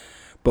happened.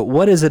 But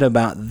what is it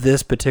about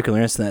this particular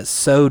incident that's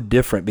so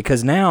different?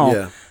 Because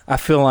now I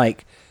feel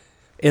like,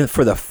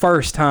 for the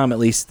first time, at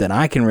least that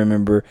I can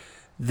remember,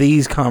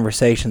 these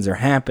conversations are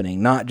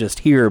happening, not just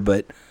here,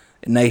 but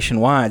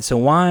nationwide. So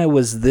why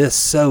was this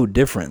so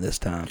different this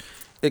time?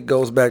 It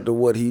goes back to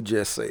what he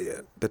just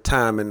said, the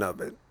timing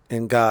of it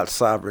and God's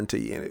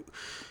sovereignty in it.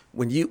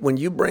 When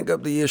you bring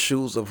up the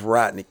issues of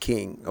Rodney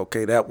King,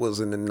 okay, that was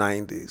in the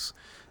 90s.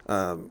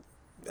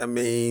 I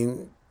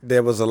mean,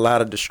 there was a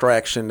lot of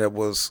distraction that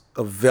was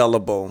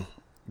available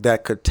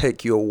that could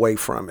take you away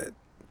from it,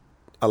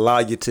 allow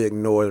you to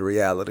ignore the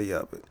reality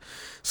of it.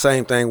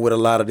 Same thing with a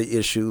lot of the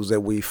issues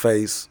that we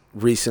face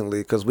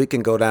recently, because we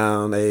can go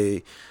down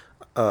a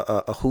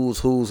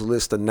who's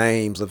list of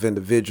names of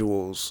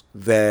individuals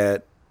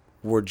that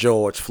were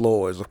George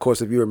Floyd's. Of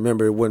course, if you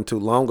remember, it wasn't too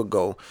long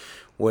ago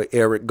where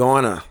Eric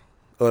Garner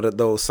uttered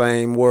those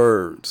same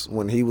words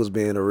when he was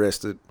being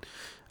arrested.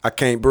 I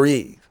can't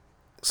breathe.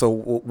 So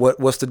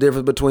what's the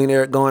difference between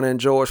Eric Garner and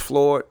George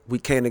Floyd? We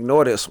can't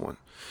ignore this one.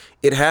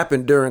 It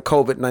happened during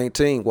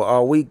COVID-19, where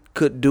all we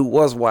could do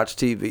was watch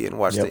TV and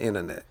watch the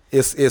internet.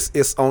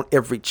 It's on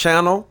every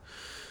channel.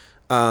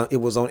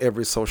 It was on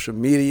every social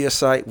media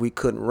site. We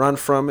couldn't run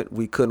from it.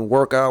 We couldn't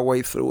work our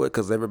way through it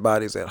because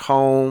everybody's at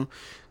home.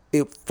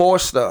 It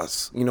forced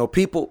us. You know,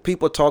 people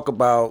talk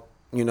about,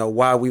 you know,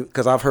 why we,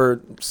 because I've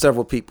heard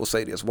several people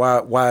say this.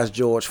 Why is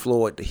George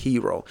Floyd the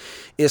hero?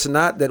 It's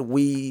not that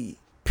we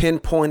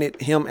pinpointed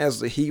him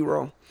as the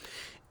hero.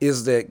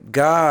 Is that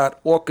God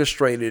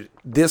orchestrated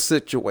this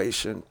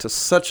situation to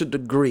such a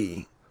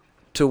degree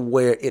to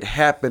where it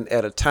happened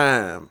at a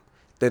time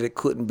that it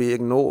couldn't be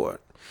ignored.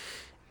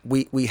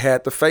 We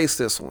had to face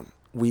this one.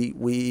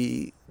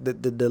 The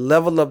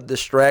level of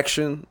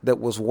distraction that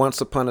was once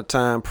upon a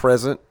time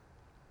present,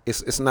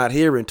 it's not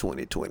here in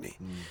 2020.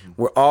 Mm-hmm.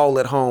 We're all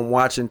at home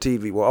watching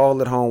TV. We're all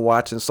at home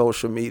watching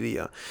social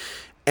media.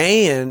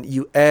 And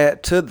you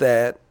add to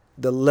that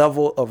the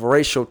level of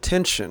racial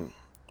tension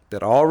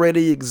that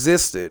already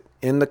existed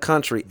in the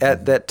country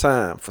at that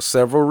time for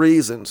several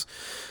reasons.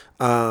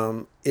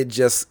 That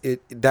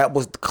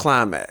was the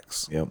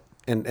climax. Yep.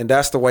 And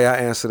that's the way I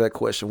answer that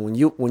question. When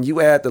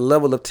you add the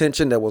level of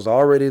tension that was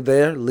already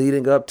there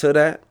leading up to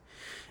that,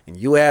 and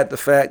you add the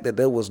fact that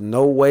there was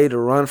no way to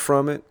run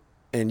from it,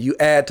 and you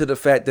add to the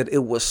fact that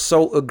it was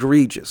so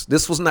egregious.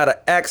 This was not an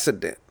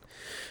accident.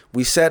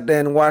 We sat there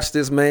and watched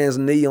this man's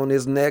knee on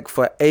his neck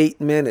for 8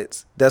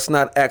 minutes. That's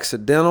not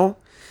accidental.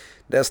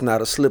 That's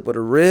not a slip of the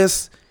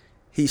wrist.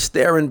 He's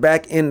staring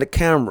back in the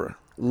camera,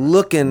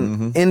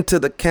 looking into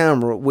the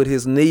camera with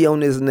his knee on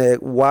his neck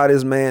while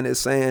this man is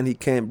saying he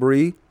can't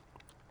breathe,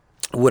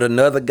 with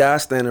another guy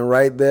standing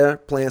right there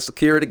playing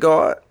security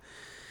guard.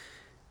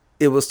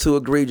 It was too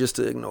egregious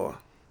to ignore.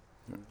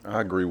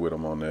 I agree with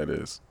him on that.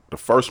 Is the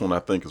first one I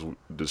think is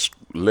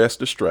less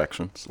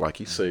distractions, like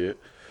he said,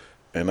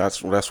 and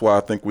that's why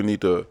I think we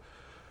need to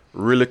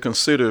really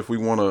consider if we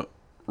want to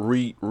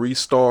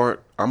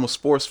restart. I'm a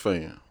sports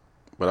fan.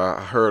 But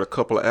I heard a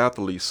couple of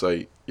athletes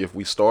say, if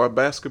we start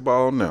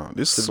basketball now,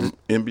 this is some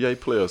NBA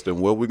players, then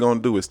what we're going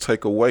to do is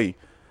take away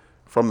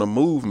from the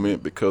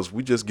movement because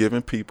we just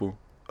giving people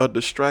a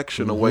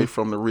distraction away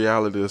from the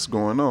reality that's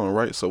going on,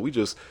 right? So what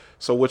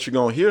you're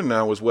going to hear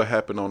now is what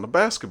happened on the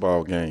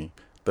basketball game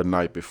the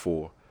night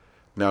before.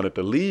 Now that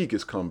the league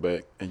has come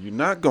back, and you're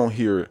not going to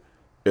hear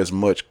as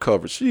much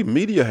coverage. See,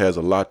 media has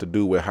a lot to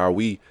do with how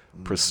we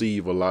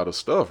perceive a lot of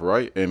stuff,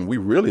 right? And we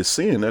really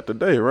seeing that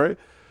today, right?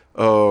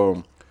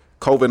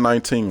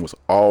 COVID-19 was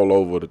all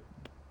over the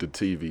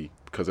TV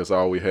because that's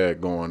all we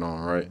had going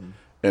on, right? Mm-hmm.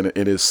 And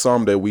it is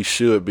something that we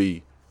should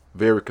be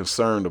very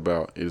concerned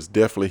about. It's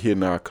definitely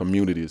hitting our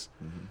communities,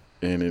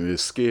 and it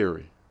is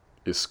scary.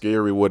 It's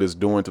scary what it's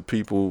doing to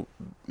people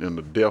and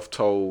the death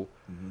toll,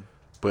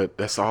 but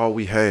that's all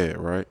we had,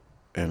 right?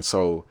 And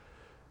so,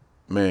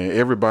 man,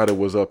 everybody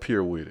was up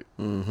here with it,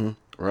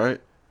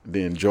 right?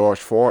 Then George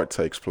Floyd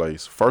takes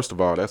place. First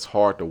of all, that's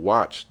hard to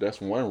watch. That's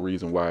one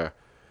reason why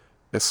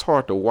it's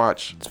hard to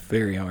watch. It's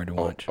very hard to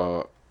watch.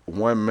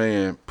 One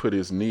man put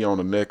his knee on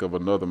the neck of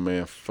another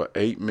man for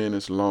 8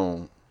 minutes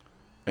long,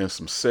 and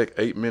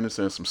 8 minutes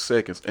and some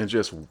seconds, and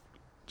just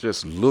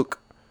look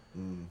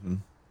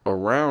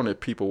around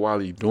at people while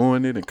he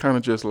doing it, and kind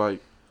of just like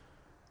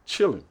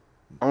chilling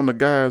on the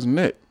guy's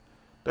neck.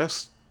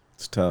 It's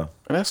tough,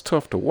 and that's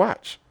tough to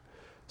watch.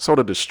 So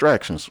the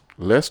distractions,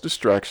 less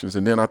distractions,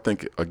 and then I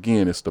think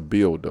again it's the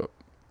build up.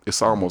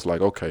 It's almost like,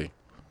 okay,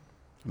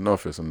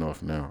 enough is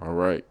enough now. All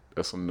right.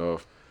 That's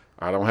enough.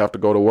 I don't have to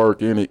go to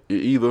work in it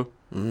either.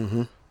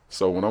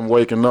 So when I'm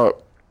waking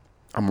up,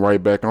 I'm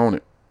right back on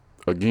it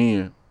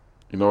again.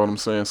 You know what I'm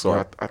saying? So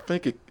yeah. I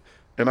think it,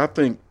 and I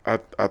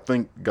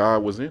think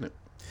God was in it.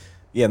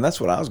 Yeah, and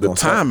that's what I was going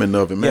to say. The timing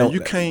of it, man.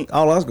 You can't.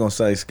 All I was going to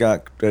say,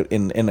 Scott,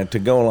 and to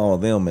go along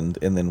with them, and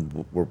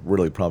then we're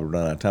really probably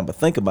running out of time. But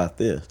think about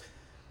this,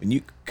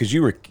 and because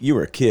you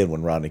were a kid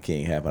when Rodney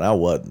King happened. I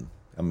wasn't.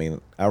 I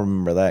mean, I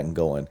remember that and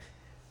going.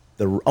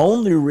 The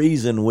only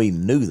reason we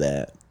knew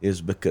that is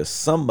because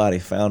somebody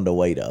found a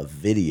way to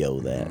video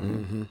that.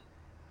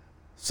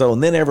 So,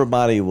 and then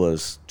everybody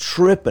was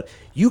tripping.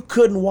 You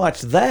couldn't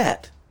watch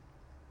that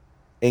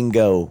and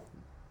go,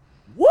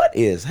 what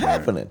is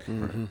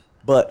happening?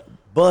 But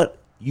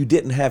you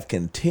didn't have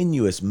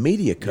continuous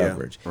media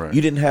coverage. Yeah, right.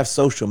 You didn't have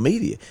social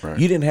media. Right.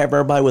 You didn't have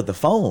everybody with the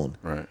phone.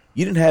 Right.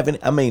 You didn't have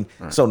any. I mean,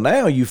 so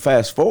now you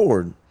fast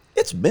forward,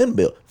 it's been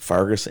built.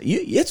 Ferguson,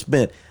 it's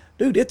been,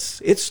 dude,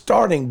 it's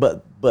starting,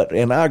 but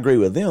and I agree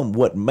with them.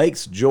 What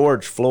makes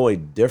George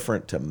Floyd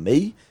different to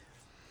me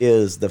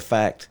is the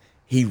fact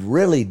he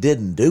really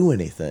didn't do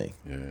anything.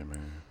 Yeah,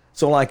 man.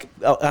 So like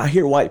I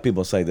hear white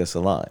people say this a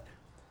lot.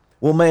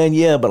 Well, man,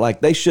 yeah, but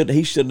like he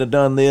shouldn't have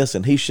done this,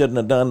 and he shouldn't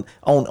have done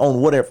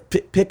on whatever.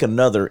 Pick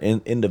another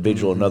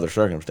individual, another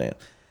circumstance.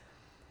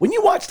 When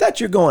you watch that,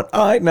 you're going,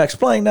 all right, now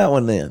explain that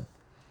one then,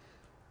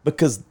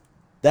 because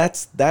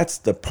that's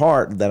the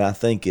part that I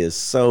think is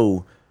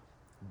so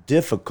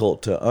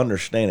difficult to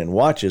understand and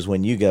watch is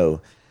when you go,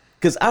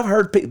 Because I've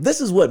heard people, this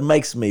is what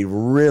makes me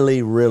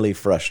really, really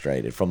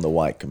frustrated from the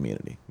white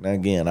community. Now,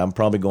 again, I'm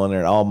probably going there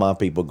and all my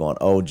people going,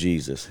 oh,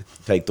 Jesus,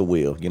 take the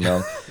wheel, you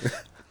know?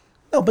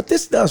 No, but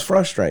this does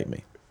frustrate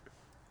me.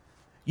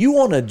 You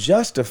want to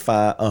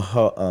justify a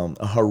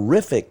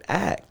horrific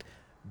act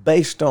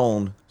based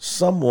on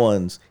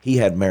he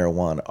had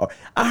marijuana. Or,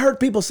 I heard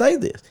people say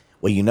this.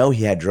 Well, you know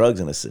he had drugs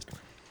in his system.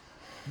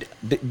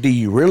 Do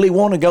you really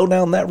want to go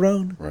down that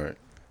road? Right.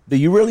 Do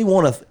you really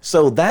want to?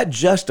 So that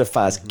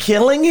justifies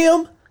killing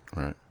him?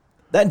 Right.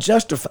 That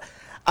justifies.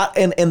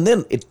 And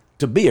then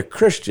to be a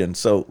Christian,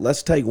 so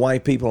let's take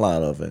white people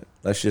out of it.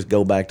 Let's just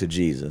go back to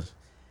Jesus.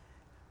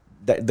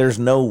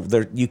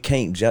 You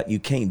can't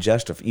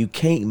justify. You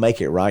can't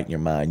make it right in your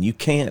mind. You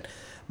can't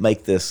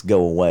make this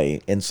go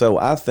away. And so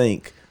I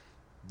think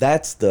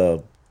that's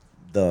the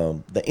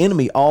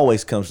enemy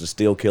always comes to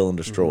steal, kill, and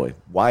destroy,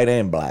 white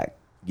and black,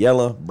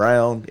 yellow,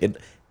 brown.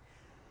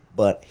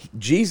 But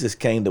Jesus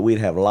came that we'd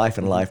have life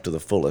and life to the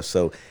fullest.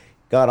 So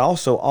God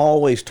also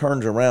always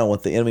turns around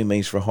what the enemy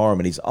means for harm,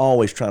 and he's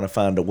always trying to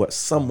find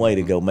some way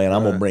to go, man,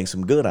 I'm going to bring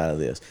some good out of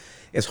this.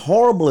 As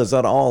horrible as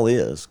that all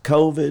is,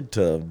 COVID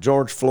to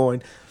George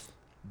Floyd,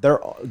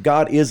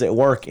 God is at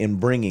work in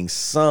bringing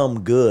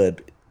some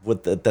good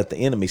that the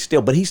enemy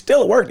still, but he's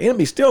still at work. The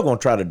enemy's still going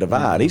to try to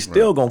divide. He's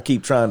still going to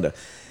keep trying to.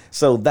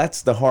 So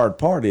that's the hard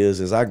part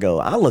is I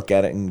look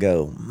at it and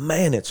go,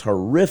 man, it's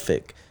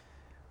horrific.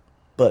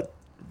 But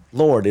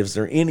Lord, is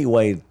there any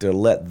way to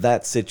let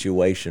that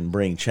situation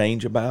bring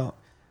change about?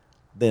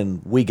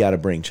 Then we got to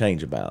bring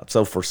change about.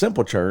 So for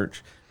Simple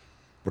Church,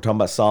 we're talking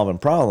about solving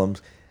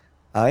problems.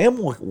 I am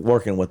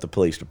working with the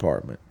police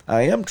department.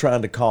 I am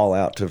trying to call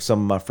out to some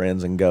of my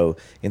friends and go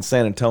in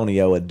San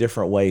Antonio a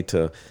different way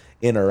to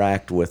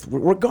interact with,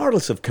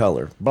 regardless of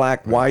color,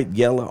 black, white,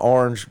 yellow,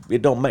 orange.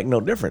 It don't make no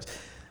difference.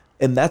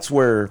 And that's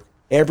where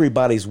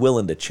everybody's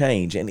willing to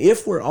change. And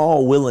if we're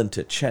all willing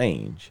to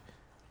change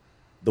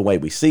the way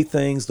we see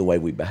things, the way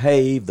we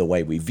behave, the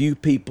way we view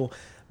people,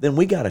 then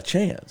we got a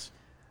chance.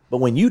 But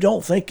when you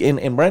don't think,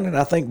 and Brandon,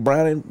 I think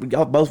Brian,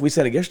 we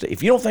said it yesterday,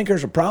 if you don't think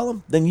there's a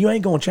problem, then you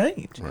ain't going to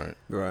change.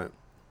 Right.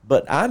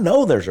 But I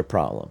know there's a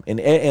problem.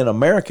 And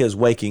America is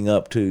waking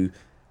up to,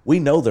 we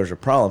know there's a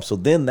problem. So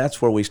then that's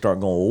where we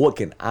start going, well, what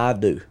can I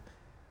do?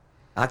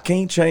 I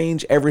can't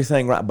change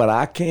everything right, but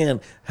I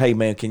can, hey,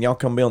 man, can y'all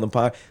come be on the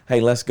pod?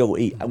 Hey, let's go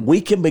eat.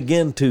 We can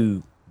begin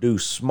to do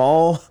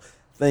small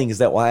things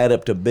that will add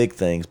up to big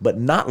things, but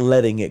not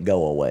letting it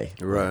go away.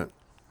 Right.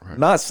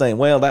 Not saying,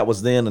 well, that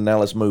was then and now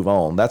let's move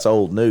on. That's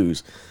old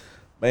news.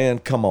 Man,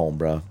 come on,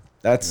 bro.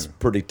 That's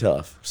pretty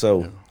tough.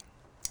 So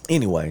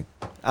anyway,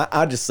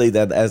 I just see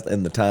that as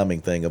in the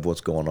timing thing of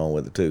what's going on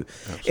with it too.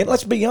 Absolutely. And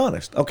let's be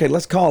honest. Okay,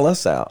 let's call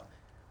us out.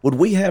 Would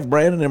we have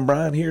Brandon and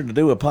Brian here to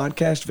do a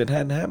podcast if it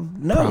hadn't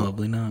happened? No.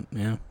 Probably not,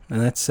 yeah.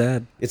 And that's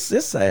sad. It's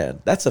just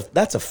sad. That's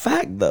a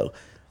fact, though.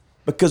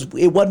 Because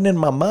it wasn't in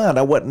my mind.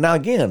 Now,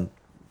 again,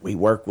 we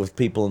work with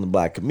people in the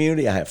black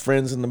community. I have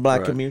friends in the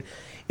black community.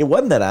 It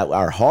wasn't that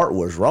our heart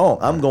was wrong.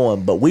 I'm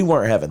going, but we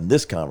weren't having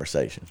this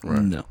conversation.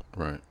 Right. No.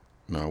 Right.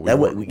 No,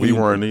 we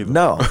weren't either.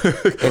 No.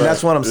 And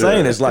that's what I'm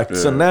saying. It's like,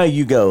 so now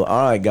you go,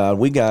 all right, God,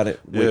 we got it.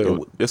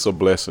 It's a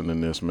blessing in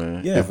this,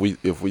 man. Yeah.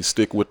 If we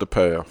stick with the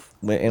path.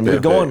 And we're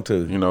going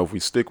to. You know, if we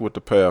stick with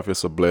the path,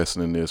 it's a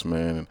blessing in this,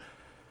 man. And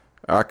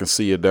I can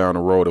see it down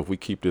the road if we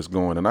keep this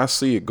going. And I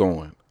see it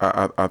going.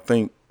 I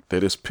think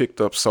that it's picked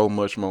up so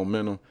much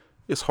momentum.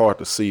 It's hard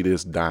to see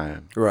this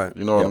dying. Right.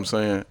 You know what I'm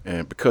saying?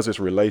 And because it's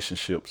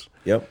relationships,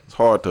 it's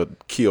hard to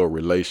kill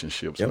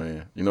relationships,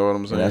 man. You know what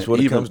I'm saying? And that's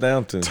what it comes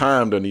down to.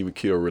 Time doesn't even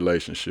kill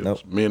relationships.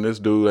 Nope. Me and this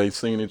dude ain't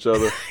seen each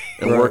other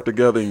and worked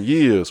together in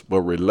years,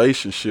 but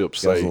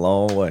relationships goes a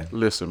long way.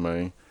 Listen,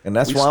 man. And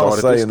that's we why I'm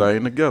saying this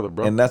thing together,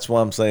 bro. And that's why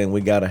I'm saying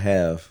we got to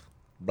have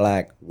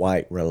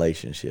black-white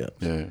relationships.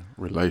 Yeah,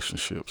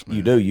 relationships, man.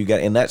 You do. You got,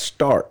 and that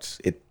starts.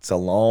 It's a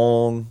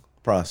long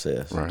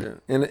process. Right.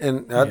 Yeah.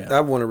 And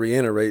I want to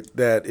reiterate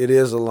that it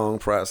is a long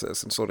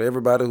process. And so to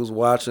everybody who's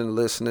watching,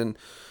 listening,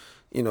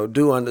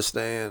 do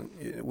understand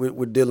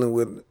we're dealing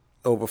with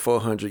over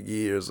 400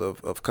 years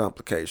of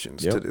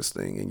complications to this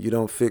thing. And you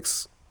don't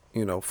fix,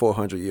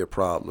 400-year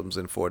problems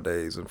in 4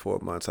 days and 4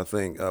 months. I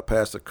think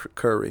Pastor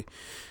Curry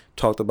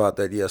talked about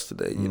that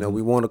yesterday. Mm-hmm.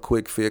 We want a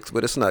quick fix,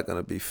 but it's not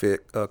going to be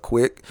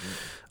quick.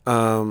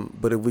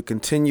 But if we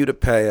continue the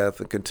path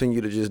and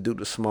continue to just do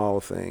the small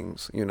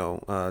things,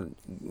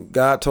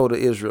 God told the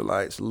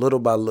Israelites, little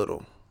by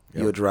little,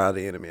 you'll drive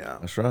the enemy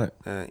out. That's right.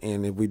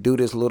 And if we do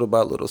this little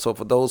by little, so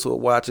for those who are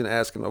watching,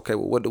 asking, okay,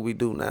 well, what do we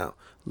do now?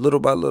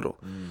 Little by little,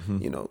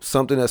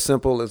 something as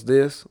simple as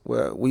this,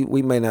 where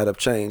we may not have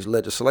changed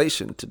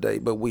legislation today,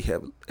 but we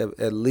have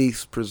at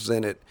least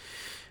presented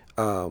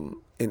an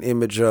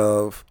image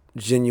of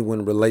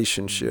genuine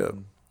relationship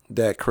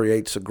that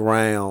creates a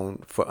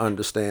ground for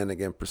understanding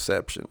and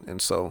perception.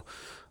 And so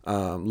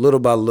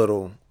little by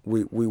little,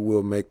 we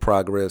will make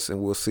progress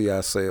and we'll see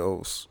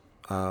ourselves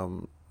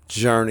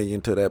journey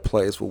into that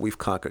place where we've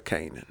conquered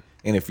Canaan.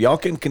 And if y'all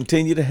can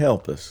continue to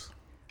help us,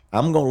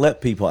 I'm going to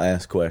let people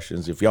ask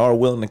questions. If y'all are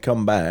willing to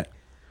come back,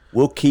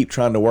 we'll keep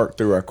trying to work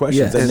through our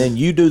questions. Yes. And then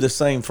you do the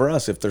same for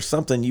us. If there's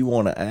something you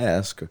want to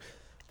ask,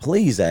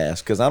 please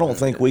ask, because I don't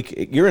think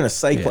you're in a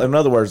safe place. In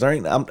other words, there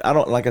ain't, I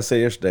don't, like I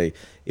said yesterday,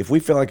 if we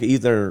feel like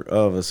either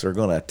of us are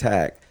going to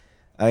attack,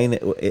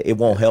 it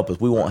won't help us.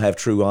 We won't have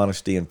true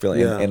honesty and feeling.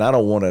 Yeah. And I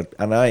don't want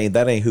to,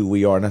 that ain't who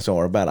we are, and that's not what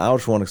we're about. I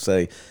just want to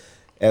say,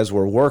 as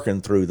we're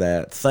working through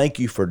that, thank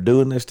you for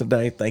doing this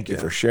today. Thank you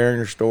for sharing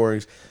your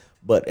stories.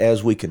 But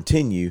as we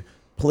continue,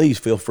 please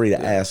feel free to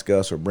ask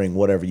us or bring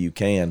whatever you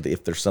can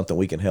if there's something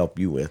we can help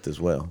you with as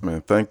well.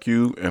 Man, thank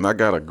you. And I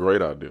got a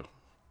great idea.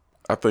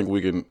 I think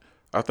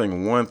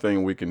one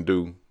thing we can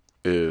do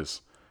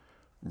is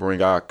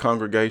bring our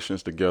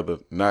congregations together,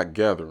 not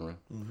gathering,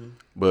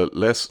 but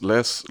let's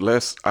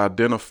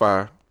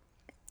identify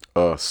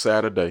a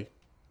Saturday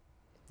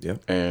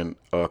and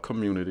a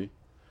community,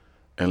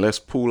 and let's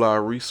pool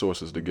our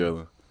resources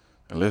together,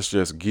 and let's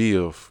just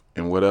give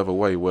in whatever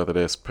way, whether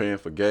that's paying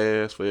for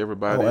gas for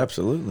everybody. Oh,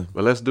 absolutely.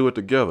 But let's do it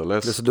together.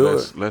 Let's do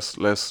it.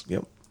 Let's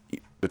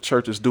the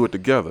churches do it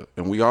together,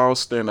 and we all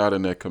stand out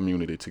in that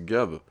community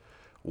together,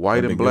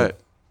 white and black.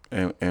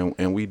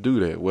 And we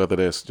do that, whether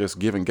that's just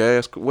giving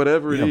gas,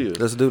 whatever it is.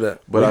 Let's do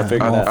that.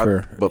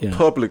 But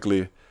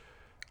publicly,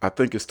 I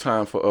think it's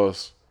time for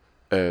us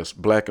as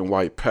black and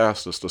white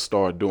pastors to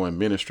start doing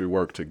ministry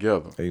work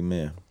together.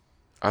 Amen.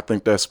 I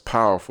think that's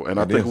powerful, and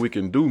I think we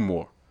can do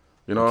more.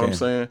 You know what I'm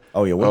saying?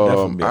 Oh yeah, we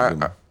definitely be able to do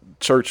more.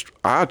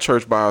 Our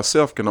church by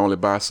ourselves can only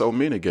buy so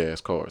many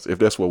gas cards if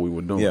that's what we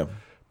were doing. Yeah.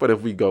 But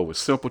if we go with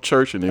Simple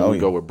Church and then we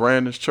go with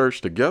Brandon's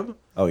church together,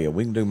 oh yeah,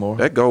 we can do more.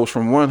 that goes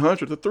from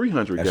 100 to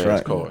 300 That's gas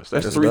right. cards.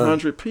 That's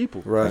 300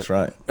 people. Right. That's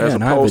right. As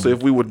Yeah, opposed to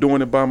if we were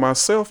doing it by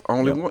myself,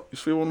 only one. You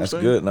see what I'm That's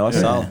saying? good. No, it's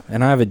solid.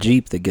 And I have a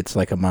Jeep that gets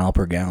like a mile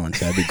per gallon.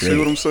 So that'd be See what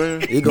great. I'm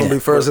saying? You're going to be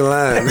first in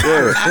line.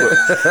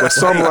 But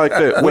something like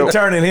that. We're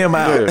turning him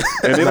out. Yeah,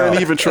 and it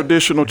ain't even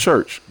traditional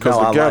church because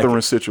No, I the like gathering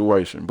it.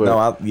 situation.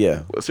 But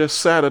Yeah. it's just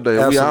Saturday.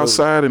 Absolutely. We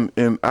outside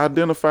and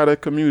identify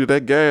that community,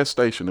 that gas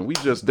station, and we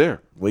just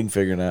there. We can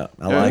figure it out.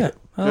 I Yeah. like it.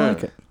 I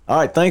like it. All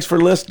right, thanks for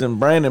listening,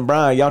 Brandon,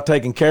 Brian. Y'all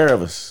taking care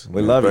of us.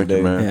 We love you, Thank you,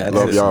 dude. man. Yeah,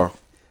 Love y'all.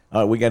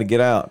 All right, we got to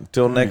get out.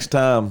 Until next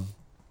time,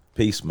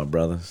 peace, my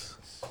brothers.